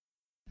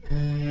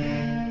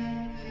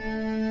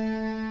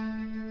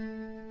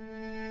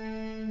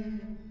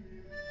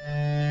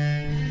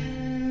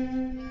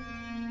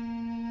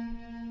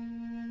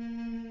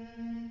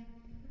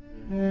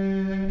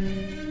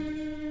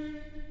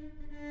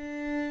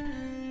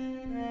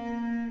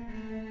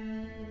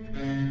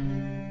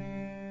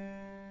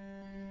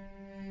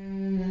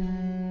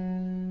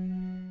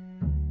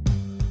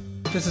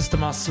This is the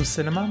Masters of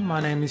Cinema. My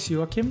name is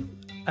Joachim,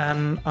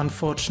 and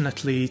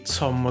unfortunately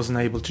Tom wasn't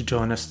able to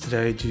join us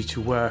today due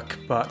to work,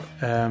 but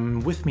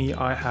with me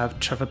I have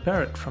Trevor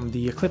Barrett from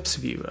the Eclipse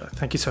Viewer.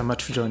 Thank you so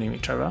much for joining me,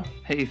 Trevor.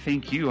 Hey,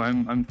 thank you.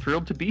 I'm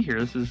thrilled to be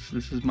here. This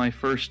is my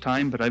first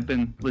time, but I've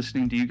been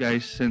listening to you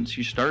guys since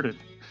you started.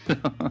 Oh,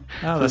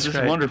 that's this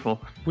great. is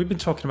wonderful. We've been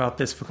talking about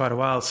this for quite a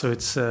while, so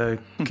it's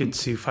good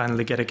to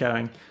finally get it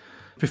going.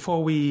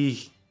 Before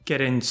we get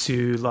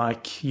into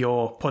like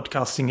your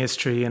podcasting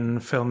history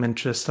and film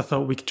interest, I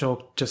thought we could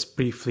talk just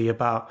briefly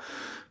about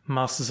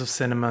Masters of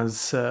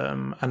Cinema's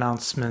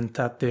announcement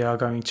that they are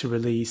going to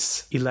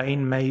release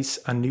Elaine May's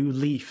A New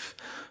Leaf,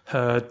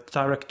 her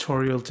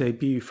directorial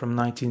debut from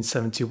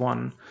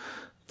 1971.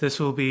 This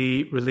will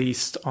be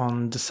released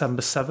on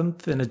December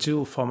 7th in a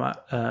dual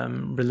format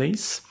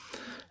release.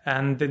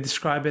 And they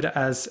describe it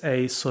as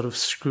a sort of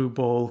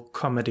screwball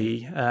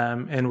comedy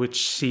in which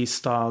she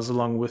stars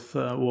along with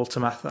Walter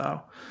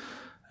Matthau.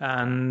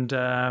 And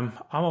I'm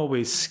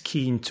always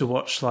keen to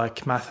watch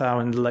like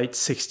Matthau in the late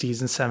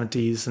 60s and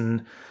 70s,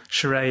 and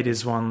Charade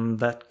is one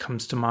that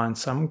comes to mind.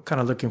 So I'm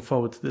kind of looking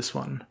forward to this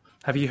one.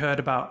 Have you heard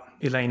about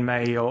Elaine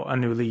May or A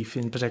New Leaf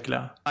in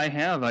particular? I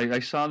have.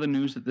 I saw the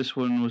news that this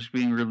one was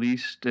being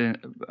released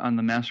on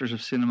the Masters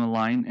of Cinema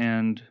line,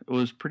 and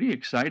was pretty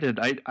excited.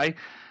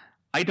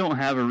 I don't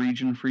have a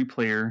region free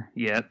player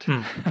yet,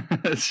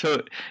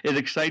 so it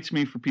excites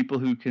me for people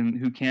who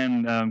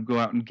can go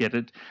out and get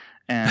it,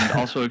 and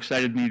also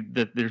excited me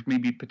that there's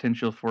maybe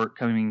potential for it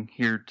coming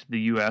here to the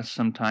U.S.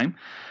 sometime.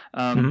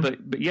 But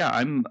yeah,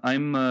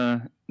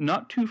 I'm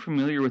not too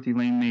familiar with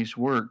Elaine May's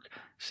work,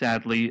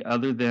 sadly,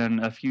 other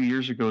than a few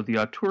years ago the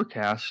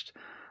Auteurcast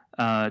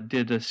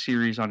did a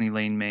series on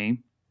Elaine May.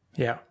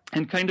 Yeah,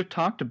 and kind of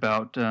talked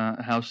about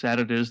how sad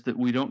it is that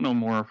we don't know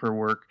more of her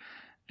work.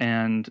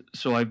 And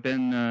so I've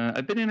been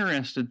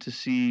interested to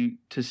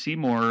see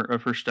more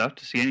of her stuff,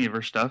 to see any of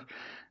her stuff,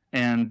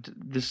 and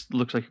this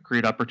looks like a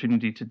great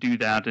opportunity to do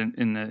that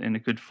in a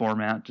good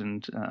format,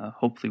 and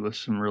hopefully with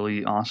some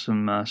really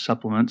awesome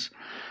supplements.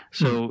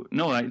 So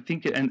no, I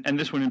think and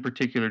this one in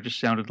particular just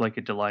sounded like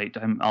a delight.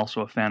 I'm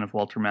also a fan of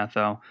Walter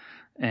Matthau,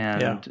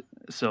 and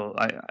so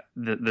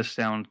this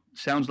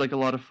sounds like a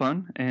lot of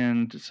fun,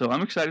 and so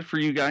I'm excited for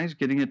you guys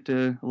getting it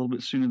a little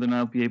bit sooner than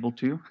I'll be able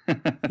to.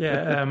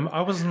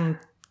 I wasn't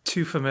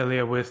too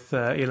familiar with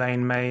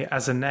Elaine May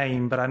as a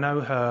name, but I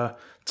know her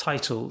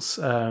titles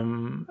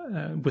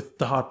with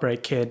The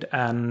Heartbreak Kid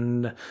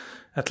and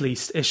at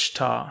least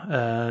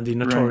Ishtar, the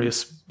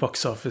notorious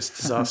box office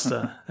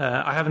disaster.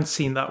 I haven't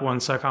seen that one,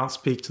 so I can't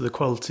speak to the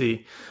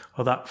quality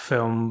of that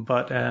film,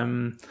 but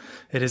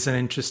it is an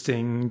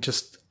interesting,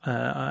 just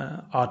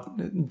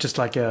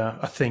like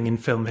a thing in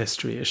film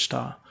history,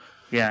 Ishtar.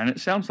 Yeah, and it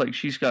sounds like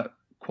she's got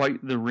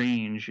quite the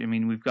range. I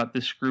mean, we've got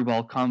this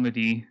screwball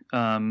comedy,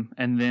 and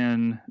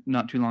then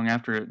not too long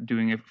after it,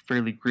 doing a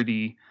fairly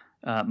gritty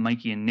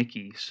Mikey and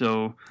Nicky.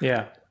 So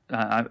yeah,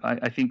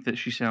 I think that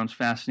she sounds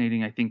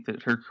fascinating. I think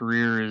that her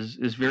career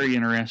is very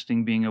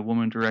interesting, being a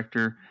woman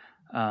director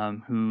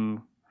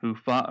who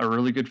fought a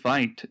really good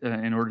fight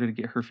in order to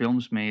get her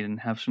films made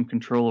and have some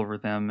control over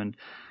them. And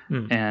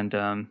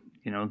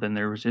then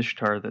there was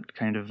Ishtar that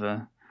kind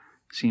of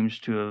seems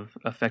to have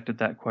affected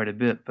that quite a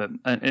bit. But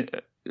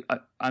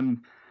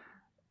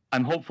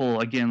I'm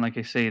hopeful, again, like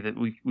I say, that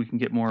we can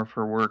get more of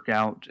her work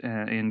out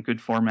in good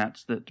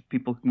formats that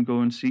people can go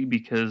and see,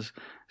 because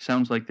it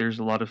sounds like there's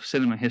a lot of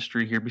cinema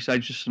history here,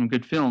 besides just some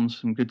good films,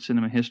 some good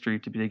cinema history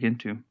to dig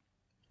into.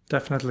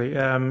 Definitely.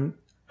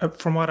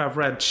 From what I've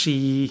read,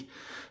 she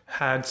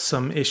had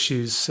some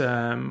issues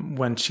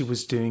when she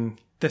was doing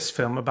this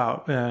film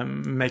about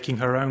making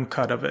her own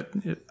cut of it.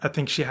 I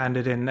think she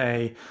handed in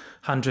a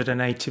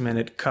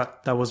 180-minute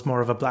cut that was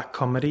more of a black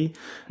comedy,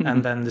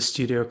 and then the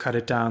studio cut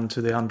it down to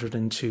the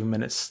 102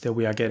 minutes that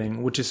we are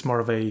getting, which is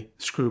more of a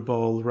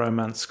screwball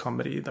romance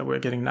comedy that we're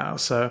getting now.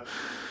 So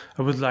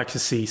I would like to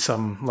see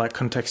some like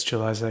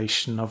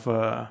contextualization of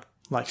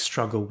like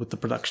struggle with the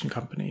production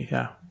company.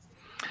 Yeah.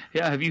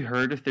 Have you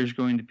heard if there's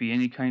going to be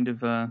any kind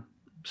of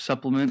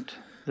supplement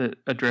that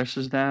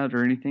addresses that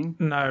or anything?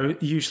 No,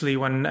 usually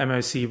when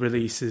MOC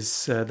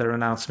releases their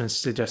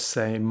announcements, they just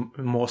say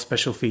more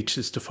special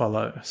features to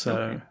follow.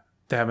 So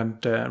They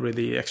haven't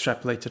really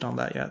extrapolated on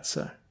that yet.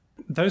 So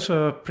those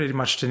were pretty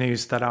much the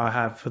news that I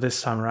have for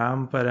this time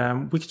around.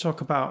 But we could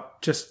talk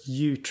about just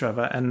you,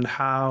 Trevor, and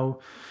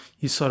how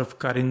you sort of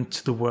got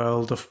into the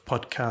world of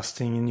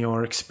podcasting and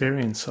your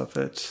experience of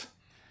it.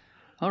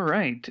 All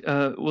right.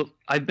 Well,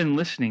 I've been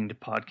listening to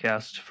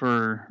podcasts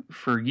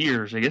for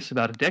years, I guess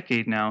about a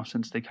decade now,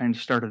 since they kind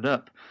of started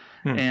up.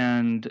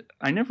 And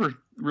I never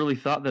really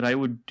thought that I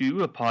would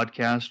do a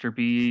podcast or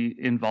be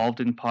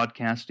involved in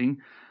podcasting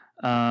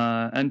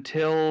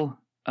until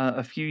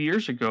a few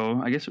years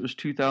ago. I guess it was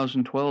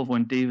 2012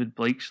 when David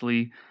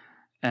Blakesley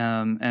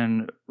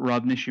and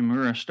Rob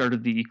Nishimura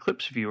started the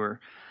Eclipse Viewer.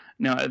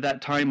 Now, at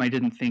that time, I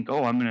didn't think,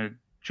 I'm going to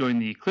join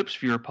the Eclipse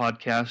Viewer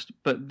podcast,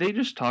 but they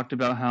just talked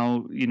about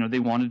how, they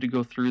wanted to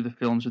go through the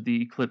films of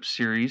the Eclipse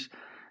series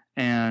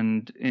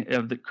and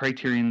of the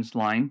Criterion's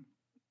line,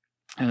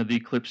 the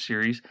Eclipse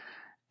series,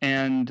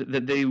 and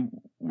that they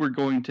were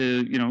going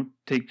to,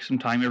 take some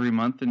time every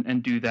month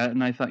and do that.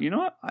 And I thought, you know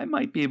what, I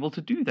might be able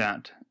to do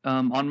that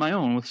on my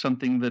own with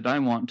something that I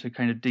want to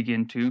kind of dig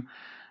into.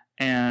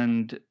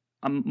 And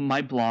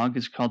my blog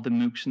is called The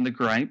Mooks and the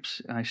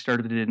Gripes. I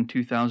started it in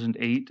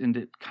 2008, and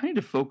it kind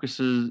of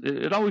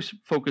it always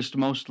focused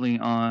mostly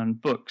on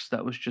books.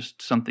 That was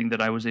just something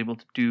that I was able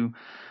to do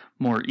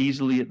more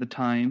easily at the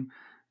time,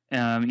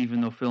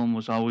 even though film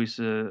was always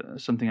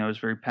something I was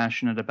very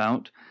passionate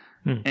about.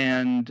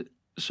 And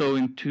so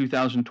in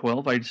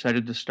 2012, I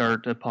decided to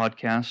start a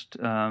podcast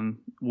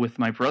with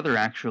my brother,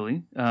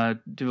 actually,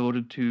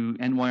 devoted to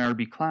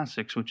NYRB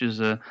Classics, which is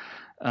a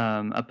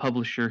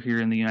publisher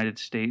here in the United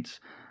States.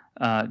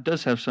 It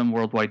does have some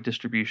worldwide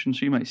distribution,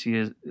 so you might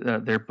see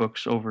their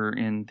books over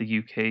in the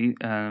UK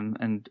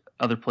and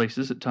other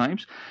places at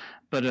times.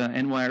 But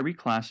NYRB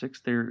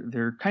Classics,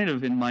 they're kind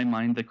of, in my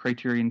mind, the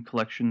Criterion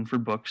Collection for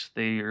books.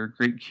 They are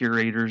great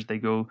curators. They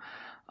go...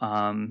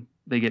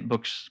 They get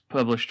books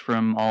published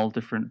from all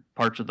different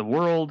parts of the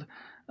world,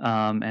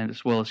 and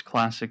as well as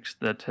classics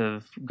that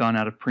have gone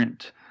out of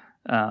print.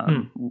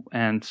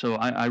 And so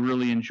I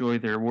really enjoy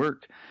their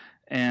work.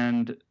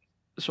 And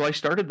so I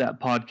started that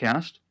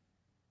podcast,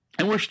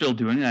 and we're still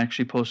doing it. I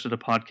actually posted a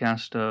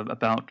podcast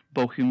about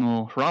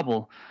Bohumil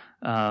Hrabal,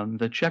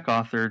 the Czech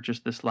author,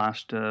 just this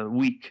last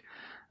week,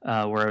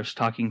 where I was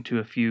talking to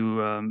a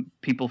few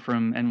people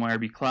from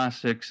NYRB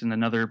Classics and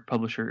another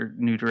publisher,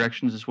 New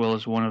Directions, as well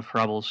as one of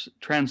Hrabal's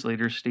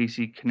translators,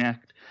 Stacy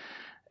Knecht.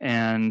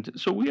 And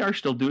so we are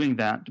still doing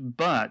that.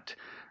 But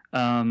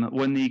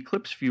when the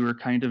Eclipse Viewer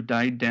kind of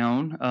died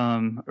down,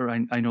 or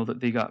I know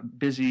that they got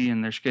busy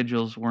and their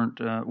schedules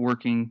weren't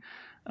working,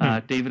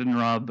 David and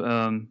Rob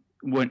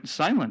went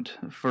silent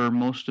for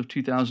most of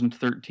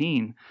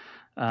 2013.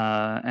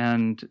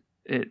 And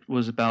it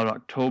was about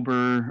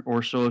October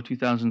or so of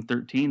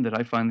 2013 that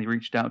I finally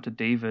reached out to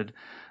David,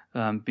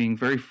 being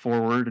very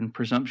forward and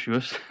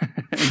presumptuous,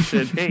 and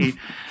said, "Hey,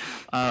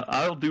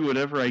 I'll do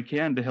whatever I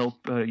can to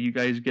help you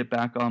guys get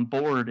back on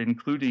board,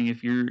 including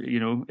if you're,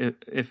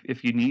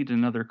 if you need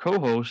another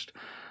co-host,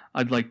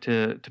 I'd like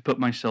to put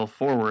myself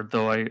forward,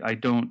 though I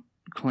don't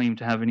claim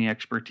to have any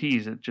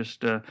expertise. It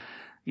just, I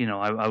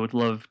would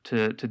love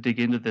to dig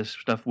into this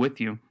stuff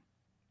with you."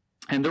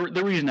 And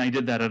the reason I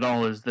did that at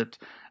all is that,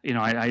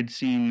 I'd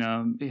seen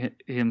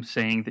him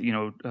saying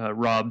that,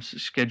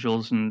 Rob's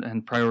schedules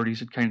and priorities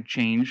had kind of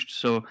changed.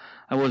 So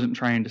I wasn't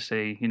trying to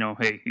say,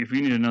 hey, if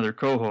you need another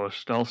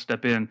co-host, I'll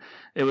step in.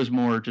 It was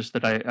more just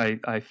that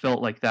I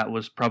felt like that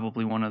was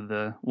probably one of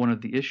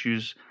the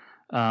issues,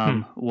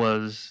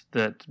 was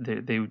that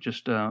they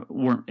just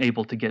weren't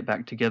able to get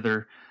back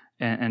together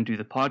and do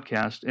the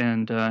podcast.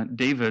 And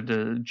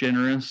David,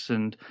 generous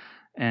and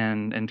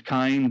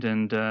kind,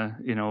 and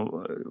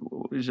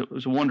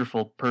was a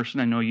wonderful person.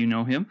 I know you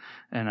know him,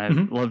 and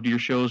I've loved your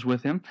shows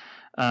with him.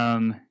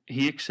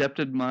 He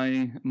accepted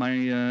my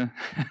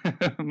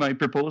my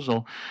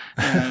proposal,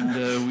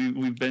 and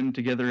we've been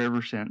together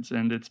ever since,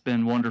 and it's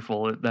been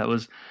wonderful. That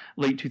was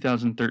late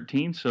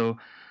 2013, so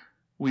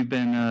we've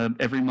been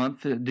every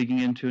month digging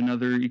into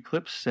another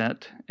Eclipse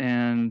set,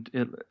 and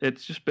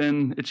it's just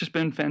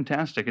been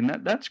fantastic. And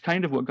that's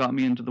kind of what got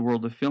me into the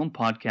world of film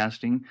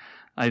podcasting.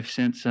 I've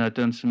since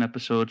done some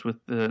episodes with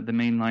the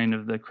main line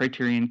of the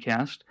Criterion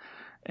Cast,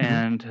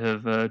 and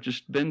have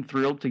just been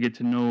thrilled to get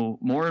to know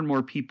more and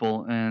more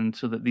people, and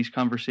so that these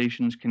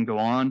conversations can go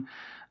on.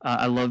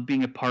 I love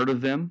being a part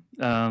of them.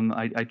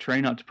 I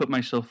try not to put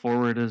myself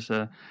forward as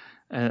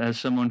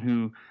someone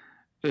who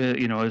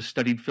has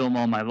studied film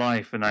all my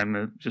life, and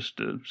I'm just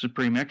a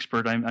supreme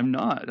expert. I'm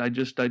not. I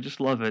just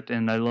love it,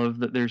 and I love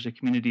that there's a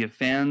community of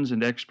fans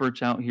and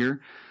experts out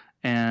here,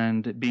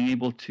 and being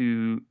able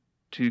to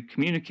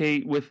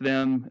communicate with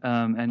them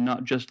and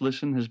not just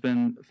listen has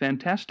been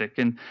fantastic.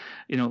 And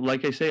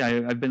like I say,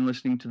 I've been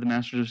listening to the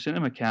Masters of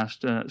Cinema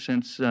cast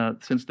since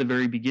the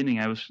very beginning.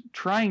 I was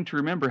trying to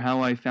remember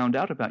how I found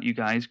out about you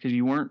guys, because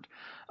you weren't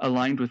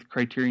aligned with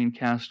Criterion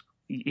Cast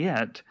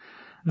yet.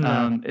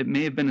 No. It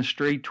may have been a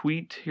stray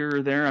tweet here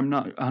or there. I'm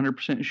not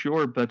 100%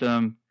 sure, but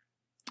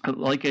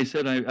like I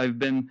said, I've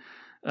been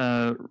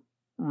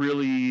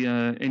really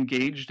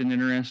engaged and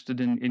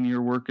interested in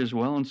your work as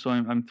well, and so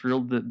I'm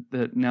thrilled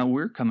that now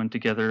we're coming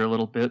together a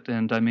little bit,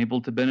 and I'm able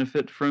to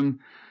benefit from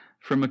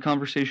a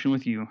conversation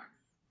with you.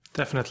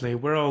 Definitely,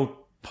 we're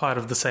all part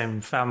of the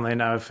same family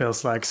now, it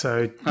feels like.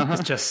 So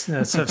it just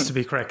serves to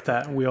be correct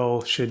that we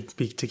all should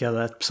be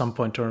together at some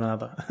point or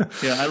another.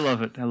 Yeah, I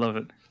love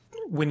it.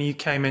 When you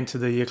came into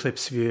the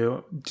Eclipse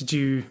View, did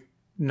you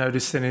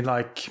notice any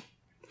like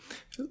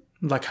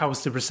how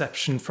was the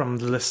reception from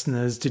the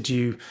listeners? Did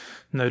you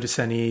notice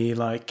any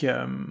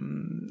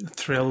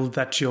thrill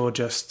that you're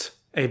just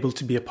able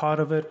to be a part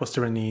of it? Was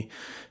there any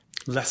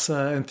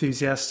lesser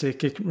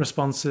enthusiastic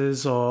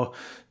responses, or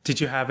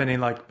did you have any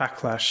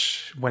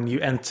backlash when you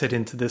entered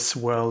into this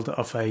world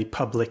of a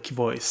public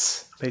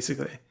voice,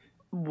 basically?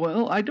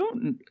 Well,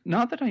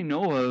 not that I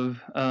know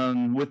of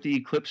with the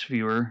Eclipse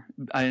Viewer.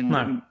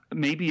 No.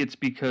 maybe it's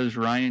because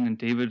Ryan and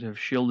David have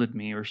shielded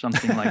me or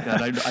something like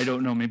that. I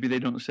don't know. Maybe they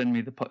don't send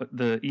me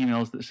the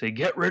emails that say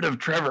 "Get rid of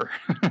Trevor,"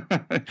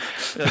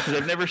 because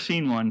I've never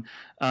seen one.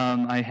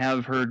 I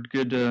have heard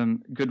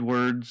good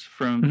words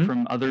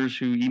from others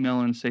who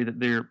email and say that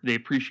they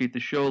appreciate the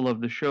show,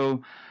 love the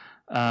show,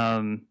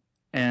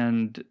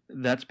 and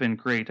that's been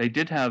great. I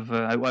did have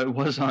I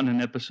was on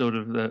an episode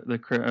of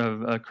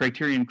the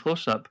Criterion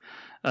Close-Up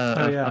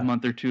a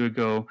month or two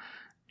ago.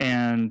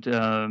 And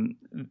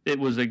it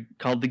was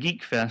called the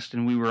Geek Fest,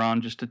 and we were on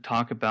just to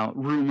talk about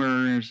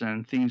rumors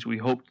and things we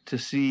hoped to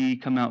see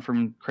come out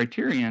from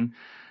Criterion.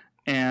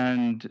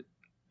 And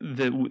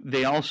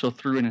they also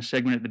threw in a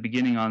segment at the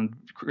beginning on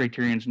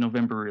Criterion's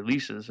November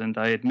releases, and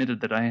I admitted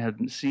that I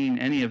hadn't seen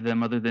any of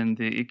them other than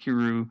the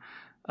Ikiru,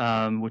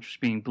 which was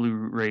being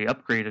Blu-ray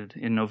upgraded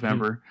in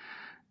November.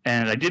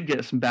 And I did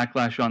get some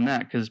backlash on that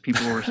because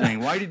people were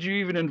saying, "Why did you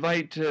even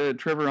invite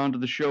Trevor onto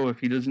the show if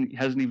he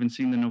hasn't even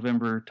seen the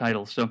November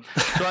title?" So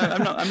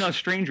I'm not a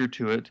stranger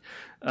to it.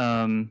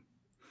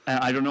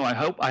 I don't know.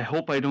 I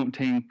hope I don't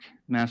tank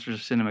Masters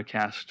of Cinema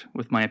Cast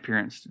with my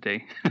appearance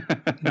today.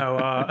 No,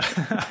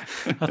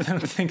 I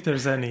don't think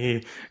there's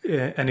any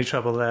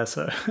trouble there.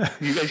 So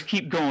you guys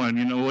keep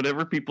going.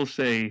 Whatever people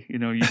say, you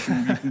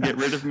can get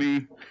rid of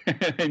me,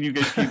 and you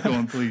guys keep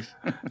going, please.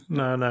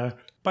 No.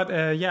 But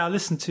I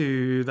listened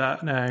to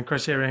that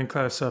Criterion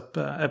Close-Up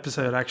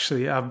episode.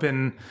 Actually,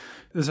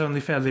 there's only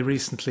fairly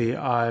recently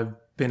I've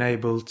been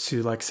able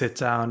to sit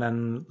down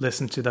and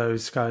listen to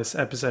those guys'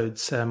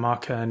 episodes,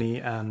 Mark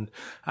Kearney and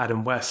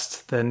Adam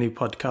West, their new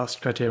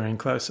podcast, Criterion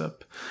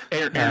Close-Up.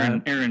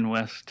 Aaron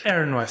West.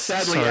 Aaron West.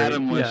 Sadly, sorry.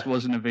 Adam West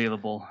wasn't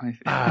available.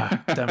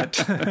 Damn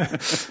it.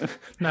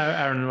 No,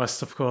 Aaron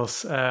West, of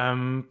course. But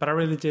I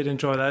really did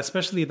enjoy that,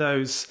 especially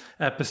those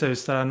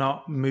episodes that are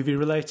not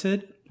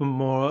movie-related, but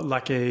more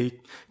like a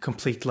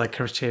complete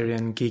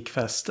Criterion Geek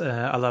Fest.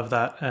 I love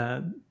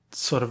that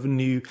sort of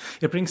new.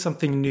 It brings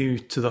something new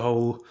to the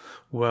whole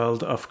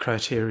world of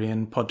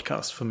Criterion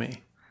podcast for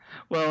me.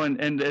 Well,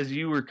 and as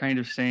you were kind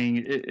of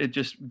saying, it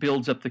just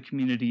builds up the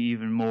community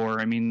even more.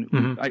 I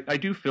mean, I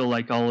do feel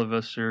like all of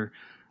us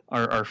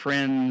are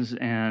friends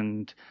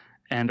and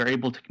are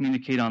able to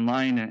communicate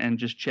online and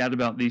just chat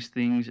about these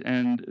things.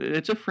 And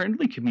it's a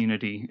friendly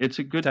community. It's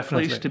a good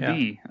place to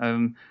be.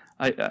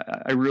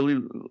 I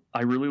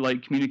really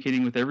like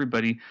communicating with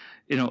everybody.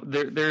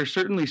 There are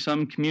certainly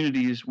some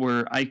communities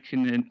where I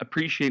can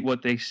appreciate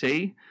what they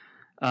say,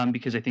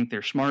 because I think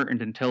they're smart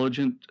and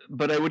intelligent,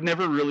 but I would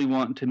never really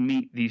want to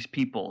meet these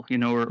people,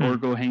 or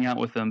go hang out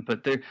with them.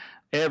 But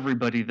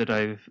everybody that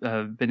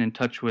I've been in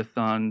touch with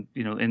on,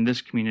 in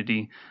this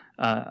community,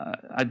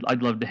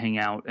 I'd love to hang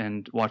out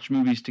and watch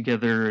movies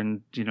together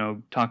and,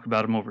 talk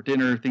about them over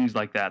dinner, things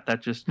like that.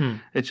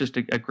 It's just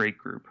a great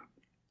group.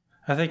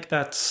 I think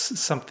that's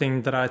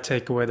something that I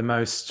take away the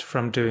most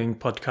from doing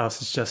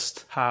podcasts, is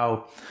just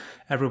how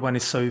everyone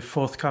is so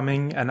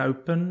forthcoming and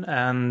open,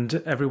 and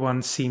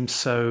everyone seems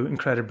so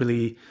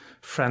incredibly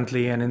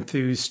friendly and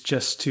enthused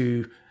just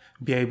to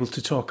be able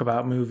to talk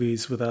about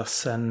movies with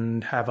us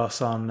and have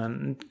us on.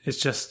 And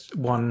it's just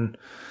one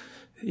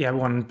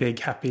big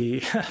happy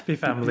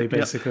family,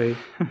 basically.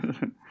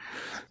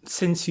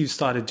 Since you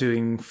started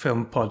doing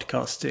film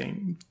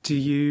podcasting, do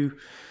you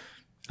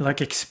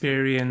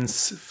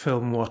experience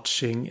film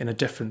watching in a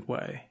different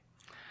way?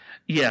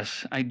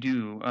 Yes, I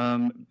do.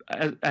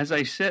 As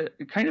I said,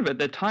 kind of at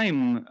the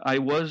time, I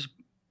was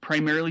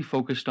primarily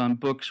focused on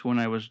books when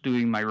I was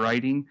doing my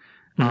writing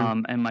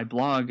and my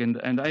blog, and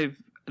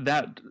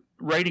that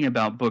writing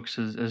about books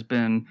has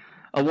been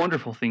a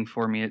wonderful thing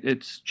for me.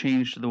 It's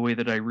changed the way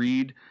that I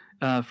read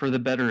for the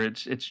better.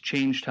 It's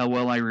changed how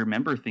well I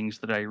remember things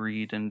that I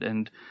read,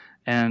 and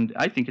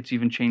I think it's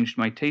even changed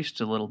my tastes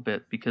a little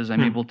bit, because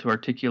I'm able to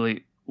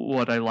articulate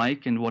what I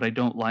like and what I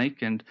don't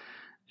like, and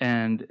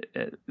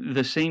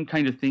the same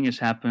kind of thing has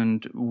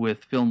happened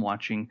with film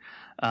watching.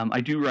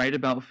 I do write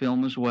about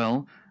film as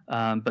well,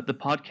 but the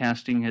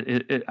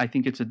podcasting, I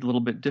think it's a little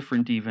bit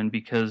different, even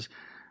because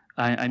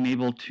I'm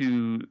able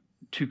to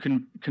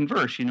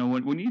converse.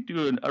 When you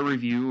do a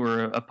review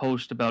or a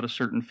post about a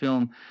certain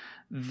film,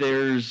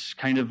 there's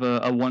kind of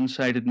a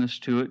one-sidedness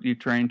to it. You're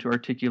trying to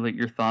articulate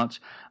your thoughts.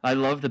 I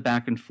love the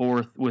back and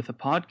forth with a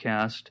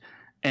podcast.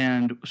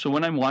 And so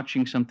when I'm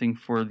watching something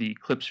for the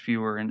Clips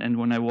viewer, and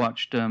when I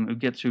watched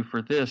Ugetsu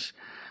for this,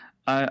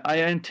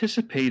 I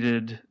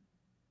anticipated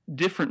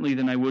differently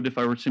than I would if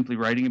I were simply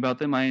writing about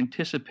them. I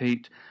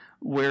anticipate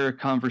where a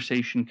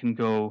conversation can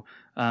go,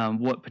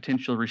 what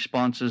potential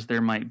responses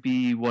there might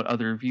be, what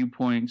other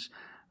viewpoints.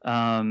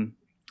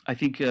 I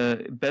think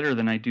better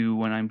than I do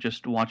when I'm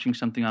just watching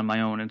something on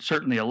my own, and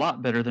certainly a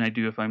lot better than I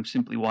do if I'm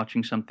simply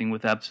watching something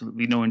with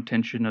absolutely no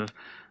intention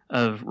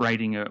of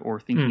writing or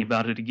thinking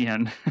about it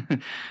again.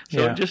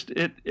 So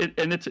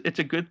it's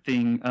a good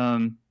thing.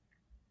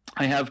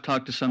 I have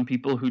talked to some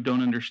people who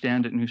don't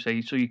understand it and who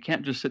say, so you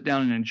can't just sit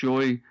down and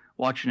enjoy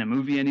watching a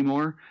movie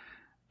anymore?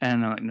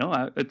 And I'm like,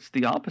 no, it's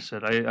the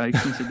opposite. I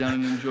can sit down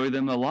and enjoy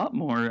them a lot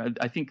more.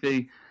 I think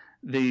the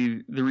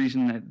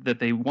reason that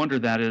they wonder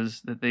that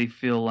is that they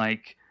feel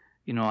like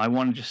I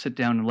want to just sit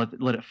down and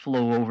let it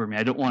flow over me.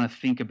 I don't want to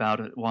think about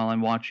it while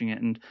I'm watching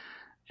it,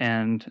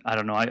 and I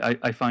don't know.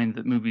 I find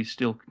that movies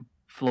still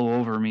flow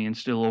over me and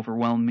still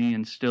overwhelm me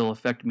and still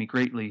affect me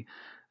greatly.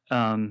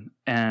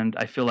 And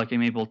I feel like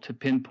I'm able to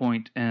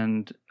pinpoint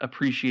and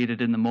appreciate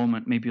it in the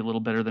moment maybe a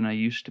little better than I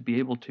used to be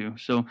able to.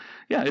 So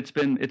yeah, it's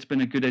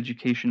been a good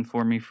education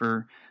for me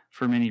for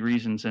many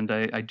reasons, and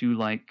I do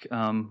like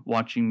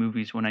watching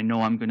movies when I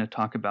know I'm going to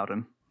talk about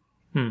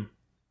them.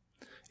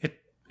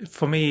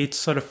 For me, it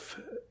sort of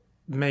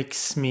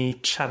makes me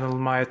channel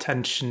my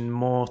attention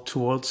more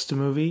towards the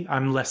movie.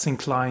 I'm less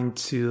inclined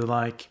to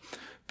like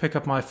pick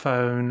up my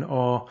phone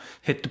or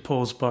hit the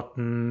pause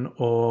button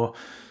or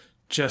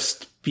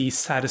just be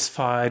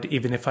satisfied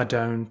even if I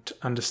don't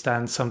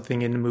understand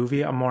something in the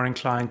movie. I'm more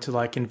inclined to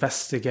like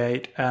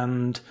investigate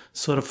and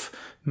sort of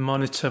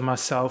monitor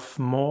myself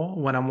more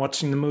when I'm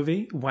watching the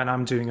movie, when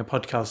I'm doing a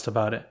podcast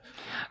about it.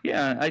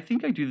 Yeah, I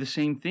think I do the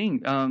same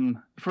thing.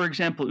 For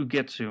example,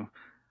 Ugetsu.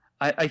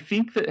 I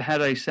think that had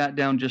I sat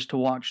down just to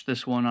watch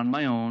this one on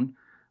my own,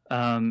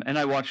 and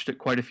I watched it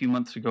quite a few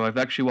months ago. I've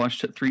actually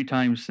watched it 3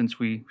 times since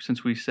we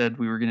said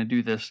we were going to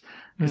do this,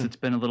 because it's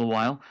been a little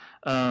while.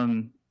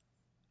 Had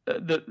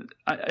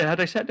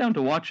I sat down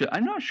to watch it,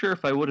 I'm not sure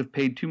if I would have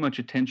paid too much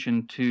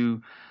attention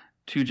to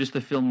just the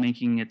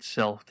filmmaking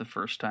itself the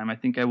first time. I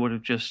think I would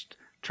have just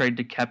tried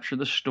to capture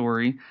the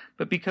story.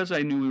 But because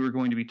I knew we were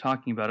going to be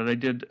talking about it,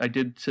 I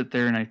did sit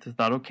there and I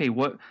thought, okay,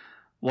 what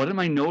am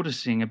I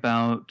noticing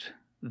about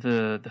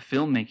the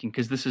filmmaking?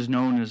 Because this is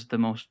known as the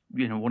most,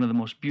 one of the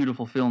most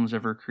beautiful films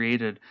ever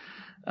created.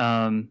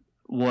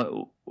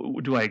 What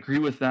do I agree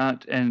with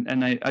that?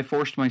 And I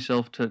forced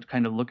myself to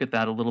kind of look at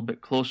that a little bit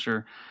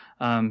closer.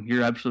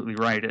 You're absolutely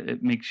right.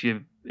 It makes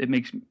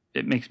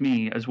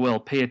me as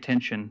well pay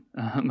attention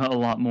a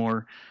lot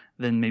more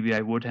than maybe I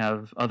would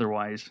have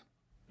otherwise.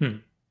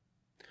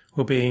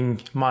 We're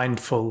being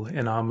mindful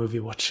in our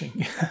movie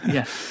watching.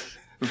 Yes.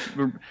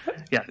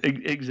 Yeah,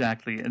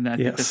 exactly. And I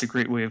think that's a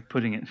great way of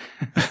putting it.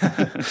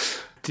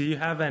 Do you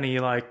have any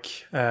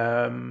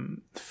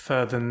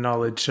further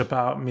knowledge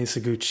about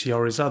Mizoguchi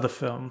or his other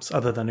films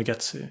other than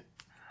Ugetsu?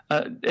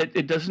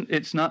 It doesn't.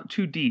 It's not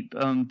too deep.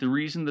 The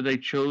reason that I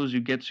chose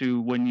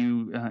Ugetsu when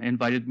you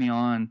invited me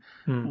on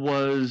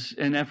was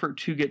an effort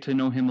to get to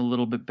know him a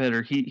little bit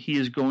better. He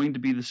is going to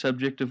be the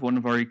subject of one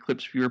of our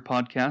Eclipse Viewer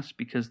podcasts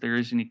because there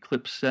is an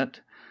Eclipse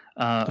set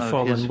of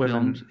Fallen his Women.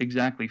 films.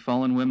 Exactly,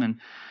 Fallen Women.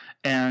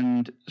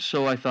 And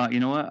so I thought,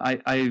 you know what?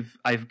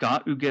 I've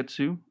got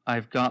Ugetsu,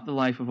 I've got The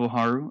Life of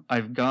Oharu,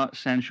 I've got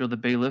Sancho the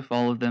Bailiff,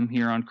 all of them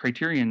here on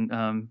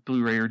Criterion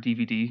Blu-ray or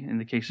DVD in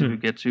the case of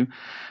Ugetsu.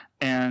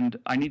 And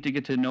I need to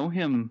get to know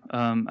him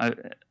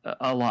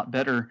a lot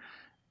better.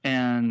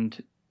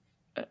 And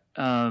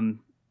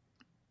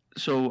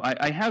so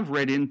I have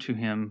read into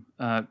him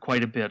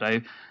quite a bit.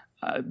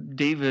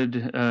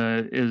 David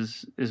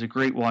is a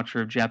great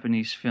watcher of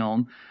Japanese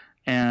film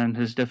and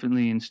has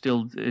definitely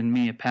instilled in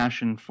me a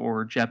passion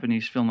for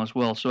Japanese film as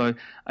well. So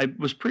I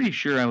was pretty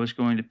sure I was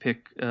going to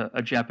pick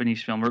a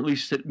Japanese film, or at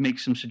least make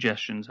some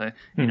suggestions.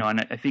 And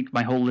I think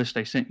my whole list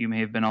I sent you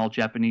may have been all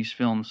Japanese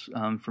films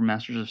from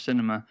Masters of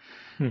Cinema.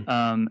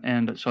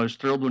 And so I was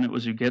thrilled when it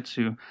was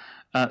Ugetsu.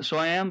 So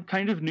I am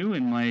kind of new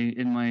in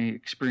my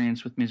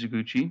experience with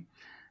Mizoguchi,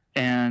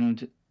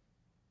 and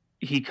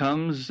he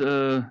comes,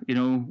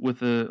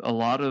 with a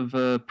lot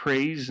of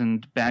praise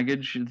and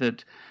baggage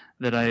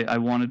that I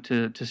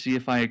wanted to see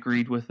if I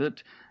agreed with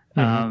it.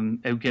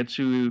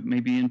 Ugetsu,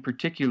 maybe in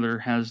particular,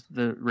 has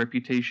the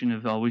reputation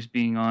of always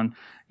being on,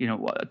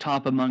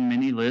 top among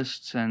many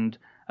lists, and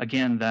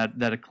again,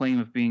 that acclaim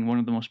of being one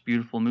of the most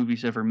beautiful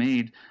movies ever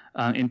made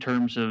in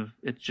terms of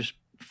it's just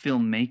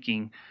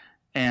filmmaking.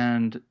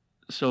 And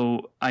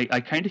so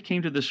I kind of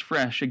came to this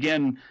fresh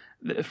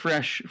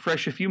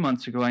a few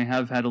months ago. I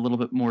have had a little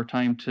bit more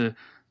time to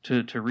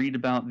read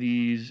about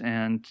these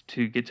and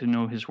to get to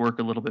know his work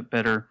a little bit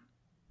better.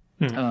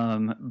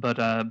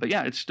 But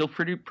yeah, it's still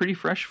pretty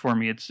fresh for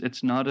me.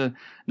 It's not a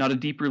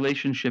deep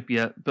relationship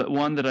yet, but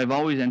one that I've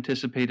always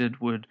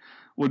anticipated would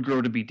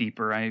grow to be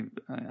deeper.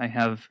 I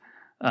have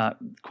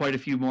quite a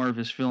few more of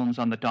his films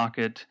on the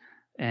docket,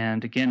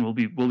 and again, we'll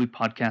be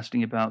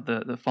podcasting about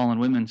the Fallen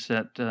Women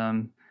set.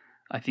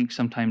 I think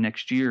sometime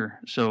next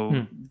year.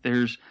 So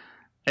there's,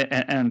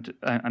 and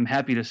I'm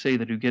happy to say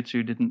that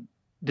Ugetsu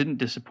didn't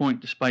disappoint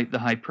despite the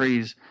high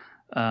praise.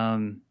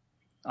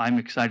 I'm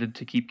excited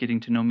to keep getting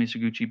to know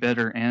Mizoguchi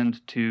better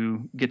and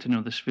to get to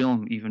know this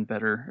film even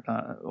better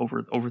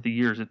over the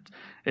years.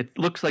 It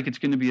looks like it's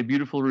going to be a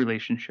beautiful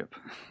relationship.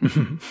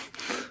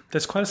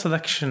 There's quite a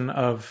selection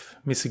of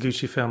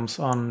Mizoguchi films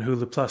on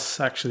Hulu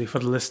Plus, actually, for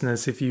the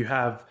listeners. If you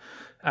have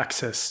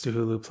access to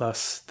Hulu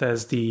Plus,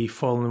 there's the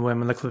Fallen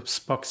Women Eclipse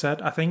box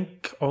set. I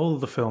think all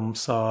the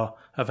films are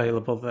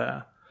available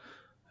there.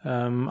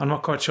 I'm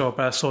not quite sure,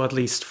 but I saw at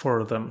least 4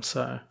 of them.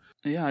 So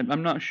yeah,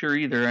 I'm not sure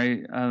either.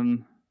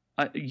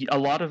 A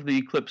lot of the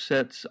Eclipse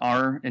sets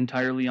are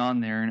entirely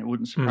on there, and it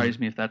wouldn't surprise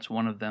me if that's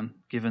one of them,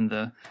 given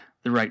the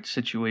right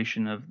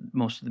situation of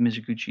most of the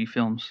Mizoguchi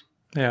films.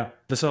 Yeah.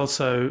 There's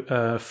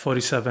also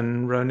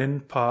 47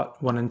 Ronin,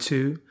 Part 1 and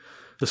 2,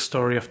 The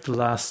Story of the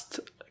Last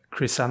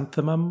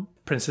Chrysanthemum,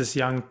 Princess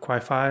Young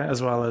Kwai-Fai,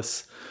 as well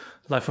as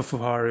Life of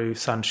Fuharu,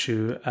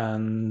 Sanshu,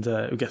 and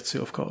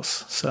Ugetsu, of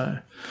course. So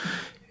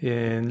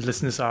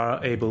listeners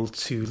are able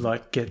to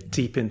like get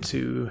deep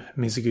into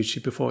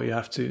Mizoguchi before you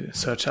have to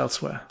search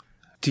elsewhere.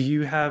 Do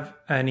you have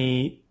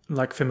any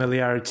like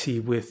familiarity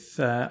with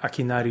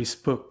Akinari's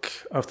book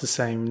of the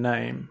same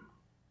name?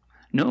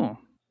 No.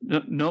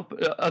 Nope.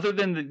 Other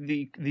than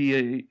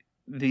the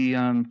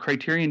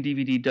Criterion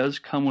DVD does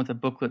come with a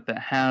booklet that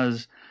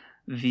has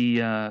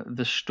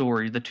the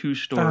story, the two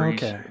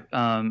stories. Oh,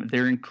 okay.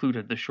 They're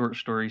included, the short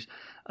stories.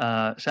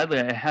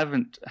 Sadly, I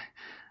haven't.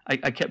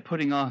 I kept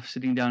putting off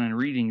sitting down and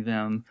reading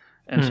them,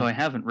 and so I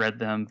haven't read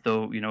them.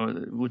 Though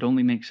it would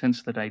only make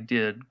sense that I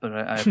did. But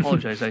I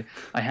apologize,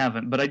 I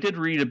haven't. But I did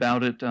read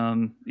about it.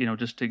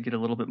 Just to get a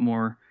little bit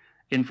more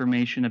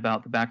information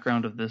about the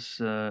background of this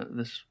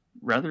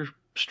rather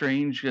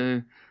strange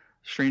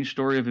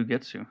story of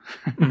Ugetsu.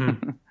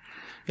 Mm-hmm.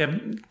 Yeah,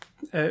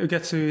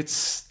 Ugetsu,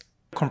 it's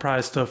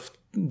comprised of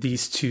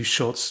these two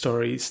short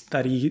stories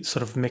that he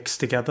sort of mixed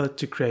together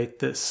to create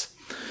this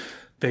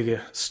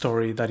bigger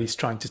story that he's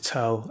trying to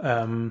tell.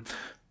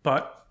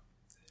 But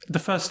the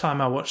first time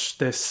I watched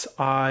this,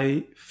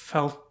 I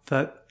felt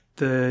that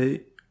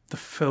the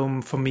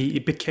film, for me,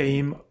 it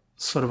became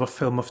sort of a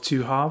film of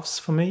two halves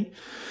for me.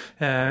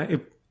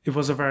 It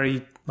was a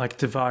very like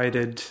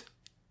divided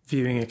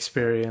viewing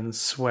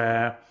experience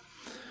where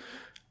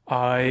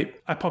I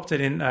popped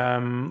it in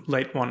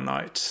late one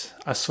night.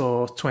 I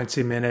saw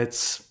 20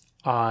 minutes.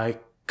 I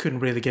couldn't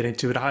really get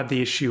into it. I had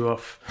the issue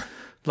of,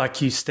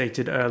 like you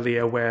stated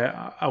earlier,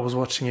 where I was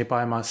watching it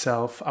by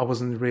myself. I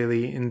wasn't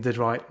really in the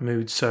right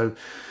mood, so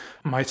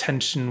my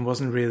attention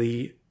wasn't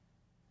really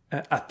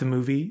at the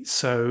movie.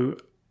 So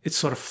it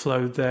sort of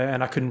flowed there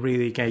and I couldn't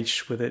really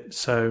engage with it.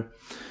 So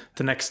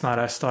the next night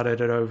I started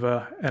it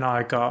over and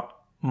I got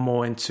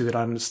more into it.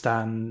 I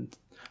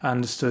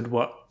understood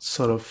what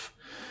sort of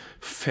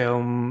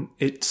film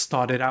it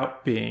started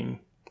out being,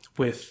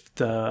 with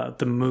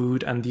the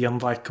mood and the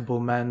unlikable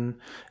men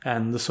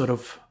and the sort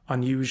of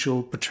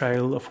unusual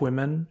portrayal of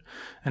women,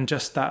 and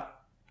just that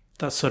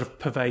sort of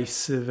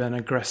pervasive and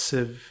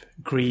aggressive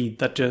greed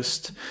that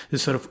just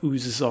sort of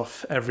oozes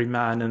off every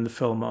man in the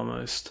film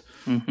almost.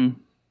 Mm-hmm.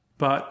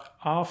 But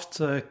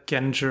after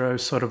Genjiro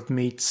sort of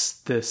meets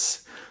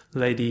this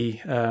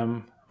lady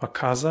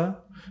Akaza,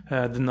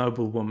 the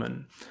noble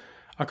woman,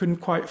 I couldn't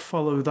quite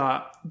follow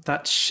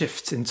that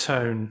shift in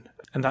tone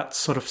and that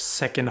sort of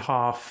second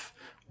half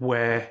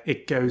where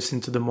it goes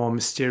into the more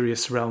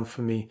mysterious realm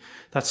for me.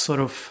 That sort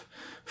of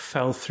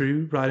fell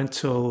through right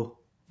until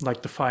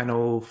like the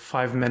final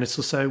 5 minutes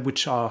or so,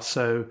 which are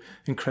so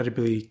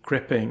incredibly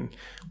gripping,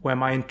 where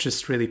my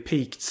interest really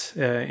peaked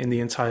in the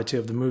entirety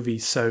of the movie.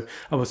 So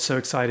I was so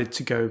excited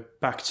to go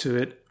back to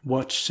it,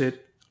 watch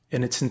it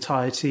in its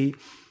entirety,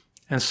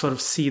 and sort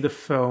of see the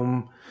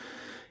film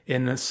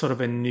in a sort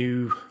of a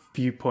new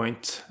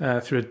viewpoint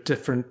through a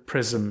different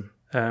prism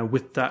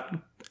with that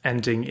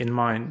ending in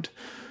mind.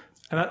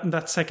 And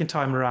that second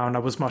time around, I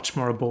was much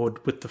more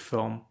aboard with the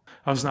film.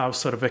 I was now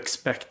sort of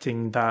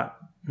expecting that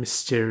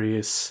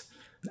mysterious,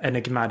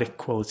 enigmatic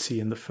quality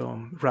in the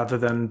film, rather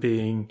than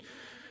being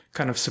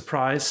kind of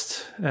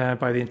surprised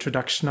by the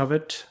introduction of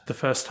it. The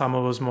first time I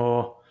was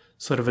more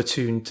sort of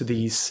attuned to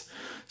these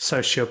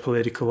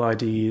socio-political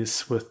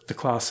ideas with the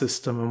class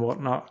system and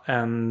whatnot,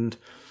 and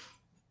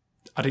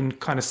I didn't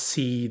kind of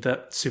see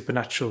that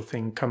supernatural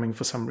thing coming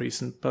for some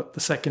reason. But the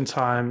second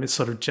time, it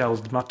sort of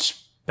gelled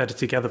much better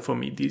together for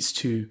me, these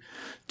two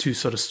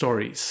sort of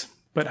stories.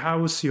 But how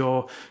was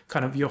your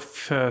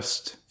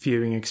first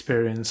viewing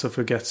experience of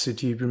Ugetsu?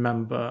 Do you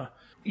remember?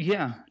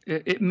 Yeah,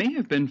 it may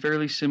have been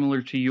fairly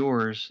similar to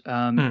yours.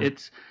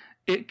 It's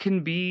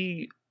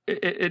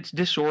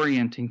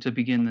disorienting to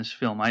begin this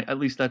film. At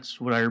least that's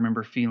what I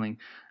remember feeling,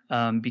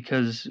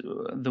 because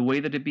the way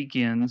that it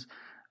begins,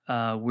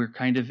 we're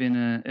kind of in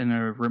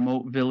a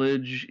remote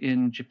village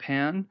in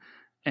Japan.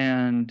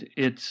 And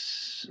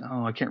it's,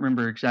 I can't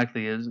remember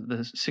exactly, is the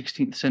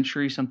 16th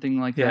century,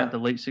 something like that, the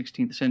late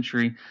 16th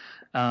century.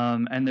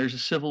 And there's a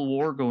civil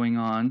war going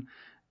on,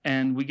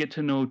 and we get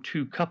to know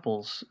two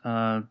couples.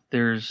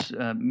 There's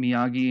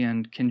Miyagi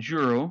and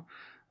Kenjuro.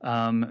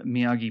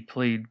 Miyagi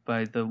played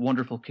by the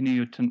wonderful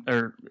Kinuyo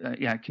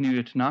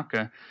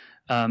Tanaka,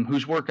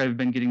 whose work I've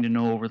been getting to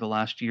know over the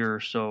last year or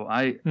so.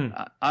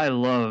 I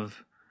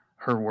love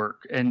her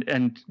work,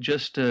 and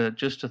just to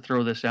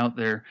throw this out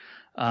there.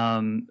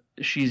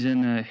 She's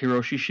in a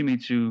Hiroshi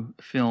Shimizu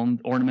film,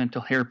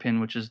 Ornamental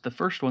Hairpin, which is the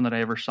first one that I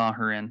ever saw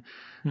her in.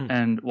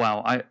 And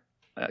wow,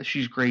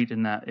 she's great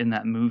in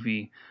that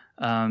movie.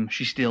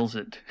 She steals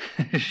it.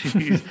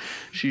 she's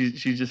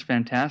just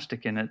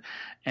fantastic in it.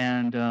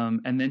 And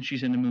then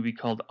she's in a movie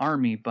called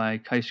Army by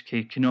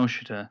Keisuke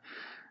Kinoshita.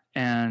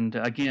 And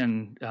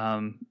again,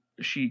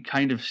 she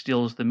kind of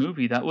steals the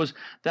movie. That was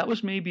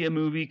maybe a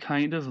movie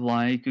kind of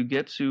like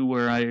Ugetsu,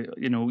 where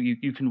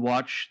you can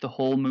watch the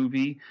whole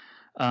movie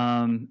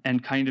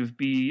and kind of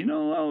be,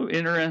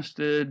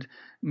 interested,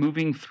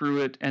 moving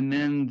through it, and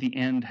then the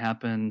end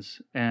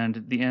happens,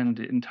 and the end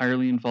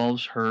entirely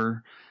involves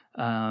her,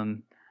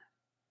 and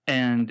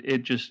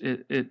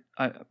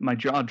my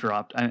jaw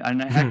dropped.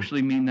 And I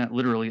actually mean that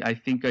literally. I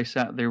think I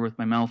sat there with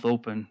my mouth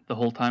open the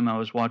whole time I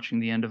was watching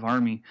the end of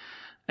Army,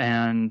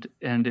 and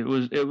it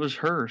was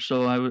her.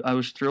 So I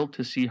was thrilled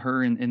to see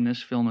her in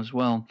this film as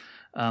well.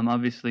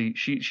 Obviously,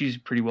 she's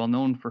pretty well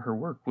known for her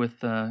work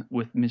with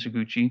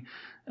Mizoguchi,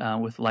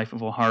 with Life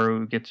of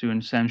Oharu, Getsu,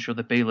 and Sancho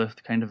the Bailiff,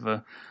 kind of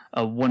a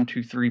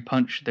 1-2-3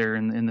 punch there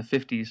in the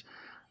 50s.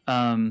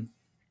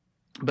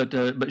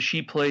 But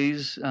she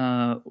plays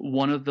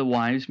one of the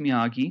wives,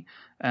 Miyagi.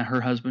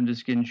 Her husband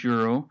is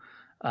Genjuro,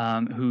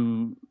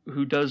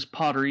 who does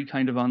pottery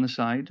kind of on the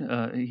side.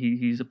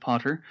 He's a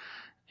potter.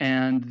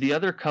 And the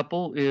other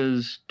couple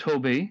is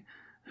Tobe,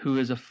 who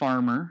is a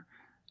farmer,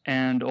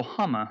 and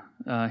Ohama,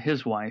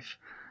 his wife.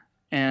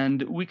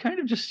 And we kind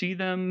of just see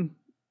them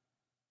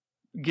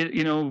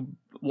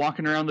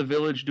walking around the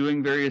village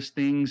doing various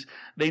things.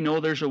 They know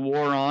there's a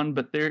war on,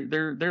 but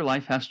their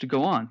life has to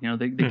go on.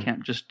 They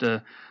can't just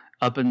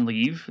up and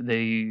leave.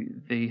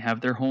 They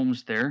have their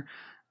homes there,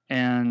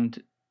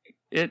 and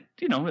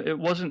it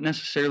wasn't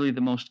necessarily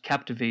the most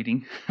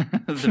captivating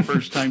the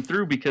first time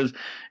through, because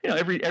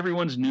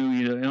everyone's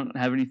new. They don't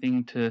have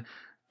anything to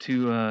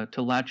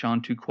latch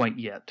onto quite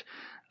yet.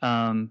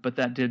 But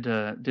that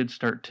did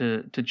start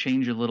to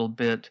change a little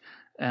bit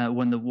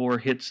when the war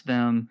hits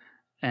them,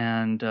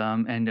 and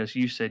as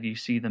you said, you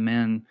see the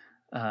men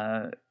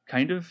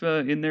kind of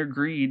in their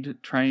greed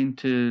trying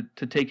to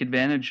take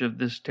advantage of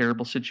this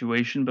terrible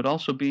situation, but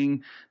also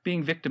being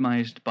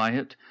victimized by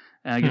it.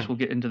 I guess we'll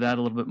get into that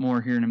a little bit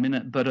more here in a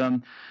minute. But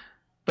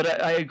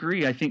I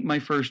agree. I think my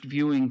first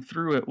viewing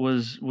through it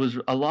was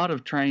a lot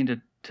of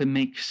trying to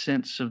make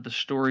sense of the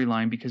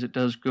storyline, because it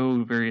does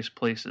go various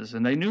places.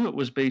 And I knew it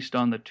was based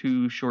on the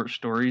 2 short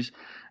stories,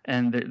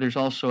 and there's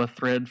also a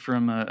thread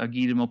from a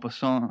Guy de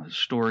Maupassant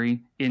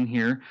story in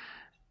here.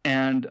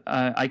 And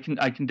I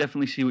can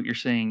definitely see what you're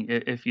saying.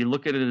 If you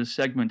look at it as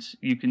segments,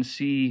 you can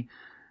see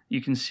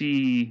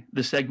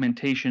the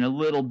segmentation a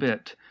little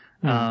bit.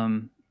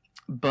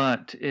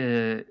 But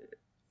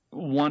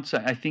once,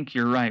 I think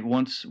you're right.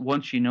 Once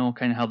you know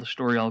kind of how the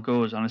story all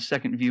goes on a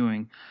second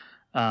viewing,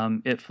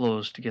 it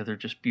flows together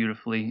just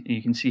beautifully.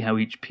 You can see how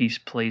each piece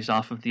plays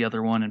off of the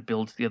other one and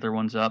builds the other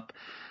ones up,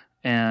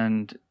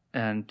 and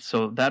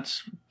so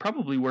that's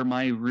probably where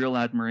my real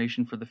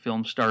admiration for the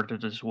film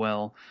started as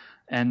well.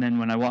 And then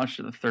when I watched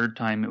it the third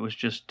time, it was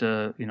just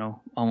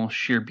almost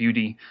sheer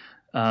beauty.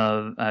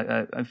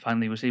 I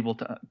finally was able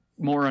to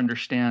more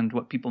understand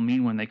what people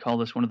mean when they call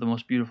this one of the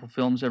most beautiful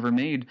films ever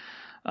made.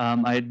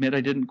 I admit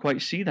I didn't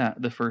quite see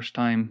that the first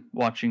time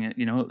watching it.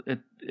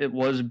 It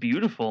was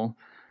beautiful,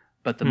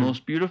 but the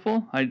most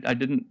beautiful, I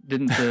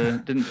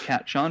didn't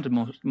catch on to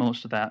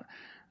most of that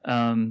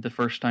the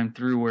first time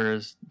through.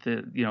 Whereas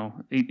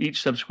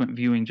each subsequent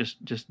viewing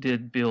just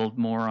did build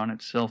more on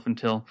itself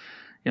until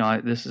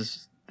this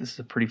is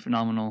a pretty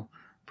phenomenal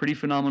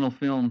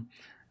film.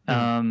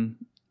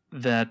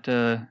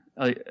 That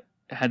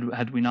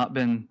had we not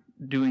been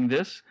doing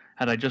this,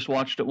 had I just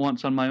watched it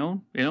once on my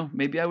own,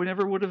 maybe I would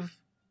have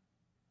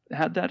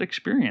had that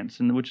experience,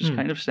 and which is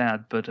kind of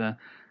sad. But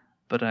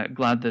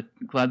glad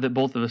that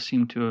both of us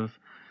seem to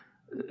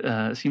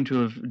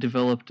have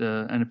developed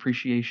an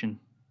appreciation.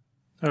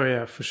 Oh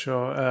yeah, for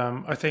sure.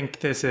 I think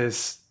this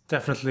is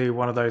definitely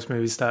one of those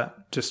movies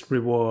that just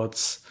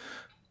rewards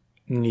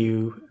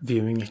new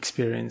viewing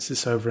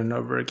experiences over and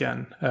over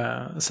again,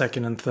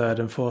 second and third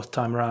and fourth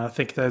time around. I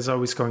think there's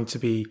always going to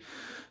be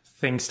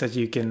things that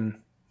you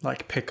can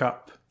pick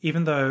up,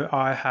 even though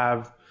I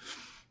have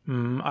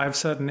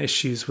certain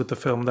issues with the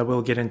film that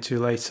we'll get into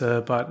later,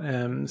 but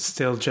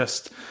still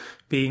just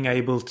being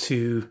able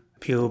to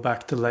peel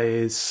back the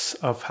layers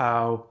of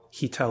how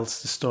he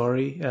tells the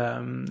story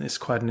is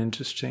quite an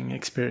interesting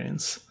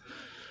experience.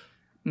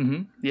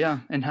 Mm-hmm. Yeah,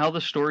 and how the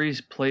stories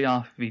play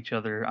off of each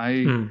other.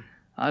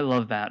 I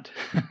love that.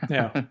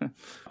 Yeah.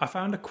 I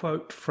found a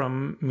quote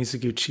from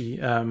Mizoguchi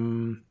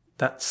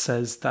that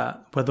says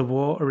that whether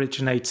war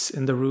originates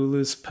in the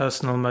ruler's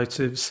personal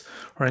motives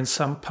or in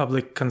some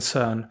public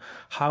concern,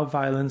 how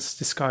violence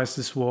disguised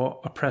as war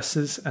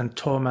oppresses and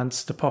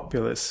torments the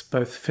populace,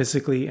 both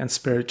physically and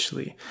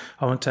spiritually.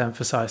 I want to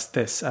emphasize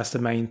this as the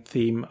main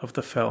theme of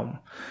the film.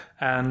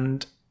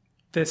 And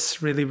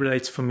this really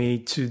relates for me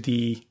to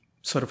the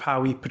sort of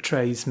how he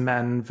portrays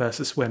men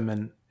versus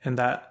women, in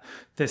that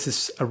this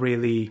is a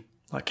really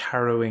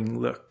harrowing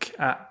look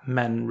at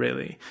men,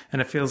 really.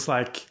 And it feels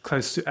like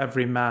close to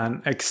every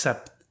man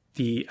except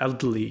the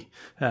elderly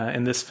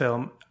in this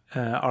film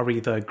are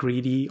either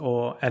greedy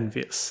or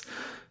envious.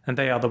 And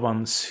they are the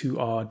ones who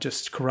are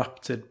just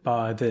corrupted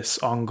by this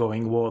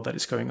ongoing war that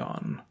is going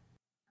on.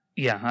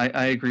 Yeah,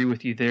 I agree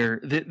with you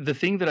there. The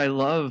thing that I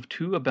love,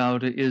 too,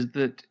 about it is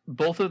that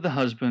both of the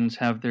husbands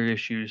have their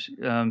issues.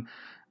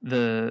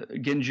 the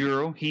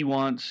Genjuro, he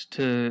wants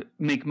to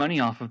make money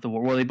off of the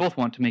war. Well, they both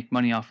want to make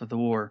money off of the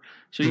war.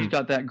 So he's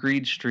got that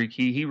greed streak.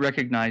 He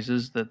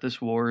recognizes that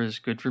this war is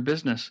good for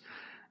business.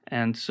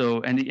 And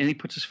so, and he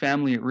puts his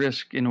family at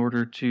risk in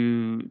order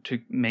to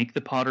make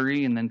the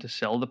pottery and then to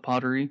sell the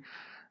pottery.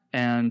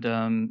 And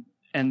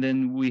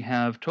then we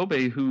have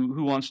Tobei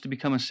who wants to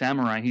become a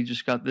samurai. He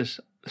just got this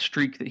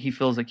streak that he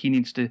feels like he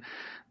needs to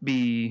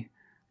be,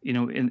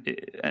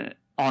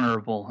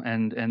 honorable,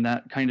 and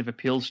that kind of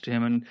appeals to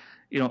him. And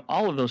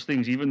all of those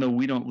things, even though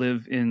we don't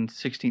live in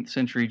 16th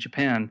century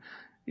Japan,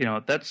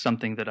 that's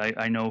something that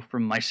I know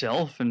from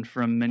myself and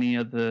from many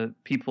of the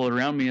people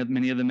around me,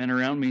 many of the men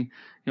around me.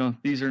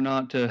 These are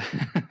not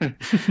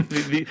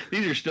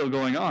these are still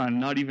going on,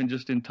 not even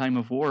just in time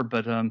of war,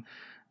 but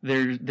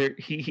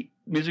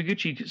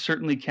Mizoguchi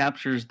certainly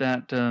captures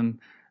that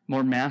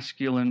more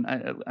masculine,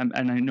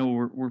 and I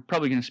know we're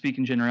probably going to speak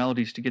in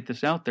generalities to get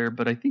this out there,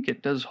 but I think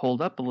it does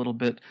hold up a little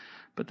bit.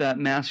 But that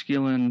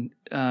masculine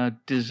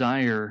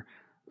desire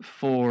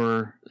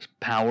for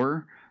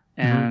power,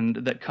 and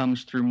that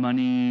comes through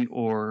money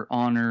or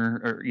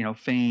honor or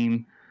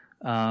fame,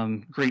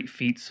 great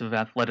feats of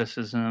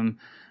athleticism,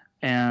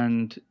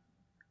 and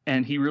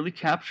he really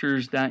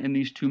captures that in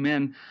these two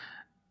men.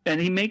 And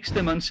he makes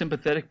them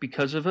unsympathetic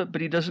because of it, but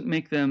he doesn't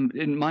make them,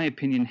 in my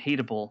opinion,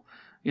 hateable.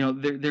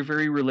 They're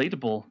very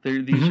relatable.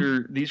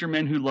 These are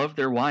men who love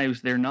their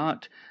wives. They're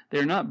not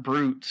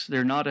brutes.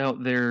 They're not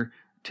out there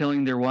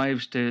telling their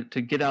wives to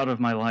get out of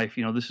my life.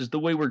 This is the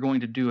way we're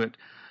going to do it.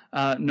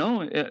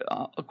 No,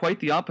 quite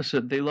the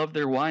opposite. They love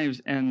their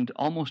wives and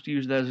almost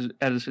use that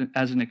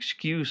as an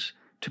excuse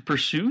to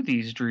pursue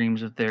these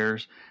dreams of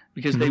theirs,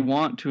 because they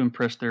want to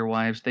impress their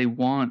wives. They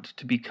want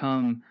to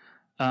become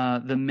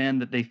the men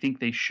that they think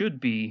they should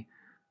be,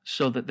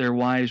 so that their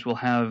wives will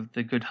have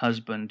the good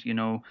husband.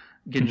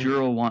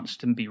 Genjuro wants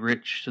to be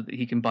rich so that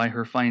he can buy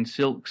her fine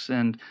silks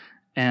and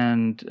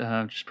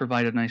just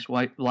provide a nice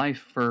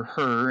life for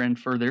her and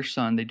for their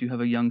son. They do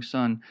have a young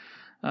son.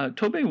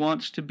 Tobei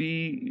wants to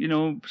be,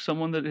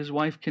 someone that his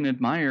wife can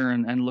admire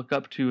and look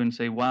up to and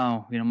say,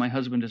 wow, my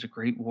husband is a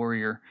great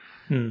warrior.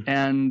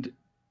 And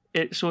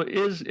it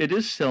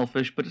is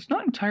selfish, but it's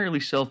not entirely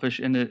selfish.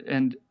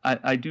 And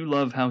I do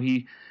love how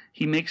he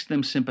makes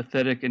them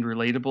sympathetic and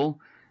relatable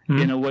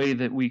in a way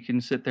that we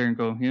can sit there and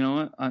go,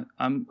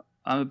 I'm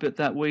a bit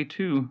that way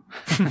too.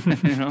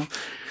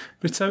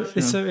 But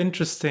it's so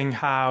interesting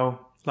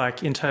how,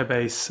 like in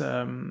Tobei's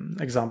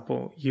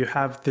example, you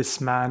have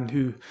this man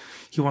who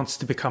he wants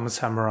to become a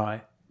samurai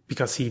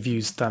because he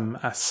views them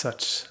as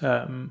such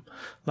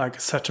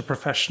a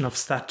profession of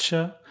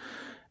stature.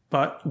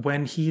 But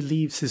when he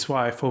leaves his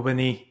wife, or when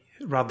he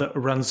rather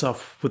runs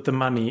off with the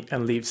money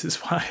and leaves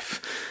his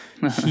wife,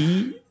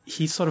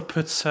 he sort of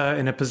puts her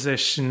in a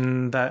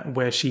position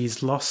where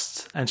she's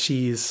lost and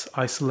she's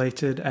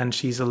isolated and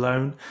she's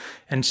alone,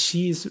 and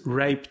she's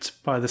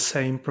raped by the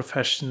same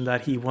profession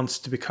that he wants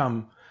to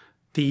become.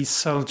 These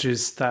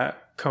soldiers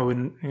that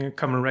come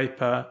and rape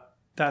her,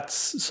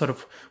 that's sort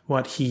of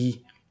what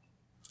he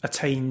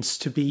attains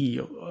to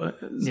be.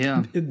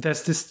 Yeah.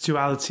 There's this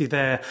duality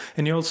there.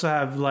 And you also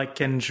have like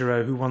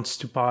Genjuro, who wants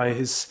to buy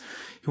his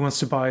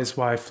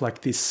wife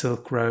like these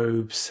silk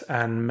robes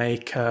and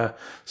make her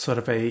sort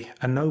of a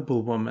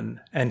noble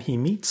woman. And he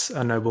meets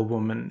a noble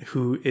woman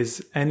who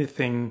is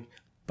anything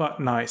but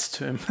nice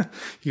to him,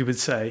 you would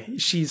say.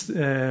 She's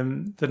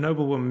the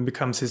noble woman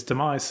becomes his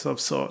demise of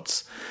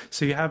sorts.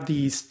 So you have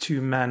these two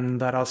men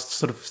that are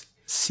sort of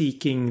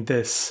seeking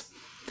this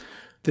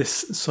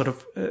sort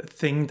of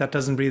thing that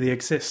doesn't really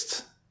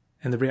exist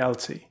in the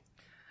reality.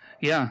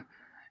 Yeah.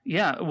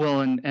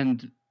 Well,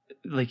 and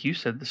like you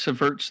said, this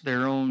subverts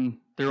their own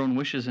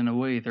wishes in a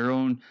way, their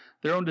own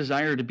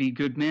desire to be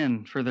good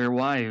men for their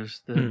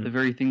wives. The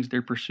very things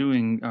they're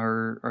pursuing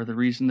are the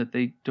reason that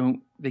they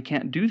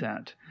can't do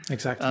that.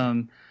 Exactly.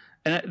 And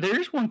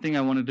there's one thing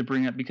I wanted to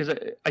bring up, because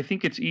I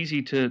think it's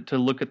easy to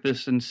look at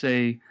this and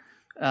say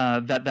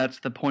that's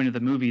the point of the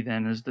movie.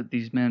 Then is that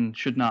these men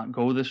should not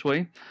go this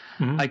way.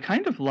 I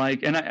kind of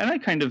like, and I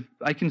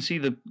can see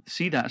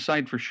that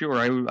side for sure.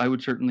 I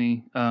would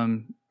certainly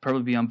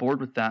probably be on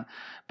board with that.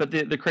 But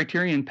the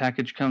Criterion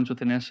package comes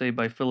with an essay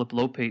by Philip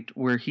Lopate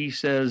where he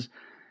says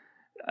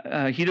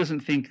he doesn't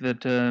think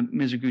that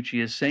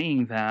Mizoguchi is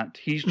saying that.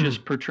 He's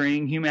just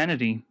portraying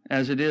humanity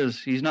as it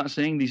is. He's not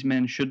saying these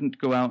men shouldn't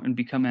go out and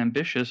become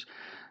ambitious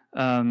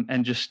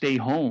and just stay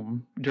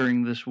home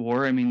during this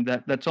war. I mean,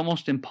 that's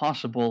almost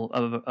impossible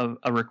of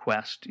a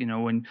request.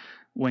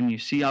 When you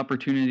see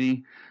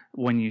opportunity,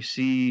 when you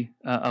see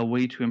a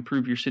way to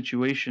improve your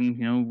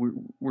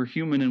situation, we're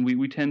human and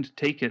we tend to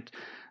take it.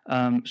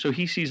 So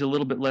he sees a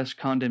little bit less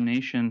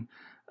condemnation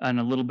and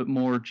a little bit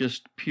more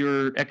just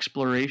pure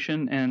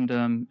exploration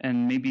and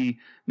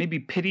maybe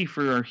pity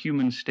for our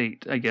human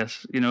state, I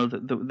guess.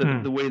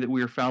 The way that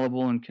we are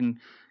fallible and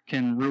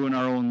can ruin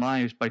our own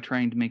lives by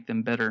trying to make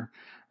them better,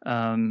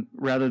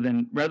 rather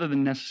than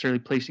necessarily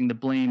placing the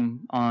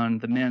blame on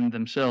the men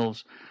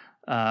themselves.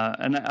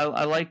 And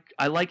I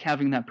like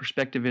having that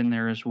perspective in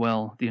there as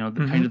well. You know,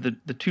 the kind of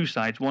the two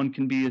sides. One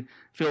can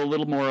feel a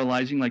little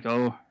moralizing, like,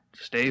 oh,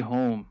 stay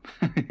home,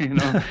 you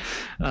know,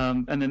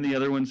 and then the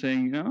other one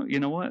saying, you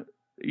know what?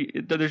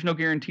 There's no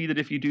guarantee that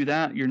if you do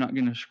that, you're not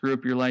going to screw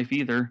up your life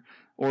either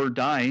or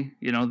die.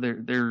 You know,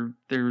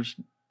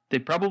 they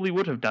probably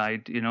would have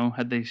died, you know,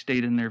 had they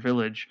stayed in their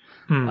village.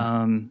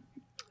 The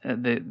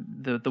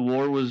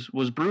war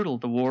was brutal.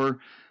 The war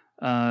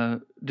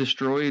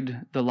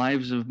destroyed the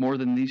lives of more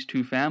than these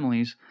two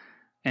families,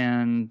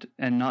 and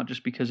not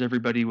just because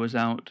everybody was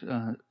out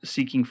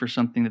seeking for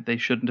something that they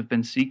shouldn't have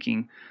been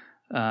seeking.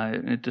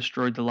 It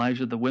destroyed the lives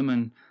of the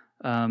women.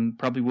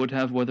 Probably would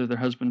have whether their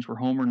husbands were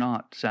home or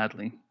not.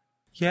 Sadly.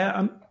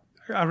 Yeah,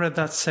 I read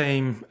that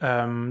same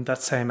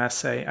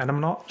essay, and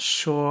I'm not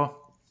sure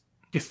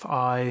if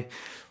I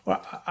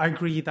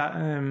agree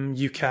that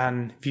you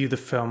can view the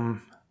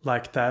film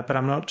like that, but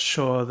I'm not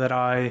sure that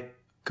I'm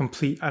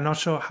not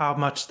sure how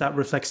much that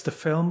reflects the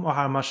film or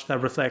how much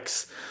that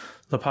reflects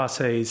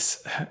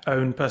Lopate's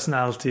own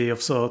personality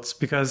of sorts,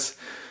 because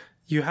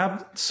you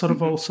have sort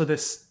of also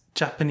this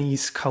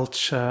Japanese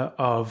culture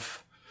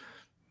of,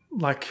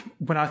 like,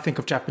 when I think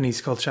of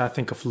Japanese culture, I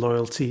think of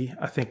loyalty,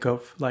 I think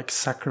of like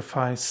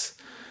sacrifice,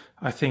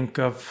 I think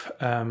of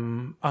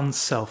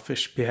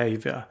unselfish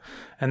behavior.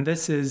 And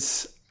this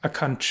is a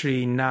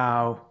country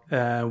now,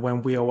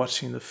 when we are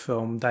watching the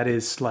film, that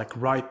is like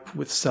ripe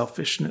with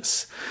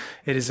selfishness.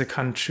 It is a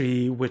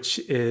country which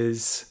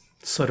is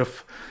sort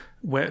of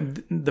where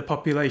the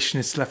population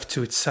is left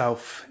to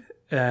itself,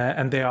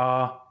 and they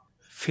are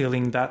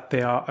feeling that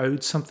they are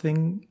owed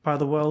something by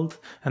the world,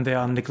 and they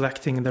are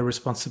neglecting their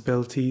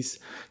responsibilities.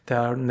 They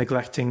are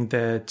neglecting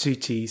their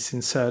duties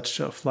in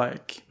search of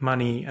like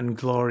money and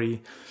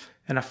glory.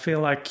 And I feel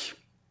like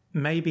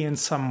maybe in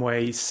some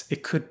ways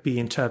it could be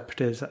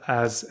interpreted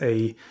as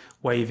a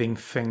waving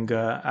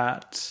finger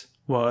at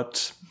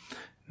what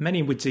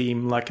many would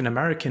deem like an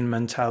American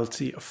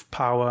mentality of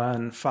power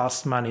and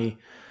fast money,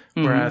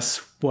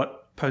 whereas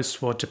what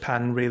post-war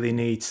Japan really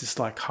needs is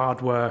like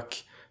hard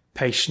work,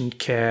 patient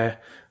care,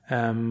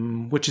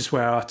 which is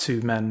where our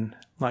two men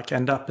like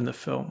end up in the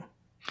film.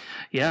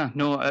 Yeah,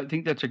 no, I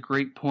think that's a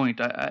great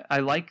point. I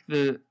like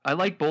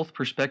both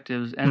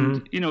perspectives,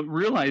 and you know,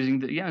 realizing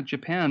that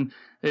Japan.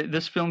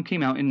 This film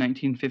came out in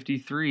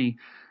 1953.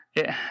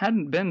 It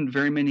hadn't been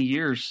very many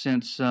years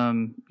since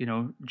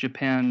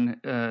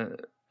Japan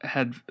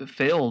had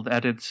failed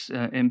at its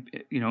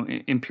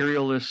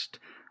imperialist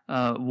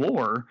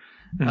war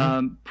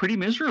pretty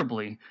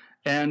miserably.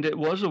 And it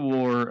was a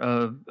war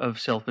of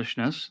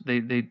selfishness.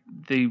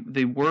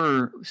 They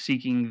were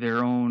seeking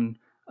their own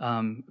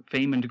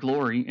fame and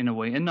glory in a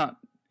way, and not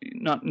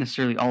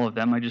necessarily all of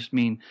them. I just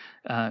mean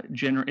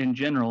in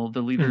general,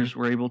 the leaders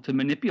were able to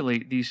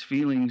manipulate these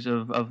feelings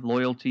of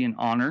loyalty and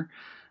honor,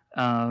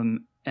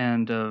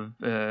 and of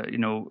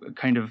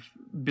kind of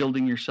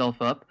building yourself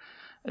up.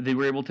 They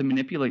were able to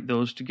manipulate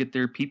those to get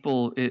their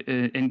people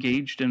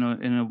engaged in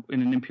an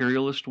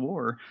imperialist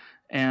war,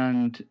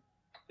 and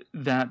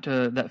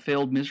that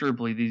failed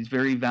miserably. These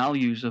very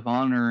values of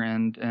honor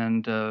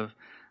and of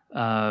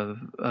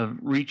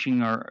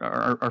reaching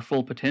our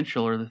full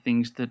potential are the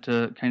things that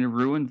kind of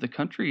ruined the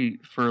country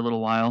for a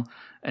little while,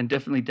 and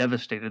definitely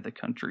devastated the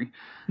country.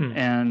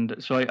 And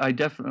so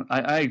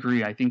I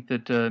agree. I think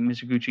that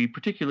Mizoguchi,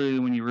 particularly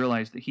when you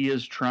realize that he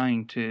is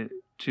trying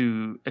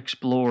to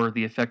explore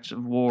the effects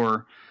of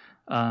war,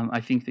 I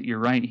think that you're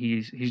right.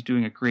 He's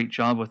doing a great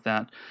job with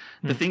that.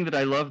 The thing that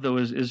I love, though,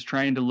 is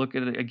trying to look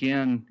at it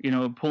again,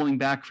 pulling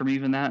back from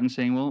even that and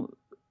saying, well,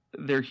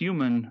 they're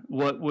human.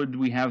 What would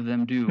we have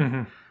them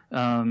do?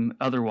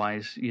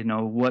 Otherwise,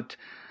 what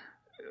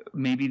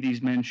maybe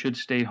these men should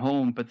stay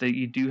home, but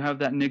you do have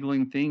that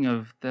niggling thing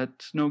of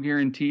that's no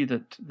guarantee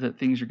that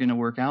things are going to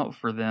work out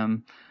for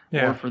them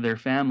or for their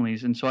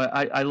families. And so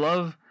I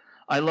love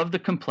the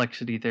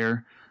complexity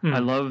there. I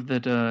love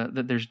that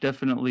that there's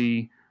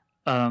definitely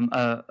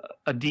a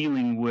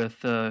dealing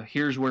with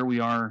here's where we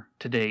are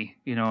today,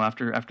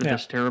 after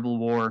this terrible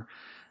war,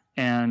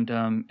 and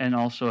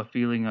also a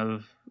feeling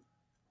of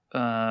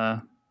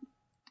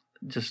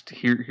just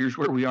here's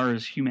where we are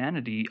as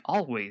humanity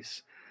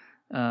always,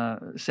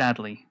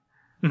 sadly.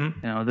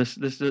 This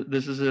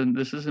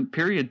is a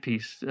period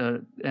piece,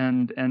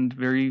 and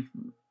very,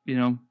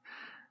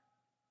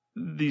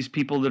 these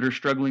people that are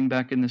struggling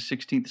back in the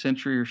 16th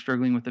century are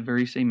struggling with the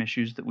very same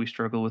issues that we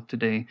struggle with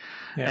today.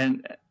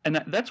 And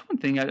that's one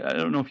thing. I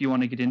don't know if you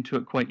want to get into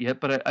it quite yet,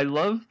 but I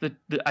love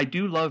I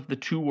do love the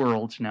two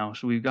worlds now.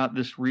 So we've got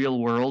this real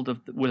world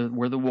of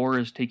where the war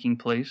is taking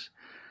place,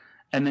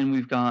 and then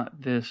we've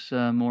got this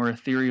more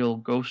ethereal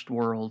ghost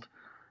world.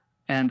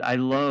 And I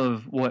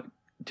love what,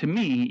 to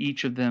me,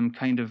 each of them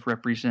kind of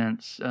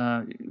represents.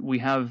 We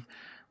have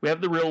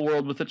the real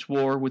world with its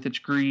war, with its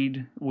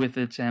greed, with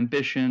its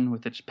ambition,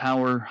 with its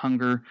power,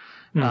 hunger,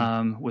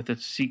 with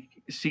its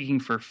seeking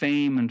for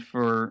fame and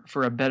for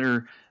a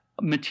better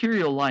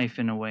material life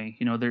in a way.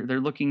 They're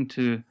looking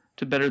to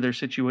better their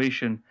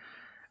situation.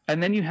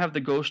 And then you have the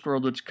ghost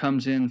world, which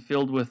comes in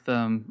filled with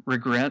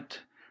regret,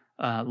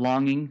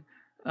 longing,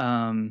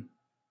 not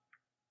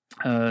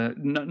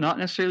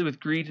necessarily with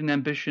greed and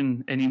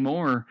ambition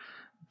anymore,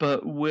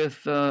 but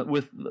with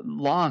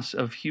loss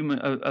of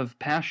of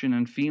passion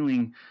and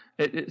feeling.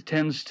 It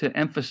tends to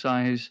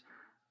emphasize,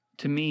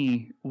 to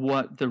me,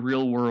 what the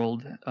real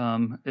world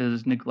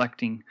is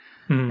neglecting,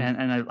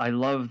 and I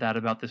love that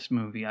about this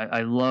movie.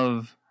 I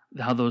love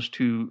how those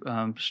two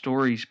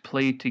stories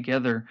play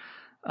together,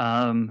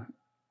 and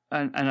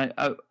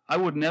I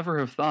would never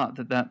have thought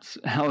that that's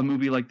how a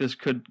movie like this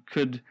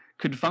could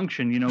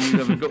function. You know, we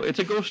have it's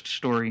a ghost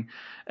story,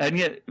 and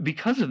yet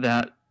because of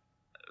that,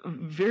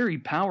 very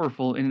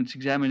powerful in its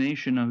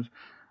examination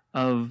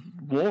of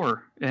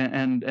war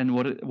and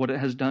what it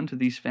has done to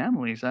these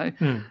families.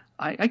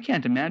 I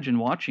can't imagine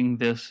watching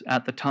this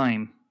at the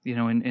time, you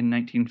know, in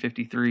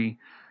 1953,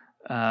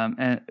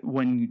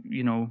 when,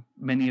 you know,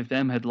 many of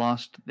them had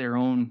lost their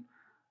own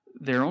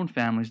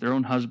families, their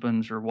own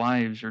husbands or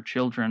wives or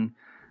children,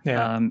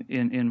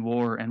 in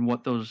war, and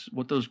what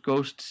those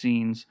ghost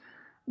scenes,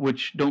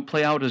 which don't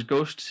play out as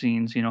ghost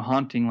scenes, you know,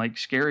 haunting, like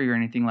scary or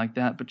anything like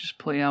that, but just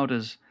play out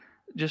as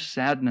just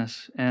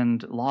sadness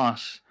and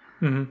loss.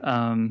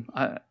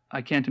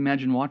 I can't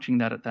imagine watching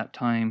that at that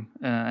time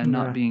and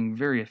not being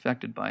very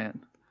affected by it.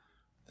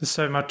 There's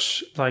so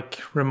much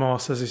like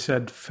remorse, as you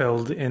said,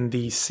 filled in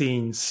these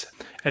scenes.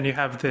 And you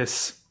have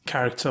this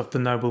character of the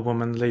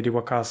noblewoman, Lady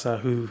Wakasa,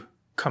 who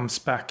comes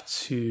back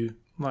to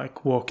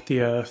like walk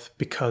the earth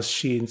because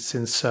she's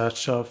in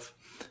search of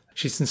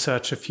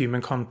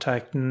human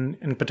contact, and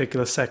in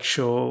particular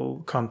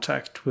sexual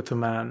contact with a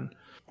man.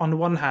 On the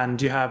one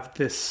hand, you have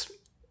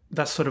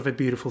that's sort of a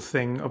beautiful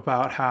thing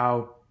about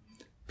how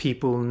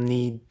people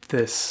need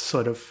this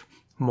sort of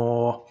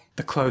more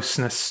the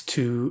closeness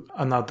to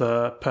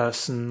another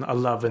person, a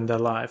love in their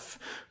life.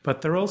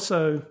 But they're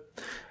also,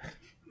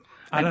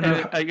 I don't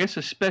know. I guess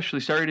especially,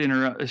 sorry to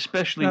interrupt,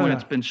 especially when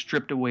it's been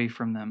stripped away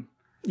from them.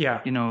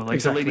 Yeah. You know, like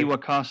exactly. The Lady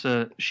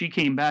Wakasa, she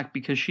came back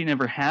because she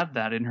never had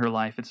that in her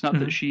life. It's not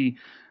that she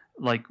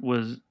like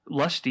was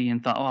lusty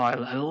and thought, oh,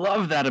 I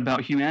love that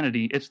about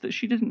humanity. It's that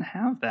she didn't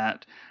have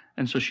that.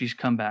 And so she's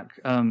come back.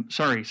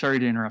 Sorry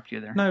to interrupt you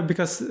there. No,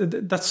 because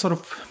that's sort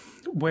of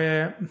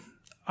where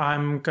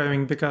I'm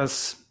going,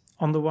 because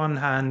on the one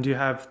hand, you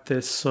have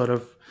this sort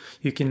of,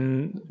 you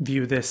can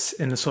view this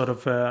in a sort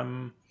of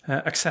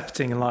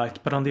accepting light.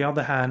 But on the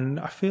other hand,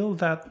 I feel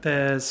that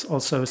there's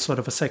also sort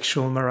of a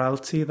sexual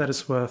morality that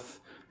is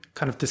worth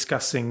kind of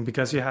discussing,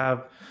 because you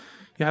have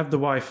the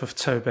wife of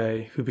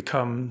Tobey, who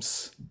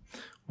becomes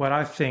what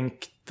I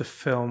think the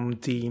film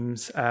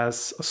deems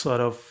as a sort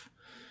of,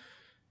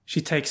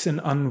 she takes an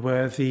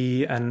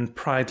unworthy and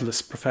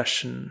prideless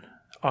profession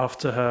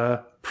after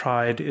her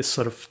pride is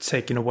sort of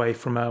taken away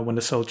from her when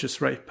the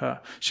soldiers rape her.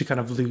 She kind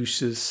of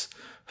loses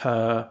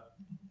some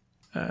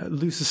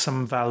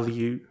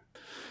value.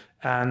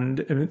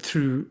 And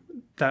through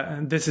that,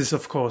 and this is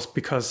of course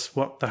because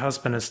what the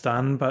husband has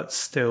done, but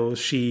still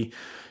she's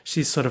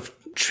sort of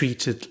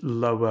treated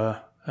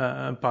lower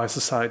by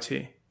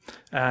society.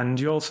 And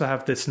you also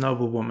have this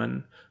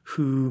noblewoman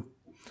who,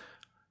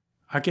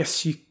 I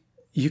guess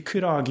you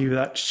could argue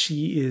that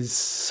she is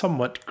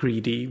somewhat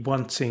greedy,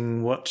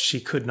 wanting what she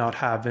could not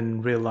have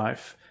in real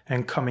life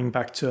and coming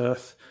back to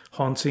Earth,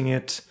 haunting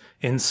it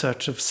in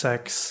search of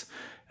sex.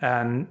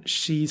 And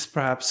she's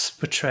perhaps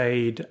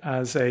portrayed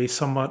as a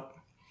somewhat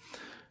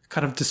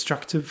kind of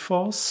destructive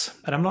force.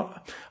 And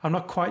I'm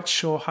not quite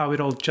sure how it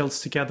all gels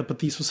together, but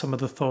these were some of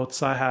the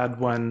thoughts I had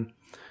when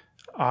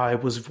I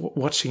was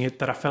watching it,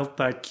 that I felt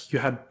like you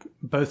had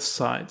both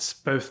sides,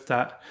 both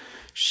that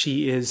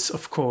she is,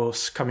 of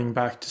course, coming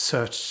back to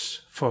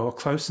search for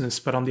closeness,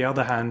 but on the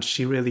other hand,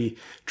 she really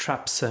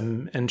traps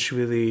him, and she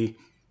really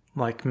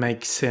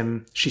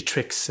she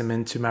tricks him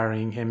into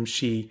marrying him.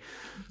 She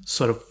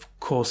sort of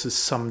causes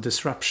some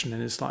disruption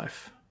in his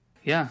life.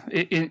 Yeah,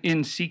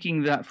 in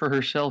seeking that for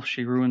herself,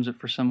 she ruins it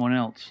for someone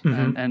else.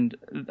 And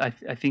I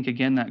think,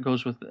 again, that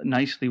goes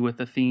nicely with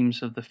the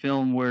themes of the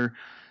film, where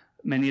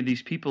many of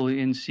these people,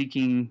 in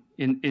seeking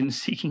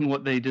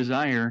what they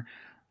desire,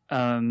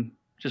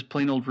 just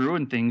plain old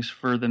ruin things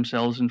for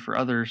themselves and for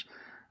others.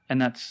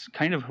 And that's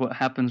kind of what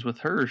happens with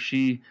her.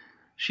 She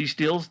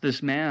steals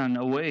this man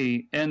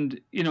away,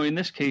 and, you know, in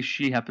this case,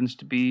 she happens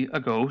to be a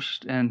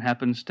ghost and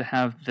happens to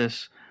have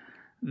this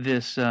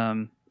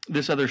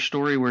other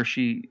story where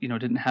she, you know,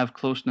 didn't have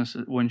closeness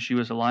when she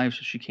was alive,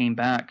 so she came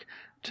back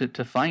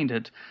to find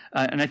it.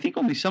 And I think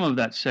only some of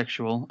that's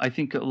sexual. I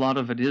think a lot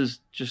of it is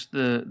just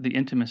the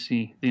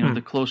intimacy, you know,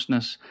 the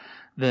closeness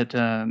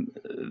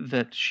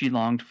that she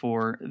longed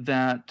for,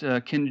 that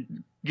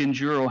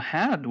Genjuro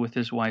had with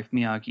his wife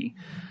Miyagi.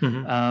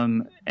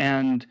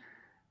 And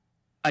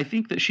I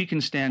think that she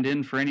can stand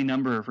in for any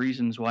number of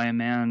reasons why a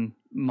man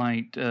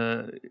might,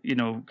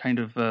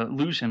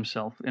 lose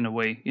himself in a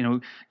way. You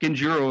know,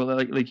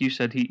 Genjuro, like you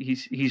said,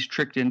 he's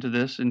tricked into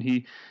this, and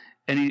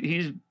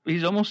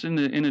he's almost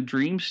in a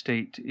dream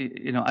state.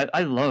 You know,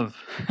 I love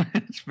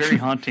it's very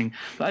haunting,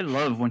 but I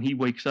love when he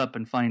wakes up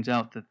and finds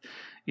out that,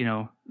 you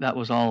know, that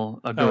was all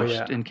a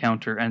ghost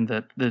encounter, and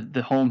that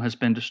the home has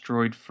been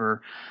destroyed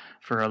for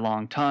for a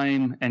long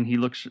time, and he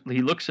looks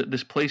at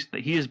this place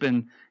that he has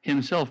been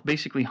himself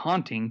basically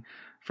haunting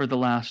for the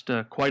last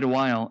quite a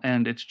while,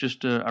 and it's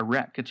just a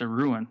wreck. It's a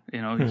ruin.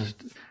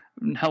 Just,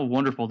 how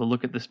wonderful to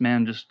look at this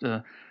man just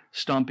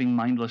stomping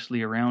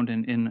mindlessly around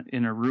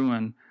in a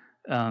ruin,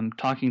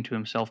 talking to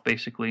himself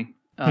basically.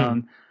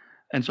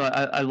 And so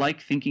I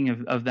like thinking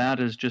of that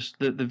as just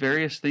the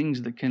various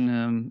things that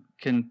can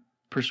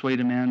persuade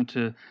a man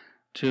to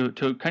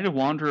kind of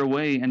wander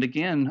away, and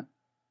again,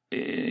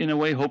 in a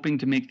way, hoping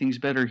to make things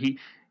better.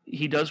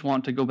 He does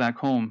want to go back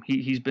home.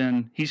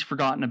 He's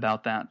forgotten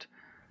about that,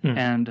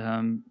 and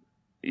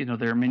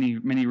there are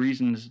many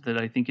reasons that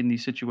I think in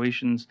these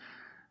situations,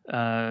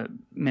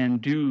 men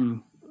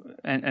do,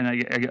 and I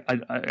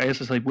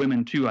guess it's like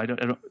women too. I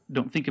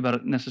don't think about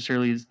it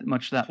necessarily as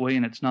much that way,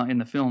 and it's not in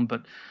the film,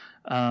 but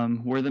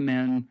where the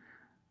men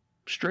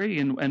stray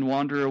and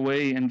wander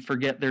away and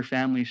forget their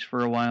families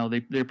for a while.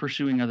 They're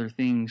pursuing other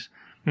things,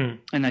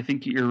 and I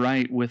think you're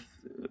right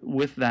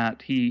with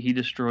that. He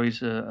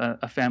destroys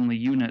a family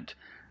unit,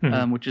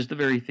 which is the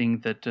very thing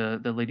that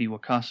the Lady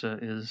Wakasa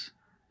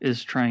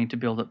is trying to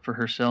build up for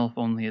herself.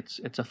 Only it's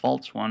a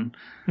false one.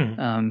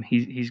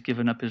 He's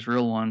given up his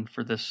real one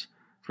for this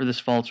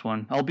false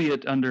one,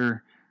 albeit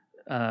under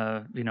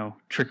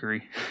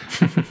trickery.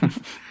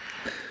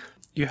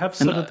 You have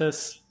sort of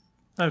this.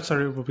 Oh,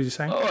 sorry, what were you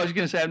saying? Oh, I was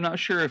going to say, I'm not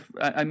sure if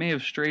I may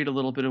have strayed a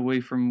little bit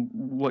away from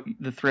what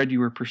the thread you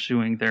were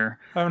pursuing there.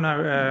 Oh,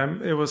 no,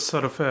 it was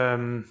sort of,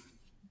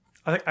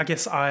 I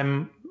guess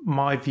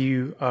my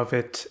view of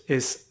it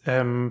is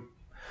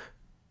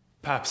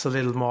perhaps a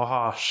little more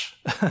harsh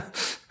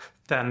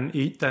than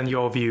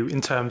your view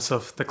in terms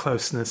of the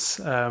closeness.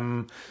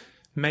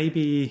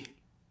 Maybe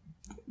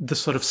the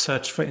sort of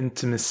search for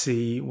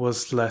intimacy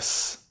was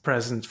less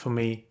present for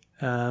me,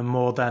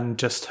 more than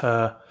just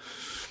her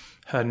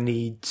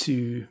need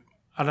to,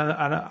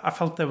 I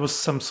felt there was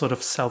some sort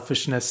of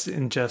selfishness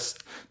in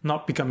just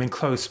not becoming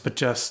close, but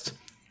just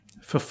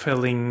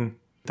fulfilling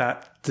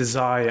that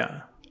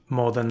desire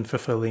more than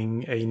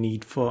fulfilling a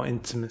need for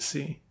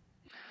intimacy.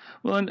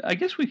 Well, and I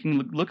guess we can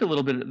look a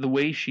little bit at the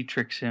way she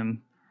tricks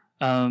him.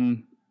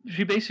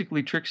 She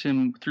basically tricks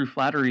him through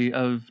flattery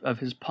of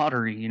his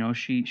pottery.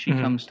 She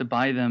comes to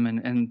buy them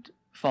and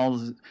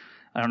falls.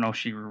 I don't know if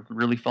she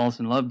really falls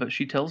in love, but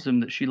she tells him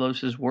that she loves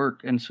his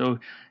work. And so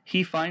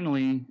he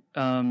finally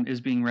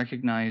is being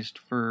recognized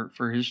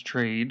for his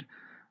trade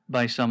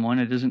by someone.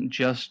 It isn't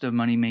just a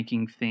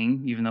money-making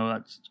thing, even though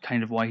that's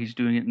kind of why he's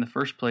doing it in the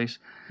first place.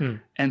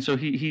 And so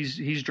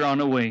he's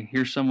drawn away.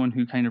 Here's someone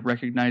who kind of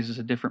recognizes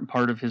a different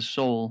part of his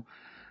soul.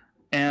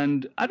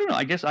 And I don't know,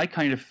 I guess I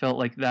kind of felt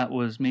like that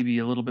was maybe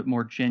a little bit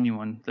more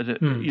genuine. That,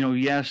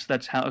 yes,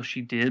 that's how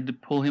she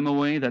did pull him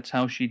away. That's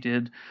how she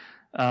did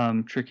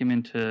trick him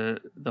into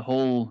the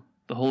whole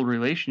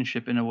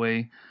relationship in a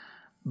way,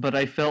 but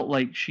I felt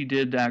like she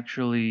did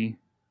actually.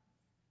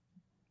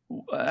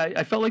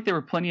 I felt like there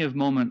were plenty of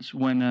moments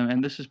when,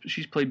 and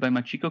she's played by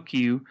Machiko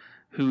Kiyu,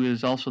 who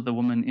is also the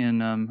woman in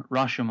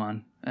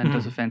Rashomon and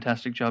does a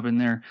fantastic job in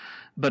there.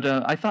 But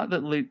I thought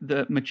that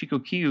Machiko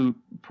Kiyu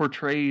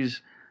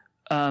portrays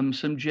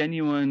some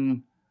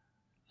genuine,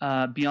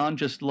 beyond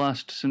just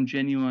lust, some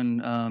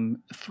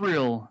genuine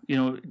thrill.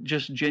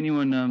 Just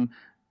genuine.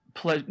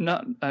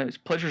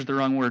 Pleasure's the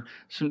wrong word.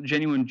 Some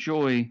genuine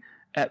joy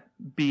at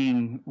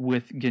being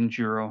with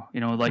Genjuro.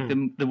 Like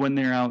the when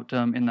they're out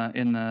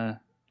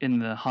in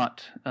the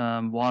hot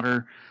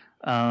water,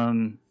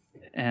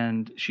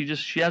 and she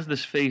has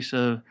this face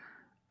of,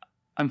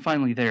 I'm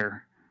finally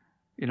there.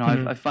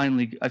 I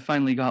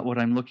finally got what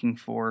I'm looking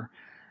for,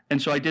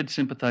 and so I did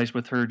sympathize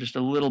with her just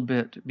a little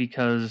bit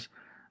because.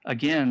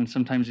 Again,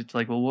 sometimes it's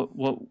like, well,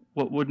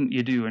 what wouldn't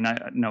you do? And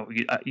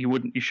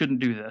you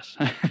shouldn't do this.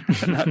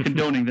 I'm not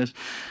condoning this,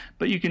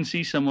 but you can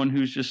see someone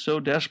who's just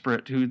so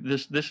desperate. Who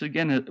this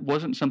again, it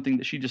wasn't something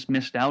that she just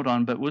missed out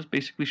on, but was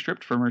basically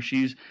stripped from her.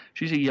 She's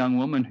a young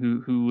woman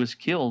who was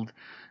killed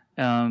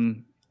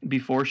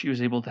before she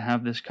was able to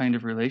have this kind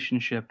of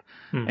relationship,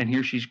 and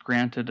here she's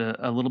granted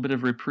a little bit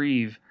of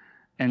reprieve,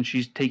 and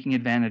she's taking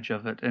advantage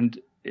of it. And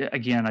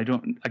again, I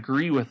don't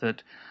agree with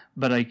it.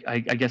 But I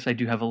guess I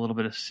do have a little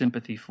bit of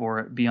sympathy for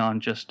it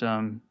beyond just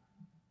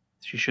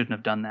she shouldn't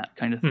have done that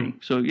kind of thing.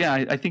 So yeah,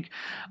 I think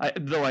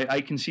though I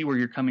can see where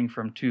you're coming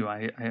from too.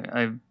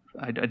 I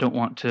don't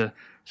want to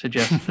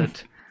suggest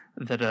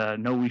that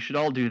no, we should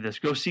all do this.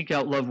 Go seek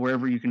out love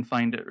wherever you can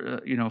find it.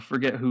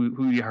 Forget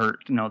who you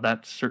hurt. No,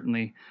 that's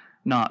certainly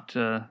not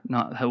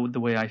the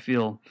way I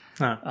feel.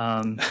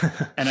 And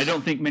I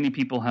don't think many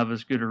people have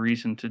as good a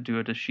reason to do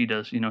it as she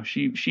does.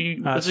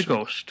 She was a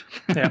ghost.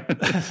 Yeah,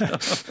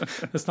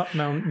 there's not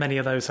many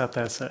of those out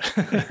there. So,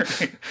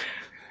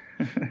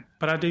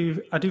 but I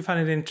do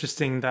find it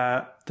interesting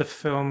that the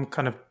film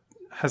kind of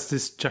has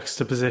this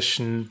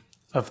juxtaposition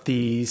of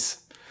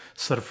these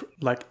sort of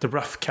like the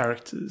rough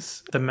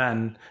characters, the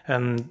men,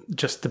 and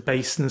just the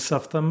baseness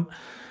of them,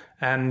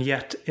 and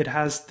yet it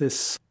has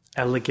this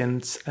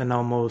elegant and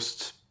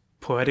almost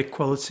poetic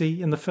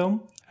quality in the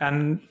film.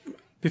 And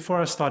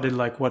before I started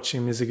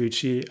watching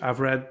Mizoguchi,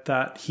 I've read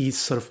that he's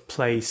sort of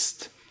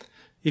placed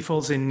he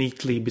falls in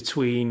neatly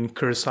between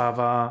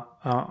Kurosawa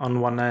on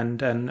one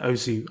end and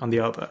Ozu on the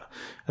other.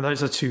 And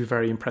those are two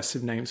very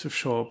impressive names for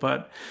sure.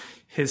 But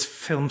his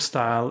film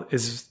style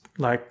is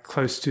like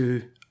close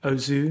to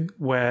Ozu,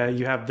 where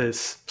you have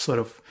this sort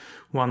of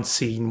one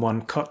scene,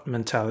 one cut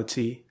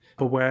mentality,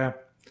 but where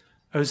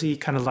Ozu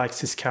kind of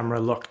likes his camera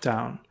locked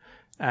down.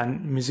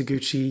 And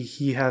Mizoguchi,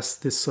 he has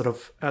this sort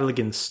of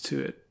elegance to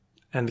it.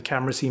 And the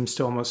camera seems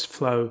to almost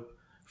flow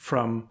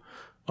from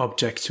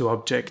object to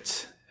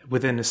object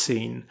within a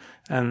scene.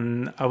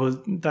 And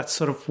that's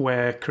sort of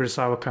where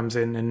Kurosawa comes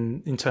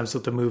in terms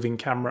of the moving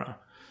camera.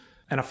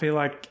 And I feel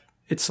like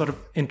it's sort of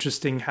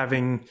interesting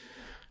having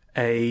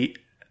a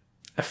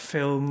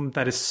film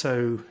that is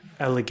so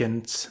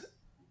elegant,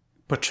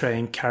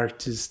 portraying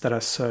characters that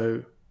are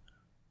so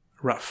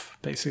rough,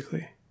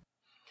 basically.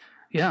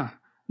 Yeah.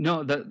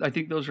 No, I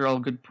think those are all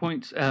good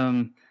points.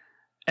 And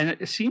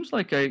it seems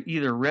like I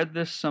either read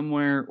this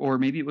somewhere or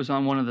maybe it was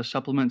on one of the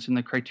supplements in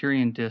the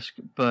Criterion disc,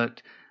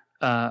 but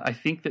I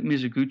think that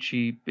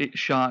Mizoguchi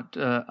shot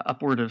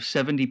upward of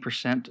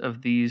 70%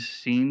 of these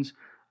scenes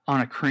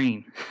on a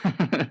crane.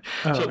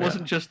 So it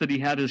wasn't just that he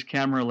had his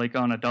camera like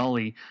on a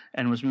dolly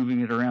and was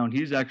moving it around.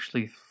 He's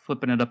actually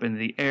flipping it up into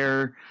the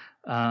air,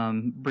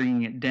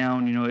 bringing it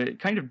down. It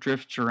kind of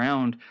drifts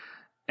around.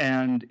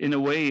 And in a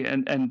way,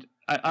 and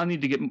I'll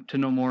need to get to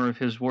know more of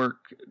his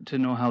work to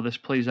know how this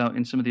plays out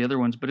in some of the other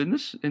ones. But in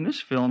this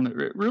film,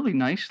 it really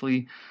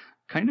nicely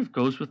kind of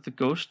goes with the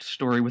ghost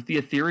story, with the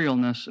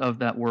etherealness of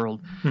that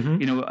world.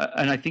 Mm-hmm.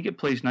 And I think it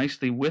plays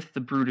nicely with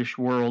the brutish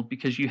world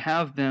because you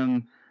have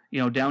them,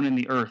 down in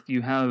the earth.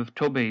 You have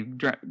Tobey,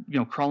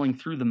 crawling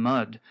through the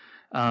mud.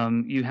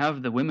 You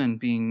have the women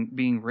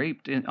being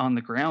raped on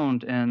the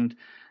ground, and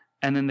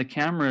then the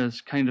camera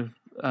is kind of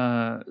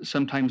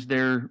sometimes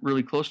they're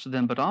really close to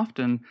them, but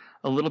often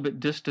a little bit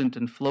distant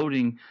and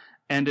floating.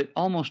 And it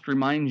almost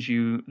reminds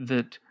you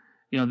that,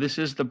 this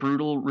is the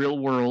brutal real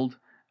world.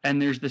 And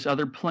there's this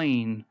other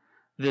plane,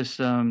 this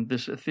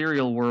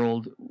ethereal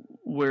world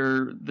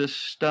where this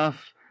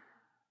stuff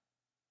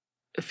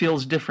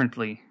feels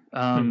differently.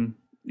 It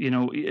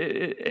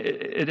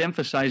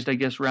emphasized, I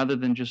guess, rather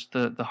than just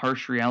the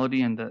harsh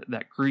reality and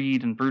that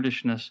greed and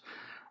brutishness,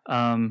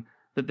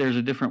 that there's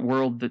a different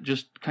world that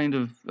just kind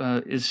of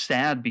is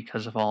sad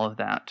because of all of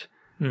that.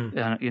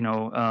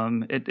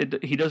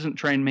 He doesn't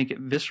try and make it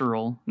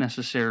visceral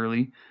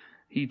necessarily.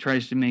 He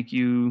tries to make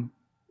you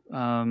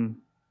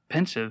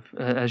pensive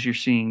as you're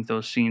seeing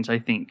those scenes, I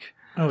think.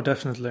 Oh,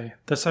 definitely.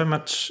 There's so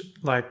much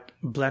like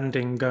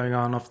blending going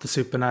on of the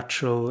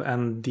supernatural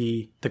and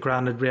the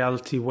grounded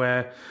reality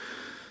where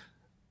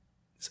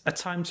at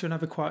times you're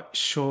never quite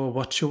sure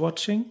what you're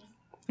watching.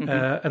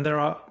 Mm-hmm. And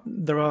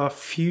there are a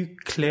few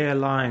clear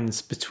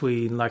lines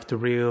between like the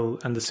real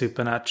and the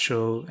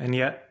supernatural, and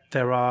yet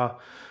there are,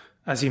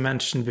 as you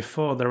mentioned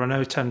before, there are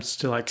no attempts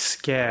to like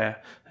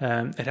scare.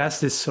 It has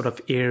this sort of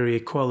eerie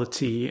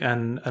quality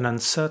and an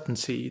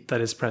uncertainty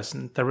that is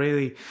present.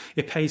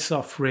 It pays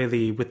off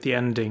really with the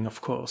ending,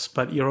 of course,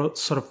 but you're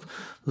sort of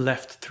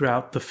left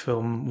throughout the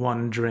film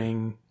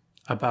wondering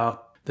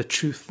about the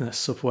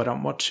truthness of what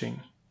I'm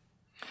watching.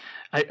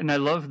 I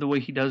love the way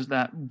he does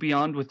that.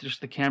 Beyond with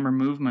just the camera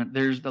movement,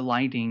 there's the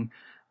lighting.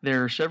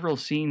 There are several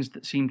scenes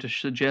that seem to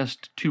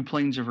suggest two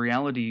planes of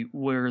reality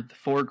where the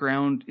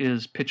foreground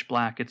is pitch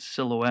black, it's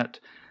silhouette,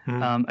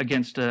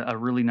 against a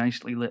really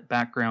nicely lit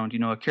background.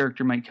 A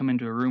character might come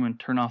into a room and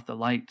turn off the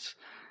lights.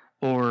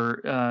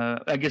 Or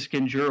I guess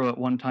Genjuro at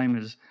one time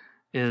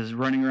is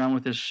running around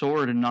with his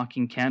sword and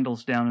knocking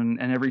candles down,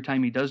 and every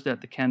time he does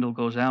that, the candle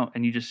goes out,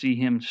 and you just see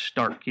him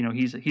stark.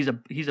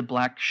 He's a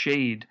black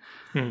shade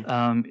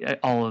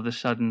all of a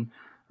sudden,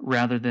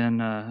 rather than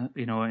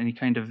any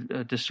kind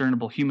of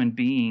discernible human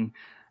being.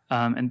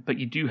 But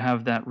you do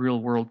have that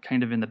real world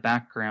kind of in the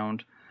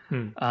background.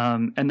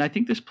 And I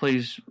think this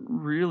plays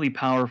really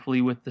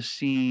powerfully with the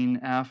scene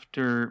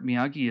after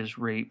Miyagi is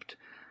raped.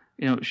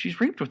 She's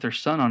raped with her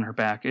son on her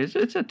back.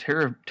 It's a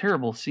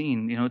terrible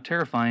scene,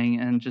 terrifying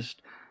and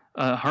just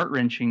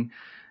heart-wrenching.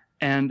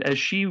 And as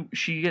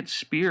she gets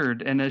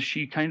speared, and as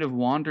she kind of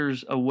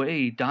wanders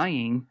away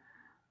dying,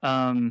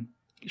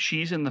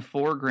 she's in the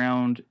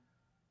foreground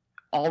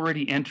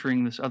already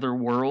entering this other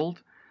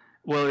world,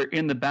 where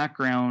in the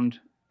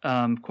background,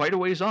 quite a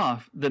ways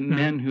off, the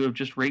men who have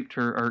just raped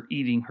her are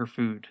eating her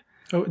food.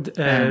 Oh,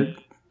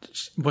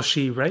 was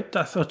she raped?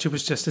 I thought she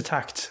was just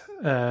attacked.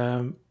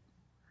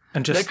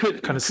 And just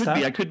kind of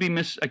stabbed? I could be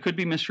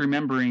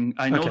misremembering.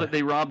 I know that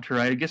they robbed her.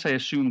 I guess I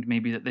assumed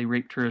maybe that they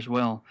raped her as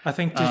well. I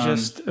think they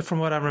from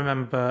what I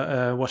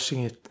remember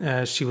watching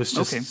it, she was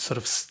just sort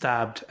of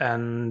stabbed,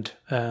 and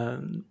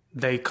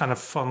they kind of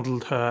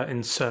fondled her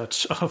in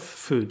search of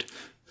food.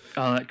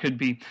 Oh, that could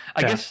be.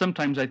 I guess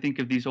sometimes I think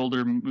of these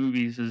older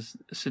movies as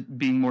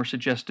being more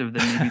suggestive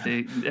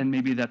than and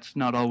maybe that's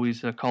not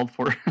always called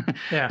for.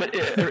 Yeah. But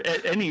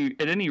at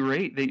any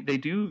rate, they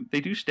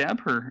do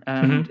stab her,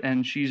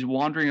 and she's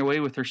wandering away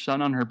with her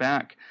son on her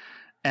back,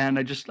 and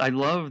I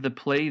love the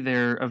play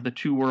there of the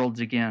two worlds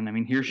again. I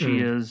mean, here she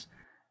is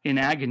in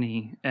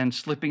agony and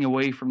slipping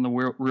away from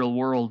the real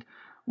world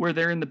where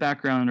there in the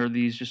background are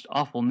these just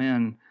awful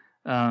men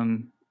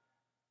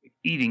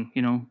eating,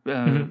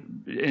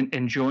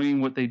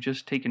 enjoying what they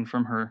just taken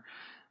from her.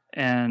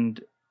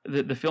 And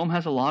the film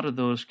has a lot of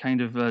those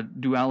kind of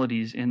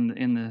dualities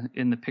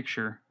in the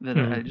picture that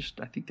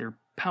I think they're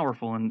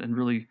powerful and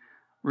really,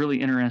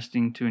 really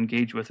interesting to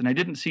engage with. And I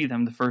didn't see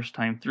them the first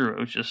time through. It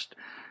was just,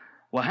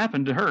 what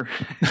happened to her?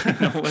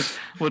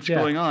 What's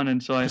going on?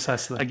 And so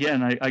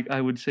I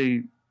would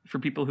say, for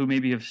people who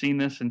maybe have seen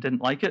this and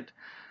didn't like it,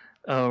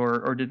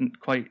 or didn't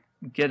quite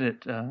get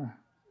it,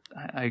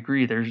 I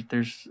agree.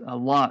 There's a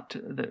lot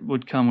that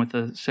would come with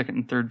a second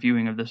and third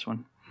viewing of this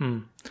one.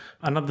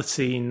 Another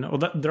scene,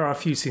 there are a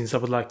few scenes I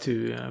would like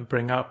to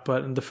bring up,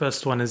 but the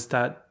first one is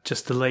that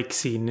just the lake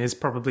scene is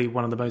probably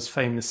one of the most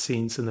famous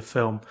scenes in the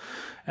film.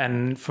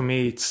 And for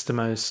me, it's the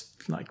most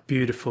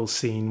beautiful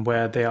scene,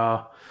 where they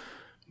are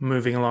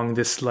moving along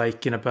this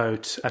lake in a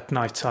boat at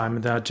nighttime,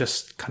 and they're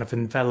just kind of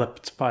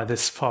enveloped by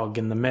this fog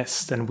and the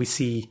mist. And we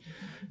see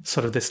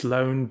sort of this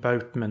lone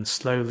boatman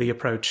slowly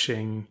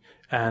approaching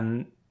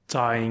and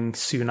dying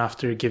soon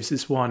after he gives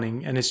his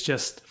warning. And it's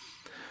just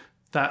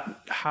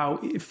that how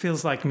it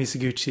feels like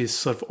Mizoguchi is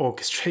sort of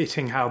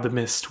orchestrating how the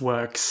mist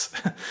works.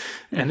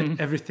 And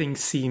everything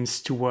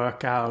seems to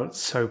work out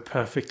so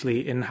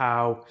perfectly in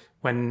how,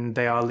 when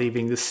they are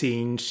leaving the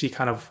scene, she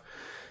kind of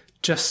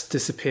just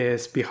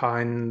disappears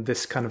behind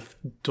this kind of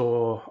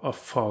door of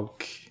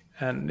fog.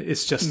 And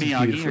it's just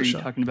Miyagi, a beautiful are you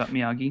shot. talking about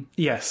Miyagi?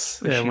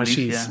 Yes, when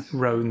she's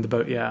rowing the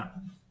boat, yeah.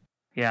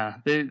 Yeah,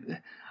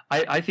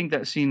 I think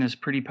that scene is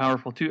pretty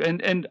powerful too.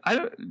 And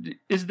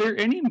is there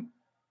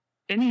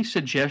any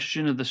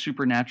suggestion of the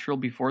supernatural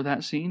before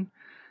that scene?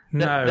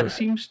 No. That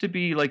seems to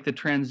be like the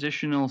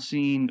transitional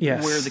scene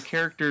where the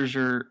characters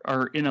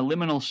are in a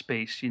liminal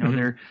space.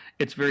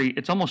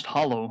 It's almost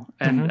hollow,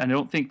 and I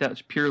don't think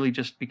that's purely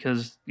just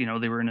because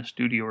they were in a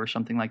studio or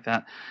something like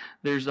that.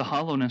 There's a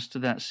hollowness to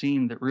that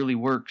scene that really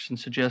works and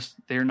suggests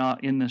they're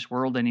not in this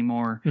world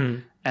anymore.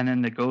 And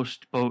then the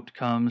ghost boat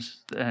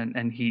comes,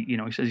 and he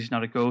says he's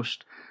not a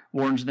ghost,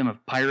 warns them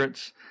of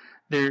pirates.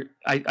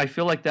 I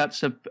feel like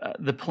that's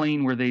the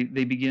plane where they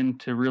begin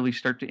to really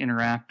start to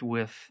interact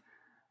with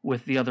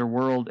the other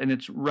world. And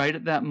it's right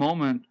at that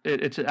moment,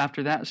 it's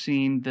after that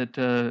scene that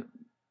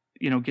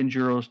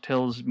Genjuro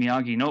tells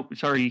Miyagi, nope,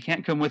 sorry, you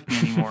can't come with me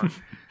anymore.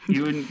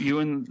 you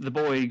and the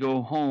boy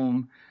go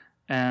home.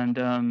 And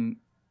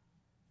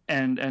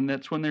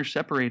that's when they're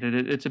separated.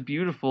 It's a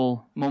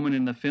beautiful moment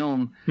in the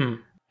film.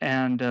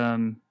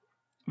 And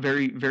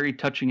very, very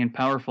touching and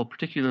powerful,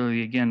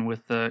 particularly again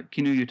with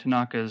Kinuyo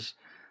Tanaka's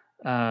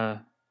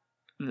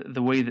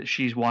the way that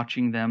she's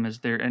watching them as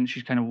and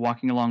she's kind of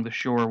walking along the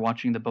shore,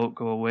 watching the boat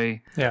go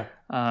away. Yeah.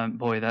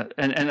 Boy,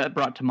 that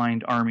brought to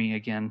mind Army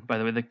again. By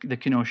the way, the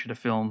Kinoshita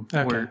film,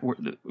 where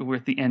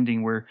at the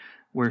ending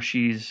where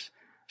she's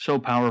so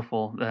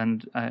powerful,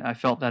 and I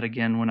felt that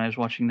again when I was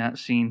watching that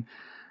scene.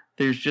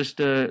 There's just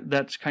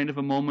that's kind of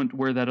a moment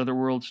where that other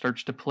world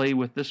starts to play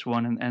with this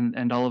one,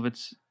 and all of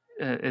its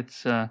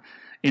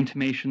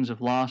intimations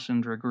of loss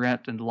and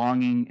regret and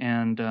longing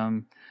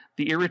and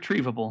the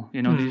irretrievable.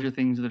 These are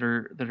things that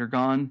are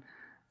gone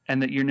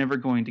and that you're never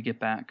going to get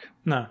back.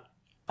 No.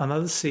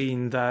 Another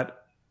scene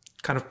that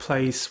kind of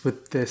plays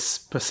with this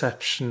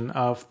perception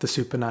of the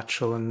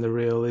supernatural and the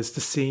real is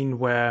the scene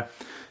where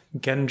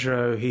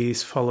Genjuro,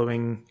 he's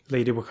following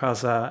Lady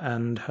Wakaza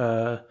and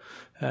her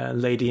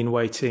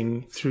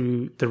lady-in-waiting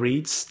through the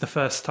reeds. The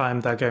first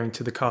time they're going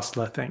to the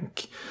castle, I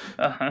think.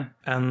 Uh-huh.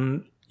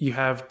 And you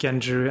have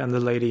Genjuro and the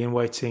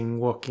lady-in-waiting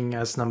walking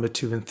as number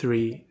 2 and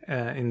 3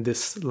 in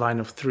this line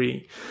of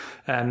 3.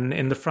 And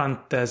in the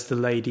front, there's the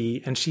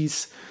lady, and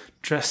she's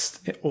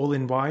dressed all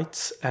in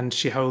white, and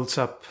she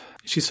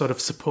sort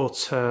of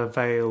supports her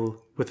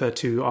veil with her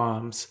 2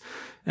 arms.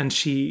 And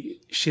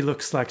she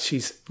looks like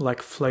she's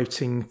like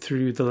floating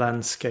through the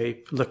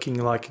landscape, looking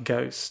like a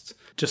ghost.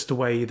 Just the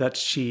way that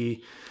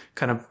she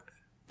kind of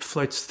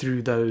floats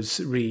through those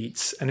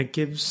reeds. And it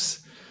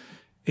gives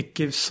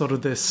sort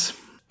of this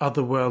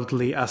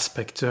otherworldly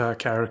aspect to her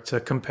character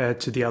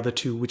compared to the other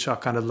 2, which are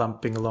kind of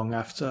lumping along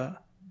after her.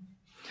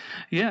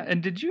 Yeah,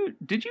 and did you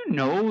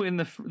know in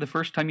the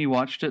first time you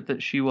watched it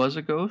that she was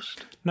a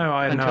ghost? No,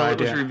 I had no idea.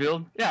 Until it was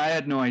revealed? Yeah, I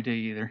had no idea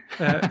either.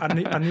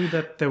 I knew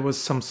that there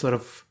was some sort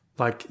of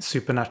like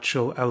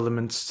supernatural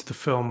elements to the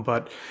film,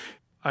 but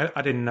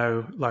I didn't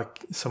know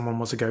like someone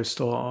was a ghost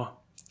or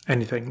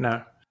anything.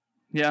 No.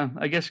 Yeah,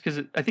 I guess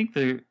because I think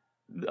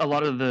a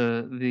lot of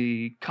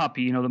the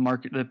copy, the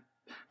market, the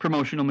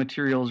promotional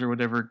materials or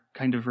whatever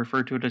kind of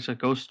refer to it as a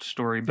ghost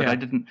story, but I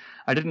didn't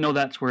know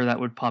that's where that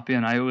would pop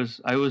in. I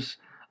was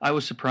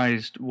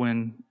surprised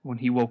when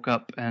he woke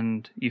up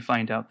and you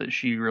find out that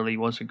she really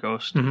was a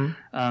ghost,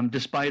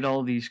 despite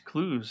all these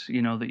clues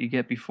that you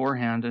get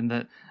beforehand, and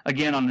that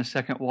again on the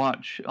second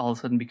watch all of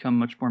a sudden become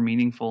much more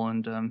meaningful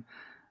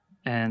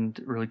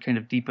and really kind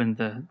of deepen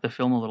the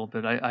film a little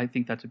bit. I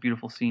think that's a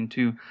beautiful scene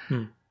too.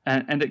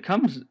 And it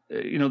comes,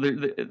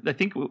 I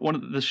think one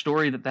of the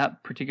story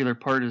that particular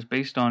part is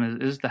based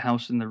on is the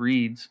house in the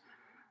reeds.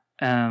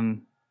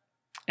 And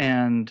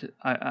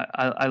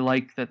I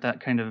like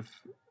that kind of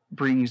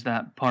brings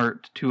that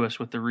part to us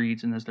with the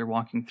reeds, and as they're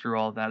walking through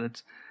all of that,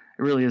 it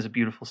really is a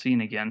beautiful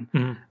scene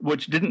again,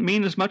 which didn't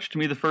mean as much to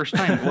me the first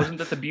time. It wasn't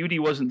that the beauty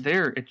wasn't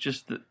there. It's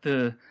just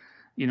that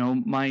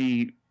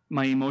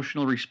my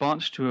emotional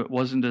response to it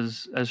wasn't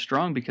as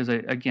strong because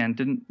I, again,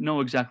 didn't know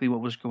exactly what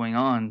was going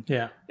on.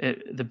 Yeah.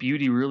 The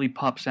beauty really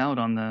pops out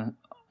on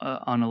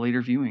a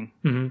later viewing.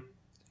 Mm-hmm.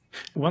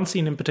 One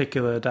scene in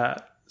particular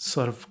that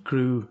sort of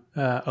grew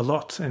a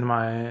lot in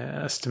my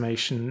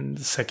estimation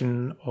the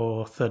second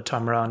or third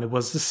time around, it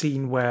was the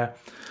scene where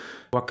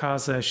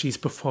Wakasa, she's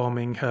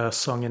performing her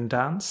song and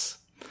dance,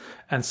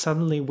 and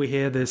suddenly we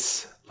hear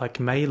this like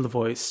male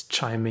voice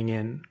chiming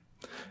in.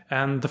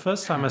 And the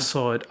first time I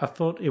saw it, I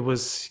thought it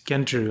was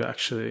Genjiro,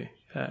 actually,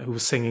 who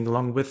was singing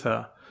along with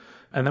her.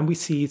 And then we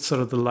see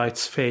sort of the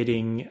lights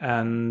fading,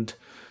 and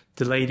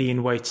the lady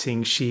in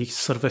waiting, she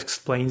sort of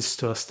explains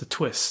to us the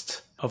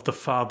twist of the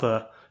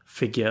father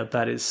figure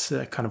that is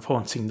kind of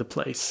haunting the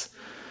place.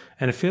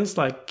 And it feels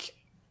like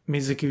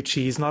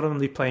Mizoguchi is not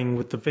only playing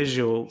with the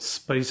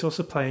visuals, but he's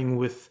also playing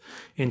with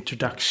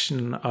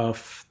introduction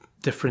of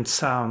different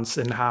sounds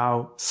and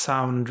how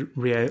sound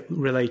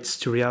relates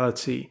to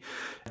reality,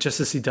 just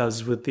as he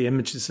does with the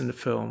images in the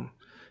film.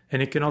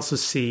 And you can also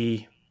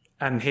see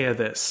and hear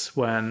this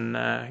when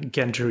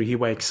Genjiro, he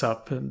wakes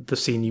up, the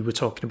scene you were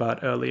talking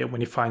about earlier,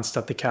 when he finds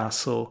that the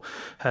castle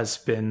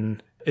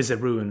is a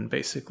ruin,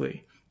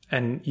 basically.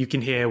 And you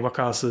can hear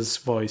Wakasa's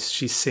voice,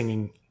 she's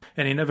singing.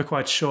 And you're never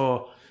quite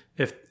sure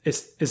if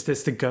is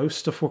this the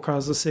ghost of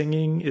Wakasa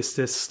singing? Is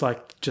this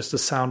like just a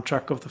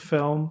soundtrack of the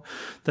film?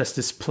 There's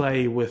this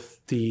play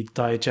with the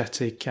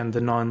diegetic and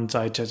the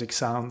non-diegetic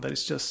sound that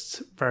is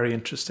just very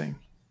interesting.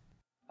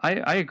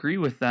 I agree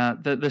with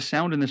that. The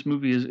sound in this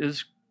movie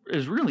is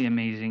really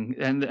amazing,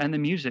 and the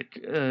music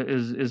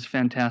is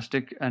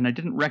fantastic. And I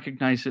didn't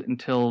recognize it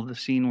until the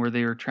scene where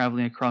they are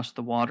traveling across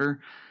the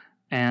water,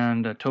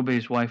 and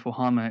Tobei's wife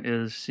Ohama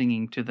is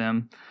singing to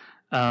them.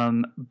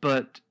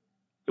 But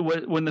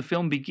when the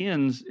film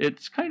begins,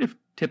 it's kind of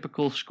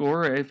typical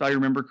score, if I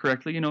remember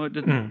correctly.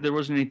 There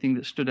wasn't anything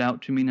that stood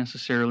out to me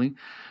necessarily.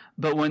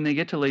 But when they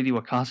get to Lady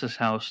Wakasa's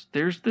house,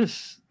 there's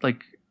this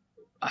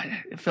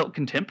it felt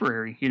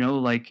contemporary,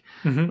 like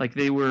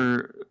they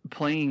were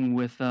playing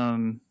with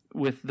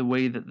the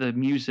way that the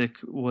music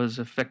was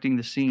affecting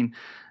the scene.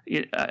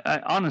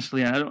 I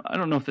honestly, I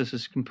don't know if this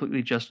is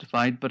completely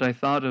justified, but I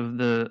thought of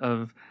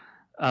the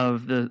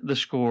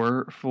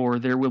score for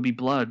There Will Be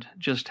Blood,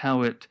 just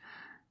how it's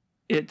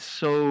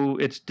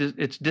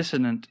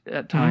dissonant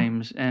at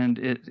times, and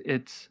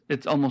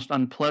it's almost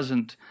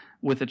unpleasant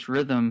with its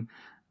rhythm,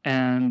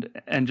 and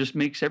just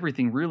makes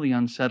everything really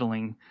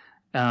unsettling.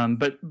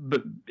 But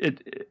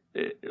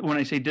when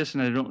I say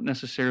dissonant, I don't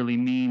necessarily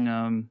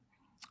mean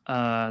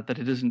that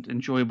it isn't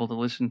enjoyable to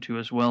listen to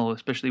as well,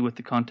 especially with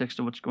the context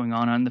of what's going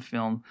on in the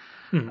film.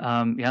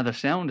 The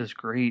sound is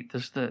great.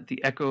 The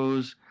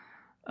echoes,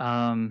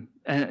 and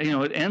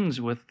it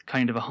ends with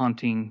kind of a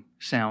haunting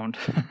sound.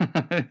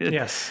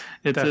 Yes,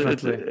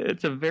 definitely.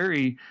 It's a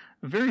very,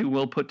 very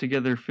well put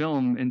together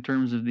film in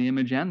terms of the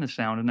image and the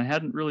sound, and I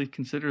hadn't really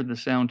considered the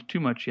sound too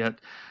much yet.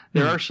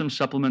 There are some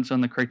supplements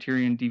on the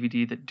Criterion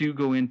DVD that do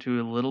go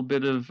into a little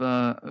bit of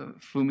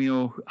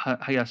Fumio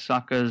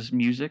Hayasaka's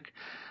music,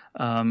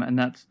 and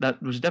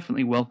that was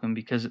definitely welcome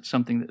because it's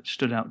something that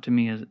stood out to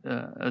me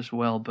as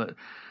well. But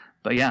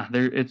yeah,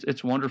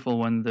 it's wonderful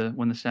when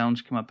the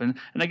sounds come up, and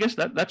I guess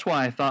that's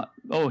why I thought,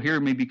 here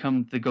may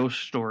become the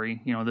ghost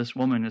story. This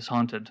woman is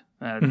haunted.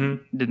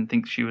 Didn't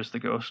think she was the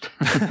ghost.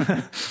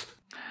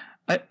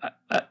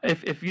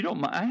 If you don't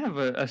mind, I have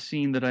a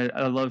scene that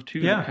I love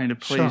too, that kind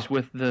of plays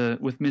with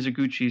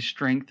Mizoguchi's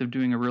strength of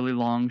doing a really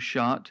long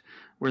shot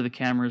where the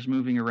camera is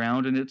moving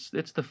around, and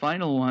it's the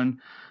final one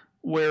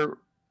where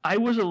I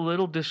was a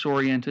little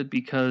disoriented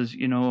because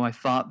I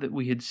thought that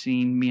we had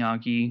seen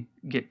Miyagi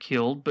get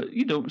killed, but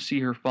you don't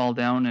see her fall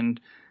down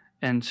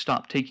and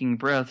stop taking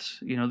breaths.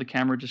 The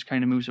camera just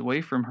kind of moves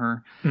away from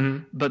her.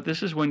 But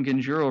this is when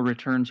Genjiro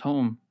returns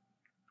home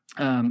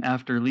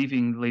after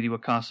leaving Lady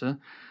Wakasa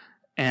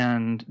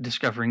and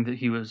discovering that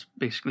he was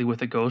basically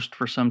with a ghost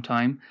for some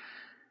time.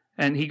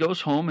 And he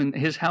goes home, and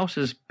his house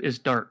is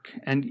dark,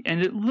 and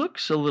it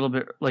looks a little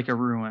bit like a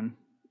ruin,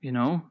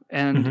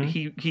 and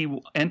he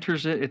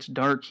enters it. It's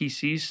dark. He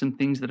sees some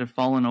things that have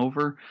fallen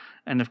over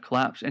and have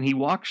collapsed, and he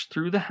walks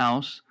through the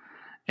house,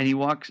 and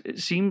it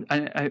seemed,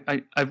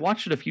 I've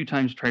watched it a few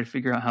times to try to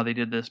figure out how they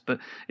did this, but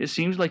it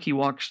seems like he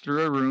walks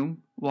through a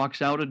room,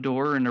 walks out a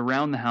door and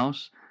around the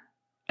house,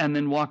 and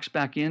then walks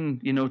back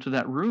in, to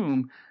that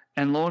room.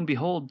 And lo and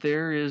behold,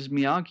 there is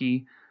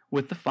Miyagi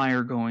with the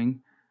fire going,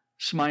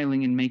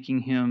 smiling and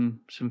making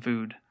him some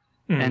food.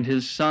 And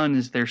his son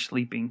is there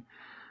sleeping.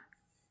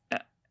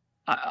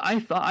 I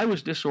thought I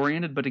was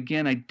disoriented, but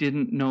again, I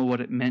didn't know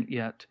what it meant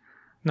yet.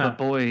 No. But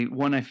boy,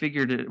 when I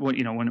figured it,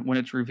 when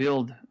it's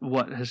revealed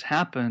what has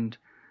happened,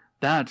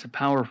 that's a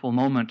powerful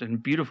moment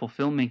and beautiful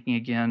filmmaking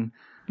again,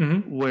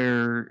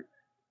 where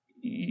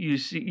you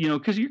see,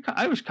 because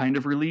I was kind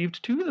of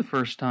relieved too the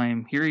first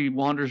time. Here he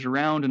wanders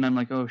around, and I'm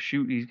like, oh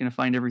shoot, he's going to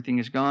find everything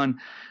is gone.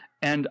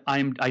 And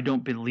I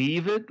don't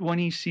believe it when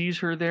he sees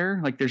her there.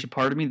 Like, there's a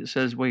part of me that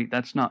says, wait,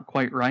 that's not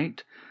quite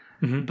right.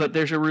 Mm-hmm. But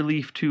there's a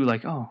relief too,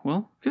 like, oh,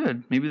 well,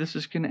 good. Maybe this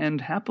is going to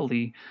end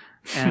happily.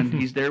 And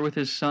he's there with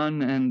his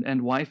son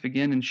and wife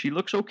again, and she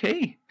looks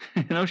okay.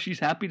 She's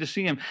happy to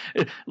see him.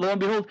 Lo and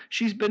behold,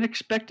 she's been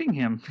expecting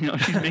him.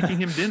 She's making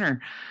him dinner.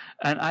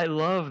 And I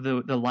love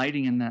the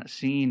lighting in that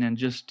scene and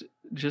just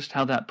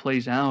how that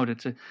plays out.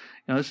 It's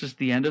this is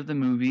the end of the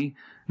movie,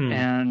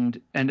 and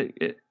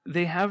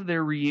they have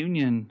their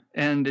reunion,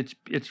 and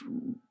it's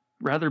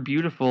rather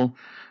beautiful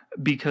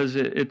because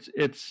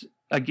it's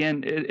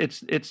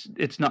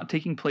not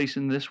taking place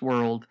in this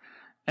world.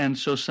 And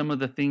so some of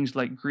the things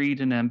like greed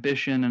and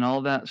ambition and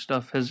all that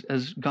stuff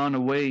has gone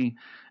away,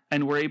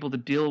 and we're able to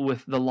deal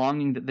with the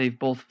longing that they've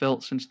both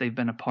felt since they've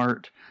been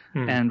apart,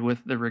 and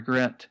with the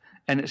regret.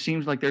 And it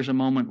seems like there's a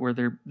moment where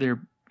they're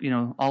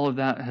all of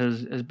that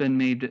has been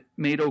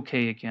made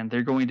okay again.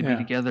 They're going to be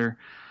together,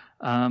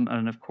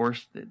 and of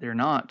course they're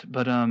not.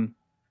 But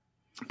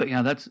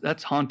yeah,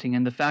 that's haunting.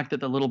 And the fact that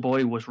the little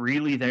boy was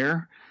really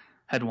there,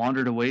 had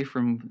wandered away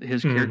from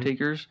his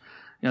caretakers,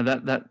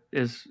 that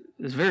is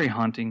very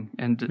haunting,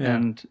 and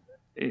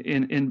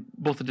in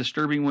both a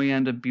disturbing way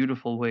and a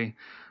beautiful way.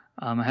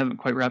 I haven't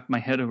quite wrapped my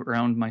head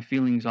around my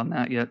feelings on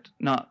that yet.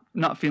 Not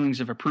feelings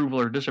of approval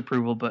or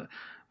disapproval, but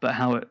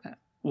how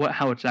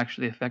it's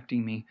actually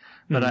affecting me.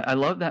 But I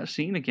love that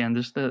scene again.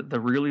 Just the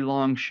really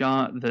long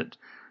shot that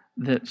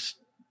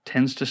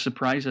tends to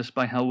surprise us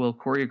by how well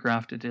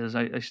choreographed it is.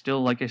 I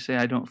still, like I say,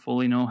 I don't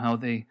fully know how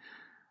they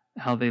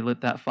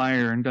lit that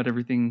fire and got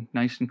everything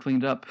nice and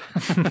cleaned up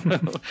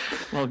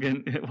while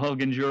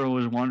Genjuro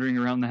was wandering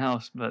around the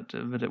house, but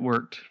it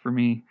worked for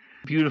me.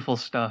 Beautiful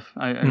stuff.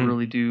 I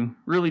really do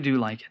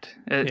like it.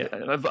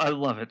 I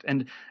love it.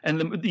 And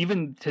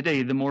even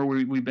today, the more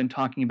we've been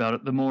talking about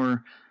it, the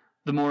more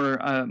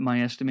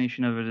my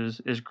estimation of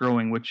it is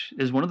growing, which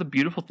is one of the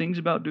beautiful things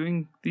about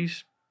doing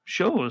these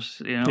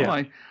shows.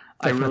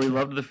 I really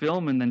loved the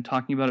film, and then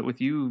talking about it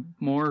with you,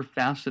 more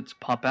facets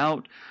pop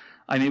out.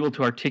 I'm able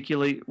to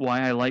articulate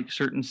why I like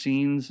certain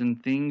scenes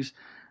and things,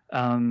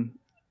 and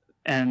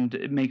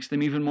it makes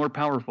them even more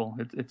powerful.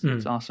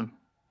 It's awesome.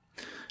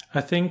 I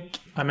think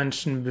I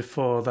mentioned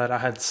before that I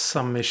had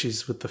some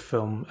issues with the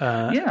film.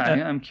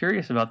 I'm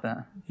curious about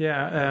that.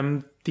 Yeah,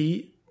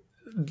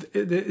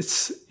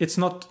 it's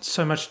not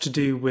so much to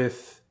do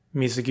with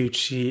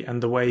Mizoguchi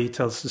and the way he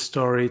tells the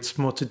story. It's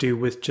more to do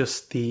with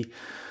just the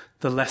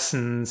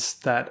lessons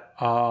that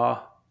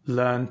are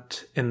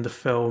learnt in the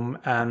film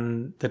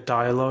and the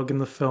dialogue in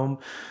the film.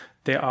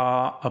 They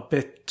are a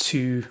bit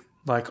too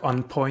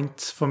on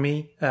point for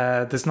me.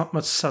 There's not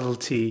much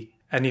subtlety,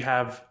 and you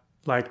have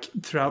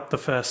throughout the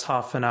first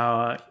half an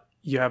hour,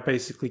 you have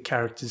basically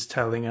characters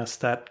telling us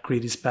that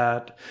greed is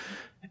bad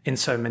in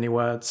so many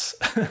words.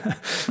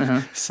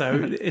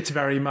 So it's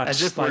very much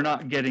as if we're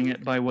not getting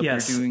it by what they're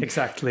doing.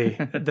 Exactly.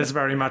 There's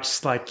very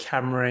much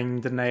hammering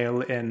the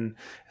nail in,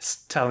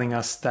 telling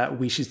us that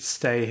we should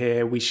stay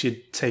here, we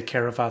should take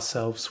care of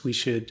ourselves, we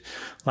should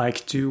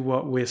do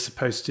what we're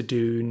supposed to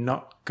do,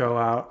 not go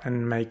out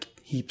and make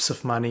heaps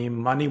of money.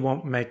 Money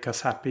won't make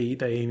us happy.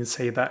 They even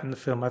say that in the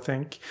film, I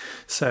think.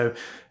 So,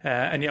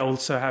 and you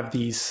also have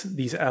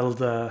these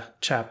elder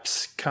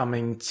chaps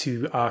coming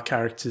to our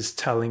characters,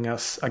 telling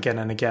us again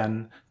and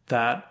again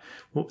that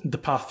the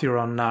path you're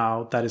on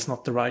now, that is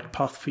not the right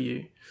path for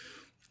you.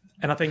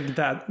 And I think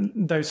that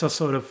those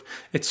are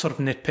it's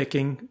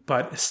nitpicking,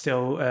 but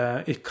still,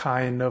 it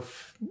kind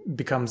of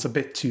becomes a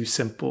bit too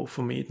simple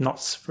for me.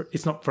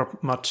 It's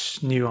not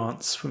much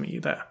nuance for me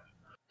there.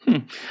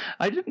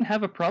 I didn't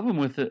have a problem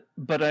with it,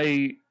 but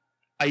I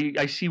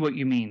see what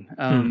you mean.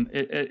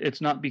 It's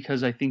not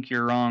because I think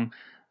you're wrong.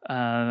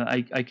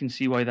 I can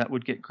see why that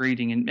would get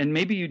grating, and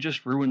maybe you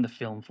just ruined the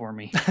film for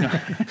me.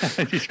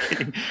 Just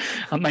kidding.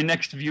 On my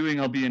next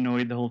viewing, I'll be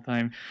annoyed the whole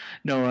time.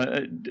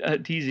 No,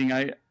 teasing.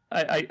 I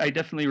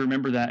definitely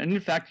remember that, and in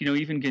fact,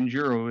 even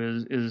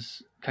Genjuro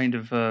is kind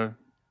of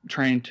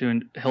trying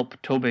to help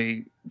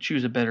Tobei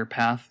choose a better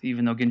path,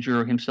 even though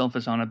Genjuro himself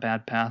is on a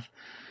bad path.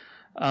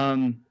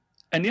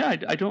 And yeah,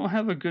 I don't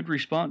have a good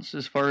response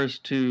as far as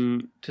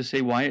to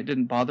say why it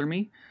didn't bother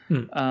me.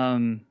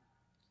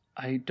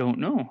 I don't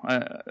know,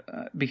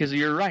 because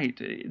you're right.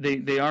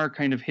 They are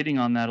kind of hitting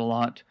on that a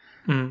lot.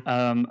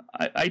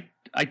 I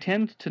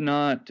tend to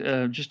not,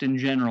 just in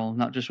general,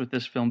 not just with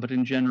this film, but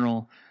in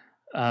general,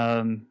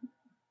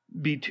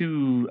 be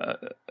too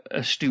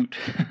astute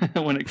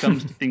when it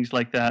comes to things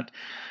like that.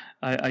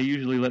 I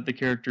usually let the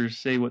characters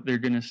say what they're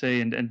going to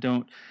say, and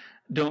don't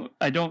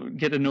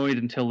get annoyed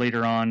until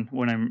later on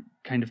when I'm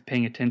kind of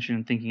paying attention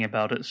and thinking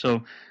about it.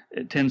 So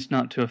it tends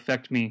not to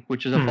affect me,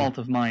 which is a fault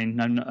of mine.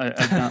 I'm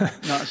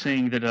not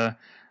saying that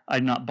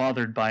I'm not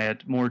bothered by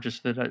it. More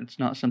just that it's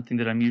not something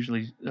that I'm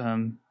usually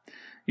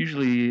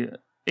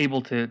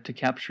able to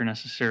capture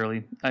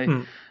necessarily.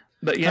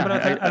 But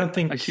yeah, I don't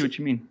think I see what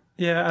you mean.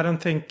 Yeah, I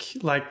don't think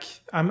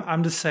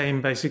I'm the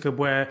same basically.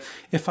 Where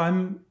if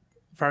I'm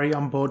very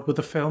on board with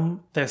the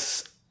film,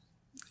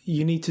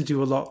 you need to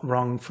do a lot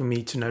wrong for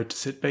me to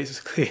notice it,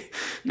 basically.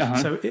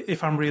 So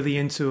if I'm really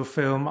into a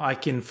film, I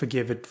can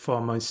forgive it for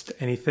almost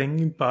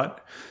anything.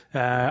 But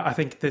I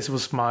think this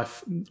was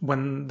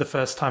when the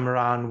first time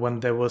around, when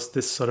there was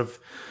this sort of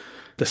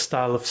the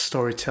style of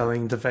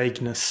storytelling, the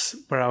vagueness,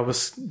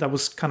 that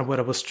was kind of what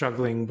I was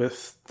struggling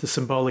with, the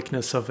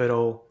symbolicness of it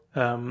all.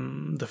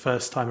 The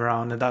first time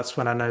around, and that's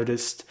when I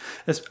noticed,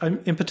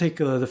 in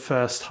particular, the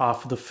first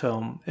half of the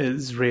film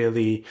it's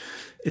really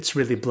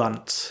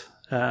blunt,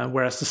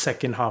 whereas the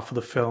second half of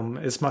the film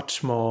is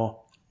much more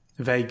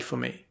vague for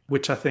me,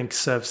 which I think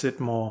serves it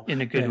more in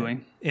a good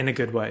way. In a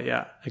good way,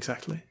 yeah,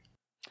 exactly.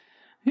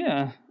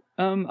 Yeah,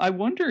 I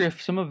wonder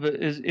if some of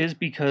it is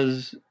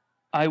because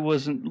I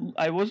wasn't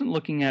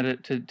looking at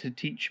it to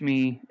teach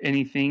me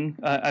anything.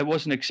 I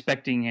wasn't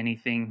expecting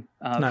anything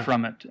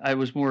from it. I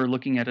was more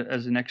looking at it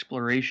as an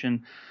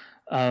exploration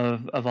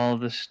of all of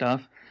this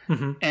stuff.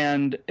 Mm-hmm.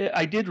 And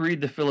I did read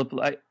the Philip.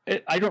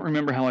 I don't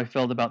remember how I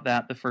felt about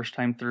that the first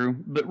time through,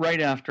 but right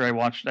after I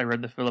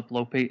read the Philip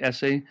Lope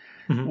essay,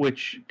 mm-hmm.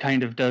 which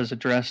kind of does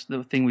address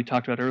the thing we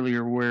talked about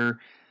earlier, where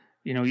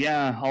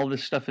all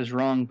this stuff is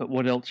wrong, but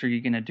what else are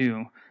you going to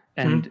do?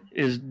 And mm-hmm.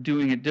 is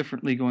doing it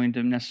differently going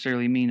to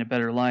necessarily mean a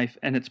better life?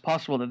 And it's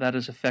possible that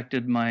has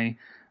affected my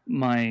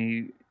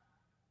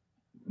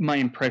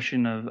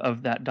impression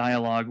of that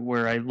dialogue,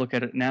 where I look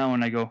at it now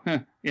and I go,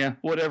 yeah,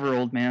 whatever,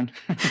 old man.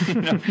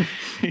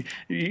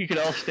 You could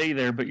all stay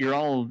there, but you're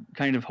all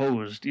kind of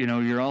hosed.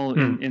 You're all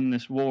in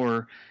this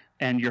war,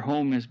 and your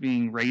home is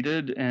being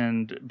raided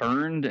and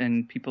burned,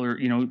 and people are,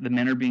 the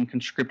men are being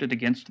conscripted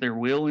against their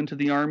will into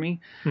the army,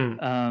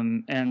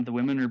 and the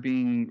women are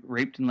being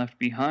raped and left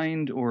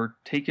behind or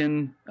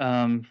taken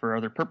for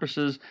other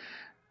purposes,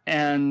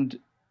 and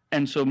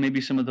so maybe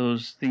some of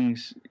those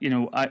things,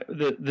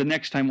 the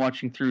next time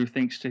watching through,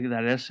 thanks to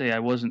that essay, I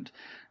wasn't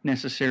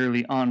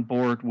necessarily on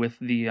board with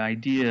the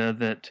idea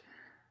that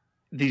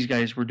these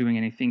guys were doing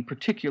anything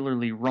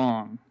particularly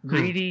wrong.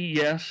 Greedy,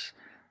 yes.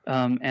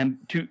 And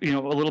a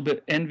little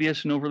bit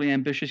envious and overly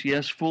ambitious,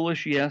 yes.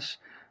 Foolish, yes.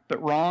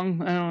 But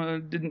wrong, I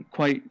didn't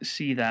quite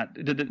see that.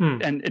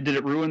 And did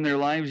it ruin their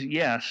lives?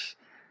 Yes.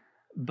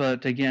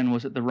 But again,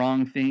 was it the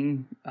wrong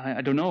thing?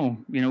 I don't know.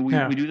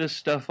 We do this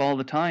stuff all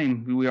the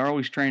time. We are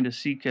always trying to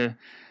seek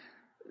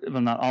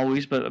not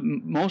always, but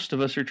most of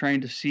us are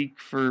trying to seek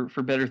for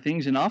better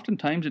things. And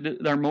oftentimes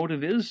our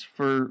motive is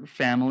for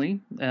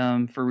family,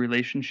 for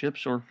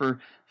relationships, or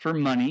for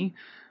money,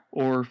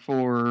 or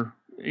for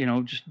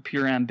just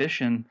pure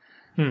ambition,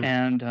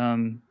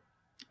 and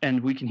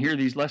we can hear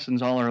these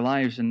lessons all our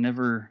lives and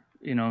never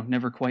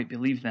quite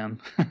believe them.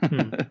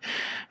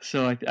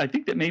 So I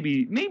think that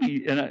maybe,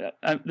 and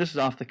this is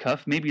off the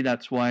cuff, maybe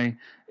that's why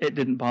it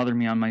didn't bother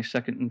me on my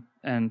second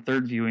and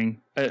third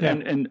viewing.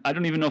 And I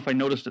don't even know if I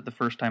noticed it the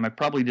first time. I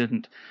probably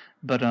didn't,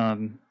 but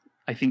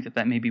I think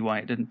that may be why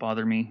it didn't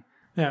bother me.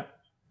 Yeah.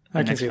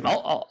 I can see that.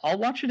 I'll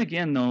watch it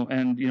again though,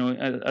 and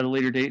at a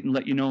later date, and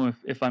let you know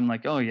if I'm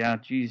like, oh yeah,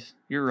 geez,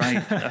 you're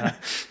right. That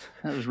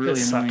was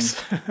really annoying.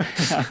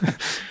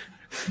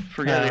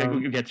 Forget it.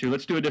 We'll get to.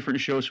 Let's do a different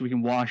show so we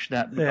can wash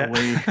that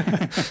away.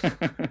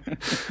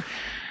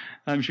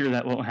 I'm sure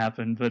that won't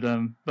happen, but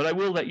I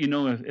will let you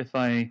know if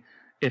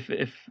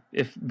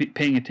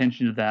paying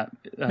attention to that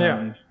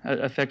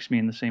affects me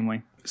in the same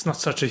way. It's not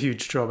such a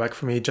huge drawback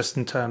for me, just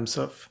in terms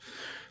of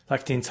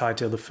like the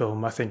entirety of the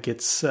film. I think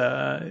it's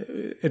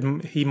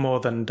he more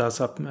than does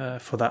up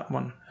for that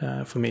one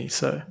for me.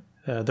 So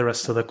the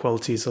rest of the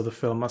qualities of the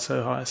film are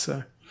so high.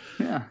 So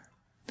yeah.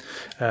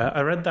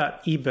 I read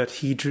that Ebert,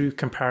 he drew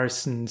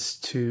comparisons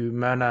to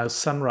Murnau's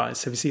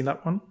Sunrise. Have you seen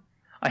that one?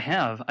 I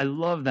have. I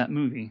love that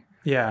movie.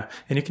 Yeah,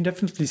 and you can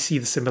definitely see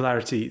the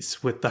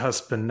similarities with the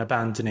husband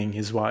abandoning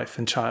his wife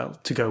and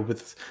child to go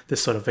with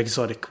this sort of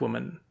exotic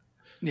woman.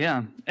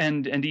 Yeah,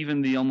 and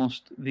even the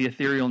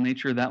ethereal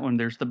nature of that one.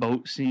 There's the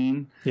boat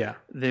scene. Yeah.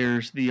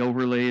 There's the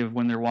overlay of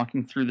when they're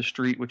walking through the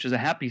street, which is a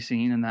happy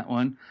scene in that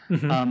one.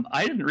 Mm-hmm.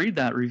 I didn't read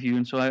that review,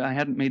 and so I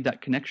hadn't made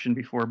that connection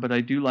before. But I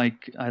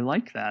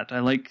like that. I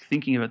like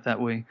thinking of it that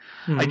way.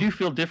 Mm-hmm. I do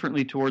feel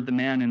differently toward the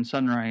man in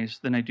Sunrise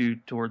than I do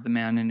toward the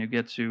man in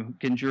Ugetsu.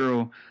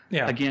 Genjuro,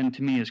 again,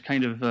 to me, is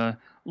kind of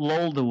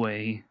lulled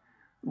away,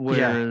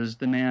 whereas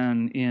the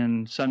man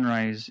in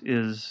Sunrise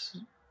is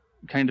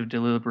kind of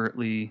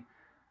deliberately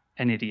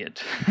an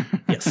idiot.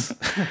 Yes.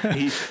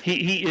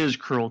 he is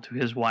cruel to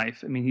his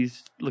wife. I mean,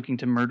 he's looking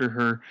to murder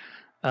her.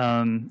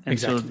 And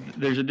exactly. So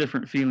there's a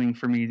different feeling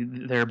for me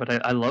there,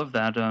 but I love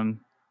that.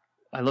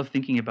 I love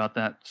thinking about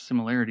that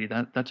similarity.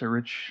 That's a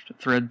rich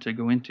thread to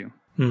go into.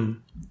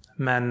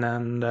 Men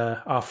and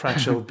our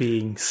fragile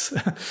beings.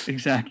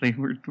 Exactly.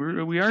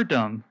 We are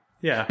dumb.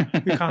 Yeah.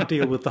 We can't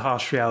deal with the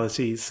harsh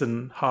realities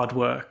and hard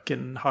work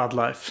and hard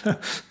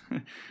life.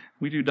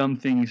 We do dumb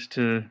things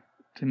to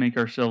make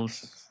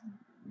ourselves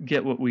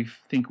get what we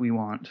think we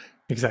want.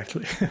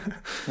 Exactly.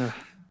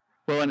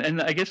 Well, and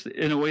I guess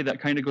in a way that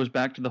kind of goes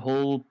back to the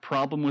whole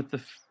problem with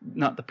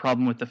not the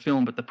problem with the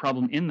film, but the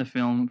problem in the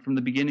film from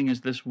the beginning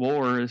is this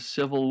war, is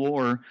civil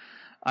war.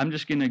 I'm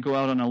just going to go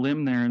out on a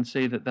limb there and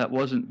say that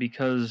wasn't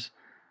because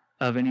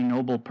of any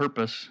noble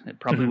purpose. It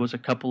probably was a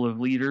couple of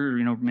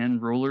men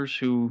rulers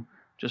who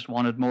just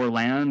wanted more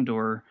land,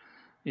 or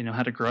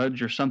had a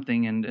grudge or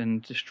something,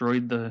 and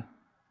destroyed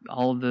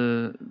all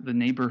the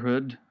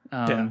neighborhood.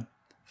 I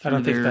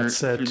don't think that's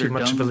too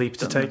much of a leap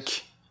to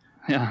take.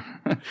 Yeah.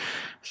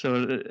 So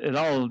it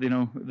all,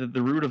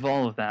 the root of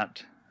all of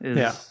that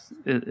is,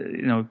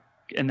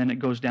 and then it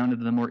goes down to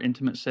the more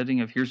intimate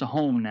setting of here's a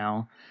home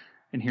now,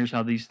 and here's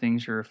how these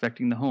things are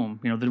affecting the home.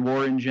 The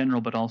war in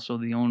general, but also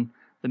the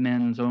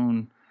men's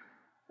own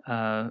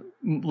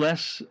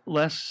less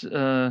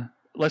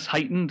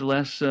heightened,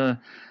 less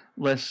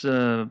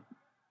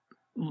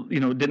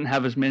didn't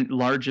have as many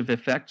large of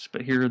effects.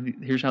 But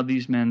here's how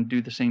these men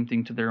do the same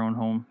thing to their own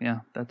home.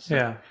 Yeah, that's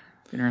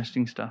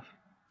interesting stuff.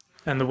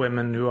 And the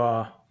women who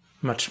are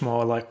much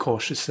more like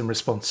cautious and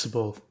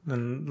responsible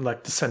than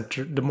like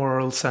the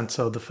moral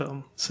center of the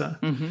film. So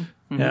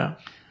yeah.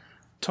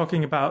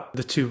 Talking about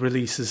the two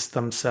releases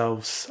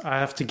themselves, I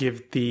have to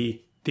give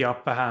the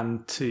upper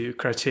hand to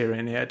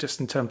Criterion here,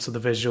 just in terms of the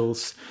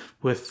visuals.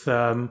 With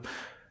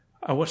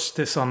I watched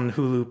this on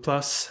Hulu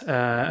Plus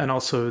and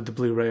also the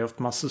Blu-ray of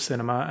Masters of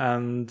Cinema,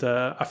 and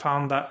I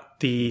found that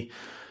the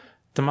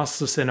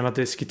Masters of Cinema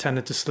disc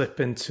tended to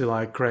slip into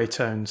like grey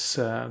tones,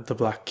 the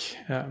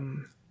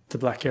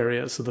black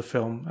areas of the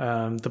film.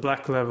 The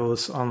black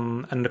levels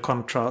and the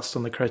contrast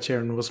on the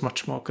Criterion was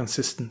much more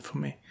consistent for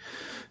me.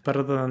 But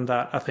other than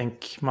that, I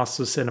think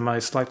Masters of Cinema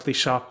is slightly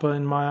sharper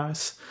in my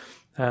eyes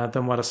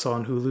than what I saw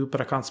on Hulu, but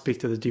I can't speak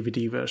to the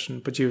DVD version.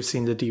 But you've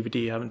seen the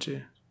DVD, haven't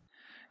you?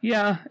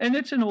 Yeah, and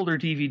it's an older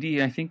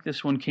DVD. I think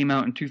this one came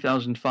out in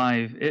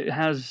 2005. It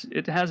has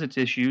its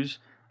issues.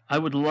 I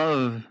would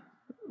love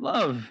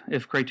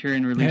if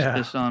Criterion released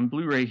this on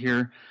Blu-ray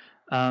here,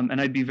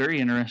 and I'd be very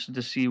interested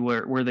to see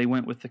where they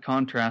went with the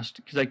contrast,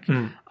 because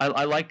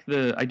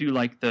I do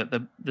like the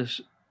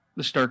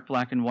stark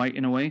black and white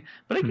in a way,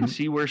 but I can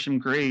see where some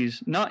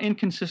grays, not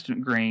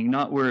inconsistent graying,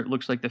 not where it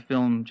looks like the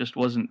film just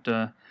wasn't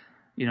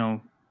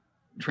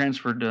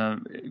transferred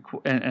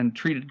and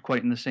treated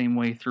quite in the same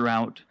way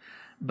throughout.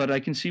 But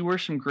I can see where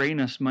some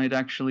grayness might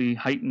actually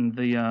heighten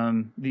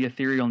the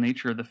ethereal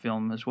nature of the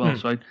film as well.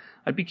 So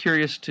I'd be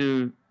curious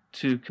to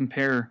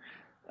compare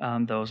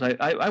those.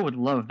 I would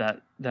love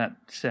that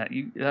set.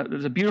 That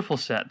was a beautiful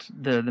set,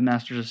 the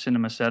Masters of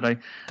Cinema set. I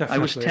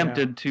was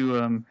tempted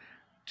to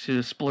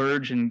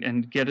splurge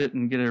and get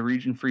a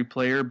region-free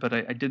player, but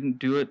I didn't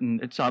do it,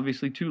 and it's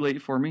obviously too late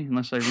for me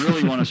unless I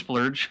really want to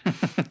splurge.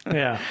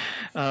 Yeah.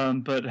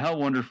 But how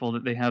wonderful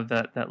that they have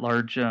that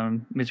large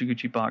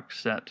Mizoguchi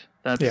box set.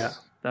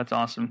 That's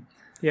awesome.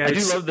 Yeah, I do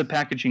love the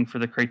packaging for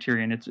the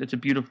Criterion. It's a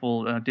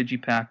beautiful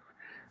digipack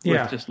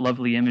with just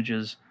lovely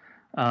images.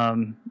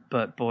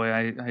 But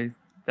boy,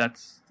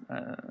 that's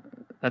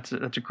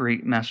a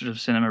great Masters of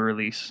Cinema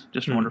release.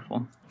 Just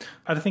wonderful.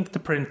 I think the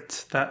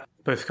print that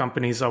both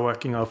companies are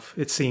working off,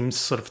 it seems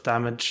sort of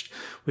damaged.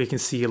 We can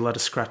see a lot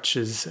of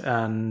scratches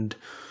and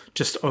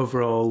just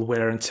overall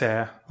wear and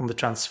tear on the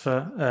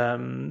transfer.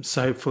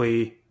 So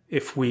hopefully,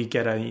 if we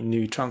get a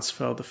new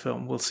transfer of the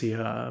film, we'll see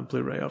a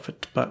Blu-ray of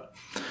it. But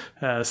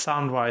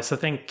sound-wise, I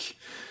think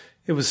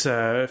it was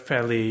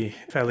fairly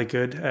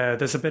good.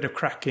 There's a bit of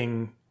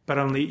cracking, but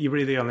you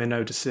really only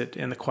notice it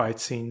in the quiet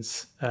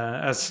scenes,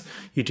 as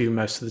you do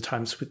most of the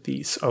times with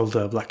these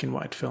older black and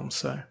white films.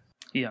 So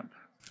yeah.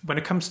 When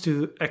it comes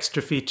to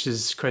extra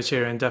features,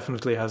 Criterion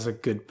definitely has a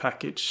good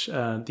package.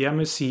 The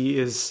MOC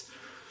is,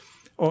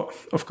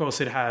 of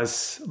course, it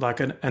has like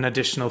an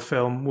additional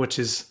film, which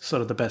is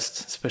sort of the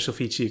best special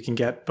feature you can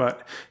get.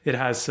 But it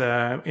has,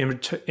 in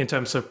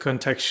terms of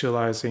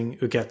contextualizing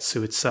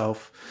Ugetsu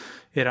itself,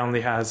 it only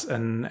has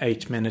an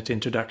 8-minute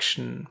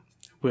introduction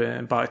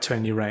by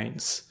Tony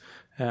Raines.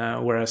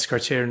 Whereas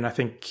Criterion, I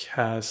think,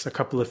 has a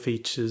couple of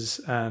features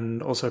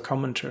and also a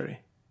commentary.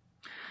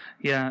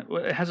 Yeah,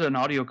 it has an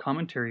audio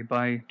commentary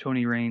by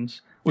Tony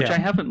Raines, which I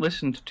haven't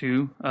listened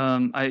to.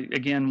 One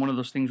of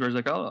those things where I was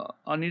like, oh,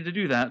 I'll need to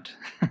do that,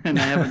 and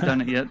I haven't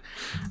done it yet.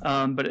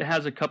 But it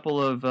has a couple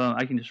of,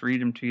 I can just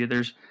read them to you.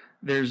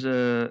 There's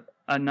a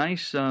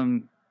nice,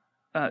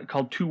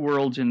 called Two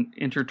Worlds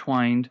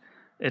Intertwined.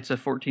 It's a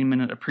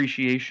 14-minute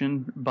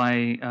appreciation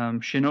by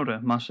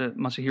Shinoda,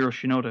 Masahiro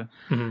Shinoda.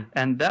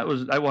 And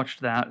I watched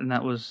that, and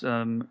that was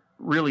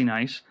really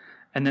nice.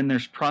 And then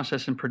there's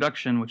Process and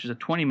Production, which is a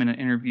 20-minute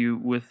interview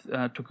with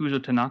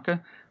Tokuzo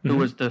Tanaka, who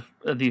was the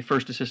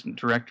first assistant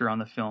director on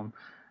the film.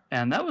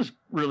 And that was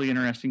really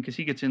interesting because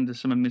he gets into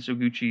some of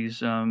Mizoguchi's,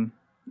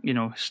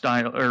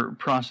 style or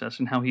process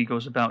and how he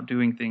goes about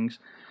doing things.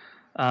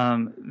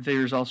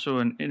 There's also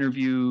an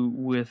interview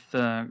with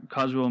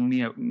Kazuo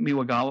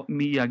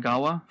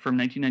Miyagawa from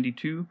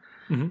 1992.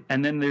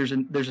 And then there's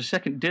a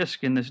second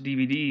disc in this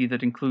DVD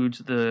that includes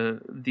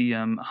the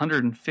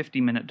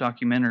 150-minute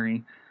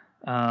documentary,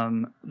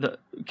 the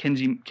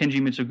Kenji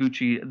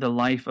Mizoguchi, The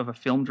Life of a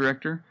Film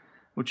Director,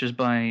 which is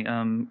by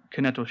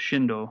Kaneto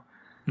Shindo.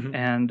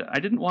 And I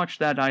didn't watch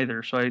that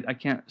either, so I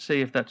can't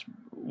say if that's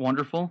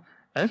wonderful.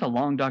 That's a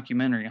long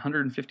documentary,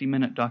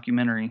 150-minute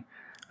documentary.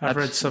 I've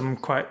read some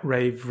quite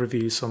rave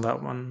reviews on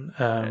that one.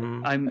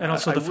 And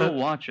also I will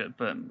watch it,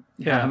 but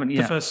I haven't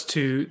yet. The first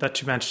two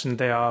that you mentioned,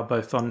 they are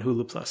both on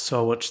Hulu Plus, so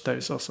I'll watch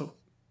those also.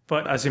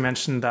 But as you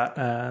mentioned,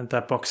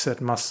 that box set,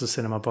 Master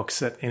Cinema box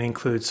set, it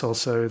includes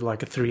also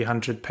like a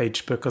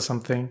 300-page book or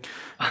something.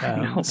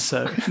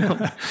 So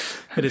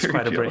it is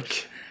quite a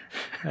break.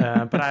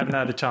 But I haven't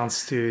had a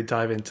chance to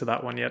dive into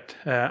that one yet.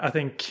 I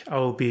think I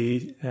will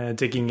be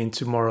digging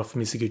into more of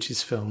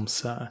Mizoguchi's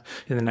films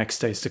in the next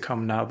days to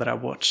come now that I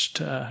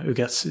watched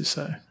Ugetsu.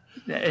 So,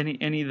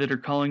 any that are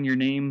calling your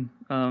name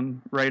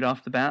right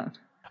off the bat?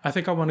 I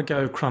think I want to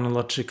go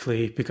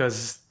chronologically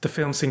because the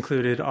films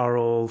included are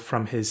all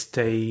from his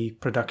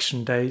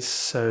production days.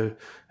 So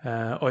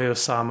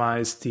Oyo-sama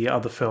is the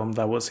other film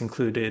that was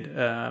included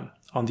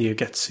on the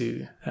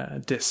Ugetsu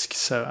disc.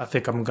 So I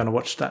think I'm going to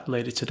watch that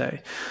later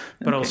today.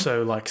 But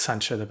also like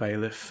Sancho the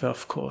Bailiff,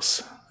 of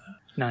course.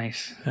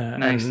 Nice.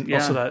 And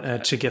also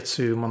that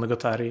Chigetsu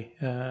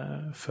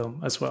Monogatari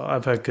film as well.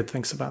 I've heard good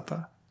things about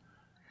that.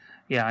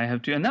 Yeah, I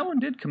have too. And that one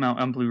did come out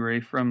on Blu-ray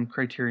from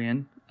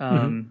Criterion.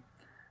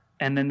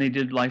 And then they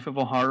did Life of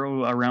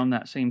Oharu around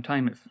that same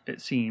time,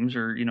 it seems,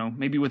 or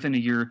maybe within a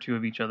year or two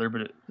of each other.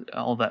 But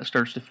all that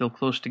starts to feel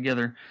close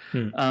together.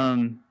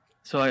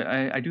 So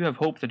I do have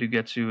hope that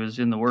Ugetsu is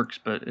in the works,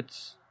 but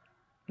it's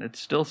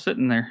still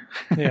sitting there.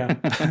 Yeah.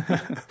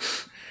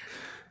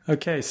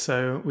 Okay,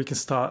 so we can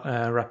start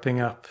wrapping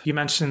up. You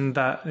mentioned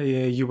that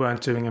you weren't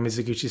doing a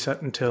Mizoguchi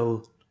set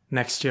until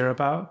next year,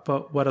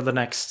 but what are the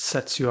next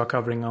sets you are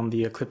covering on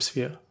the Eclipse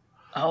View?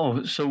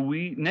 Oh, so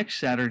next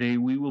Saturday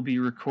we will be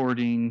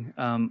recording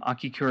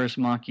Aki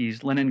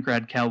Kaurismäki's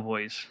Leningrad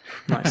Cowboys.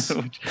 Nice.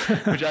 which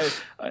I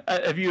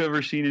have you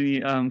ever seen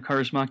any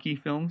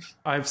Kaurismäki films?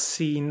 I've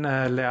seen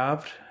Le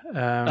Havre,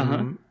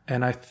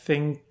 and I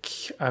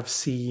think I've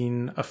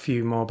seen a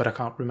few more, but I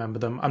can't remember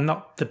them. I'm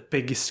not the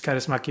biggest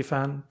Kaurismäki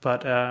fan,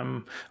 but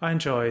I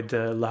enjoyed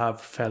Le Havre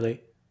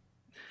fairly.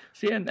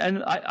 See,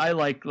 and I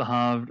like Le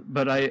Havre,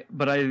 but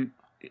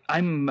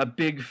I'm a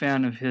big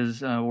fan of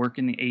his work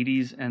in the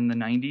 80s and the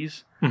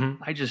 90s.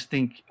 I just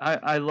think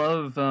I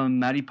love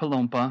Matti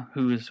Palompa,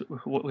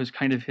 what was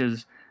kind of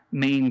his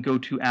main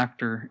go-to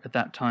actor at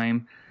that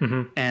time.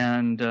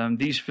 And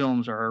these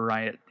films are a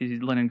riot.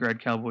 These Leningrad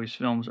Cowboys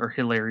films are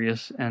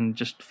hilarious and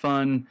just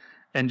fun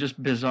and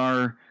just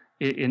bizarre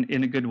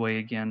in a good way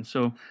again.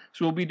 So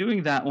we'll be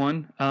doing that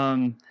one.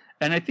 And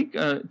I think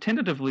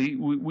tentatively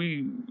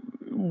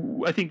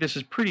I think this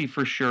is pretty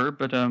for sure,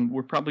 but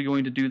we're probably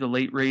going to do the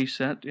Late Ray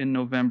set in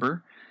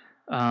November,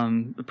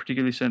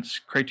 particularly since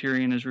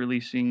Criterion is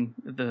releasing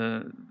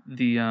the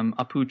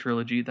Apu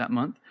trilogy that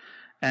month.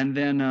 And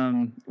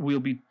then we'll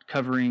be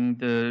covering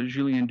the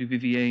Julien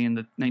Duvivier in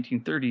the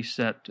 1930s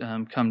set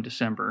come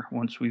December.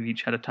 Once we've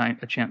each had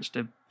a chance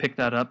to pick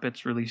that up,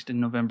 it's released in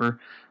November.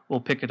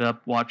 We'll pick it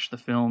up, watch the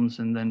films,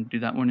 and then do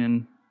that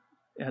one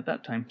at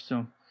that time.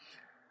 So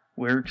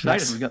we're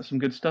excited. Nice. We've got some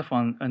good stuff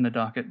on the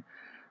docket.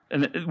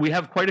 And we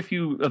have quite a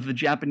few of the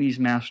Japanese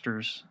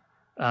masters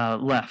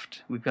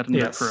left. We've got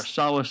another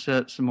Kurosawa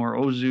set, some more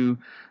Ozu.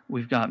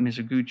 We've got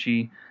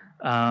Mizoguchi.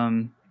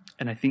 And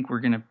I think we're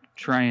going to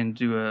try and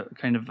do a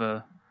kind of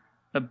a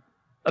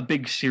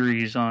big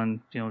series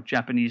on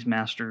Japanese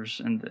masters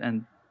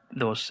and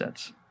those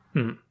sets.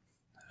 And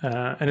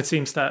it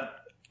seems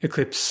that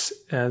Eclipse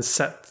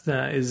set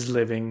is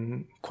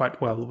living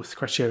quite well with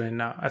Criterion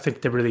now. I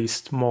think they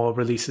released more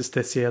releases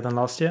this year than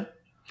last year.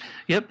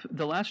 Yep,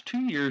 the last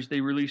 2 years they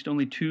released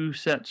only 2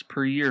 sets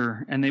per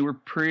year, and they were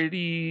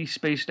pretty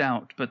spaced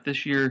out. But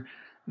this year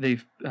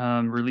they've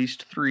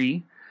released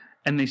 3,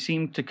 and they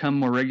seem to come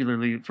more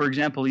regularly. For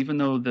example, even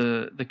though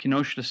the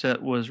Kinoshita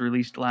set was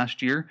released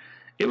last year,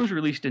 it was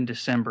released in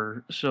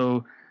December.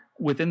 So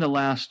within the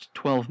last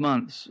 12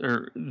 months,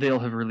 they'll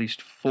have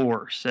released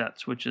 4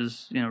 sets, which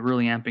is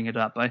really amping it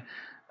up. I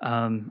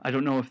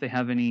don't know if they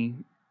have any,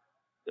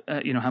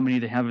 how many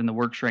they have in the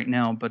works right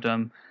now, but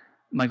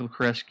Michael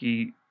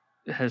Koreski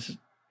has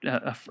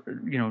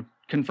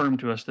confirmed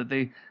to us that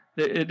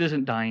it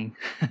isn't dying.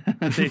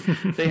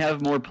 they have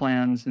more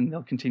plans, and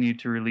they'll continue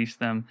to release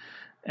them,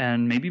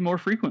 and maybe more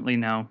frequently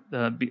now.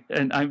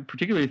 And I'm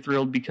particularly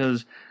thrilled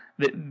because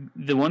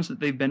the ones that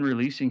they've been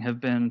releasing have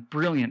been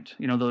brilliant.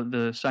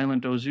 The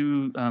Silent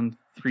Ozu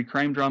 3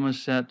 crime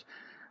dramas set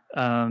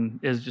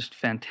is just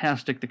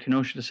fantastic. The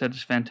Kinoshita set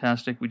is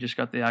fantastic. We just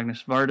got the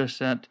Agnes Varda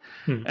set.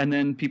 And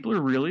then people are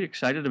really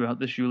excited about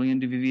this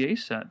Julien Duvivier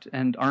set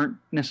and aren't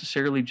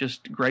necessarily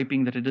just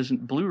griping that it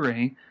isn't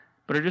Blu-ray,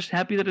 but are just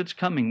happy that it's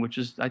coming, which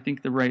is, I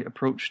think, the right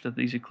approach to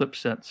these Eclipse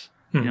sets.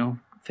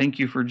 Thank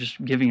you for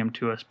just giving them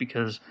to us,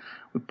 because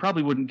we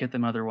probably wouldn't get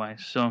them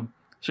otherwise. So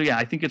yeah,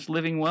 I think it's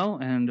living well,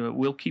 and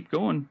we'll keep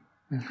going.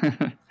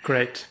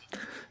 Great.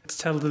 Let's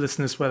tell the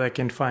listeners where they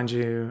can find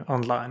you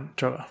online,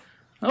 Joa.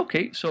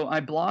 Okay, so I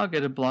blog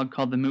at a blog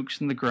called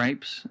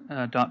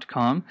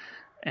themooksandthegripes.com,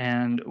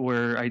 and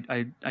where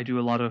I do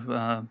a lot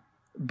of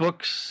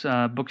books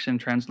in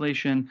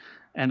translation,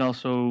 and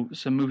also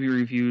some movie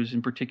reviews,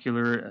 in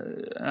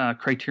particular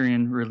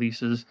Criterion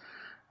releases.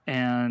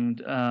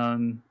 And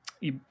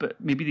but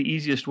maybe the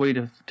easiest way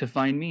to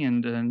find me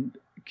and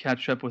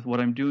catch up with what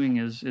I'm doing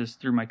is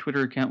through my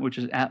Twitter account, which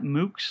is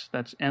 @Mookse.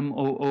 That's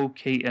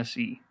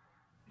MOOKSE.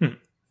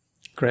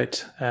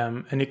 Great.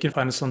 And you can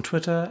find us on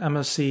Twitter,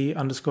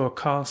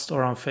 MSC_cast,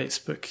 or on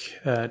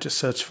Facebook. Just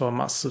search for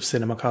Masters of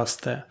Cinema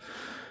Cast there.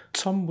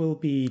 Tom will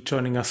be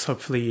joining us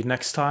hopefully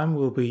next time.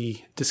 We'll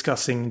be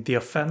discussing The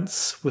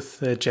Offense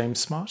with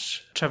James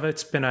Marsh. Trevor,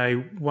 it's been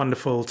a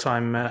wonderful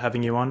time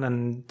having you on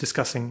and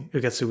discussing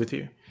Ugetsu with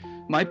you.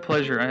 My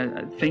pleasure.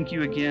 I thank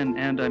you again,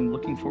 and I'm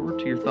looking forward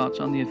to your thoughts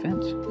on The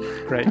Offense.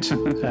 Great.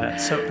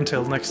 So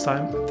until next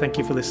time, thank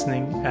you for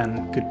listening,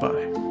 and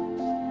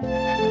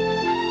goodbye.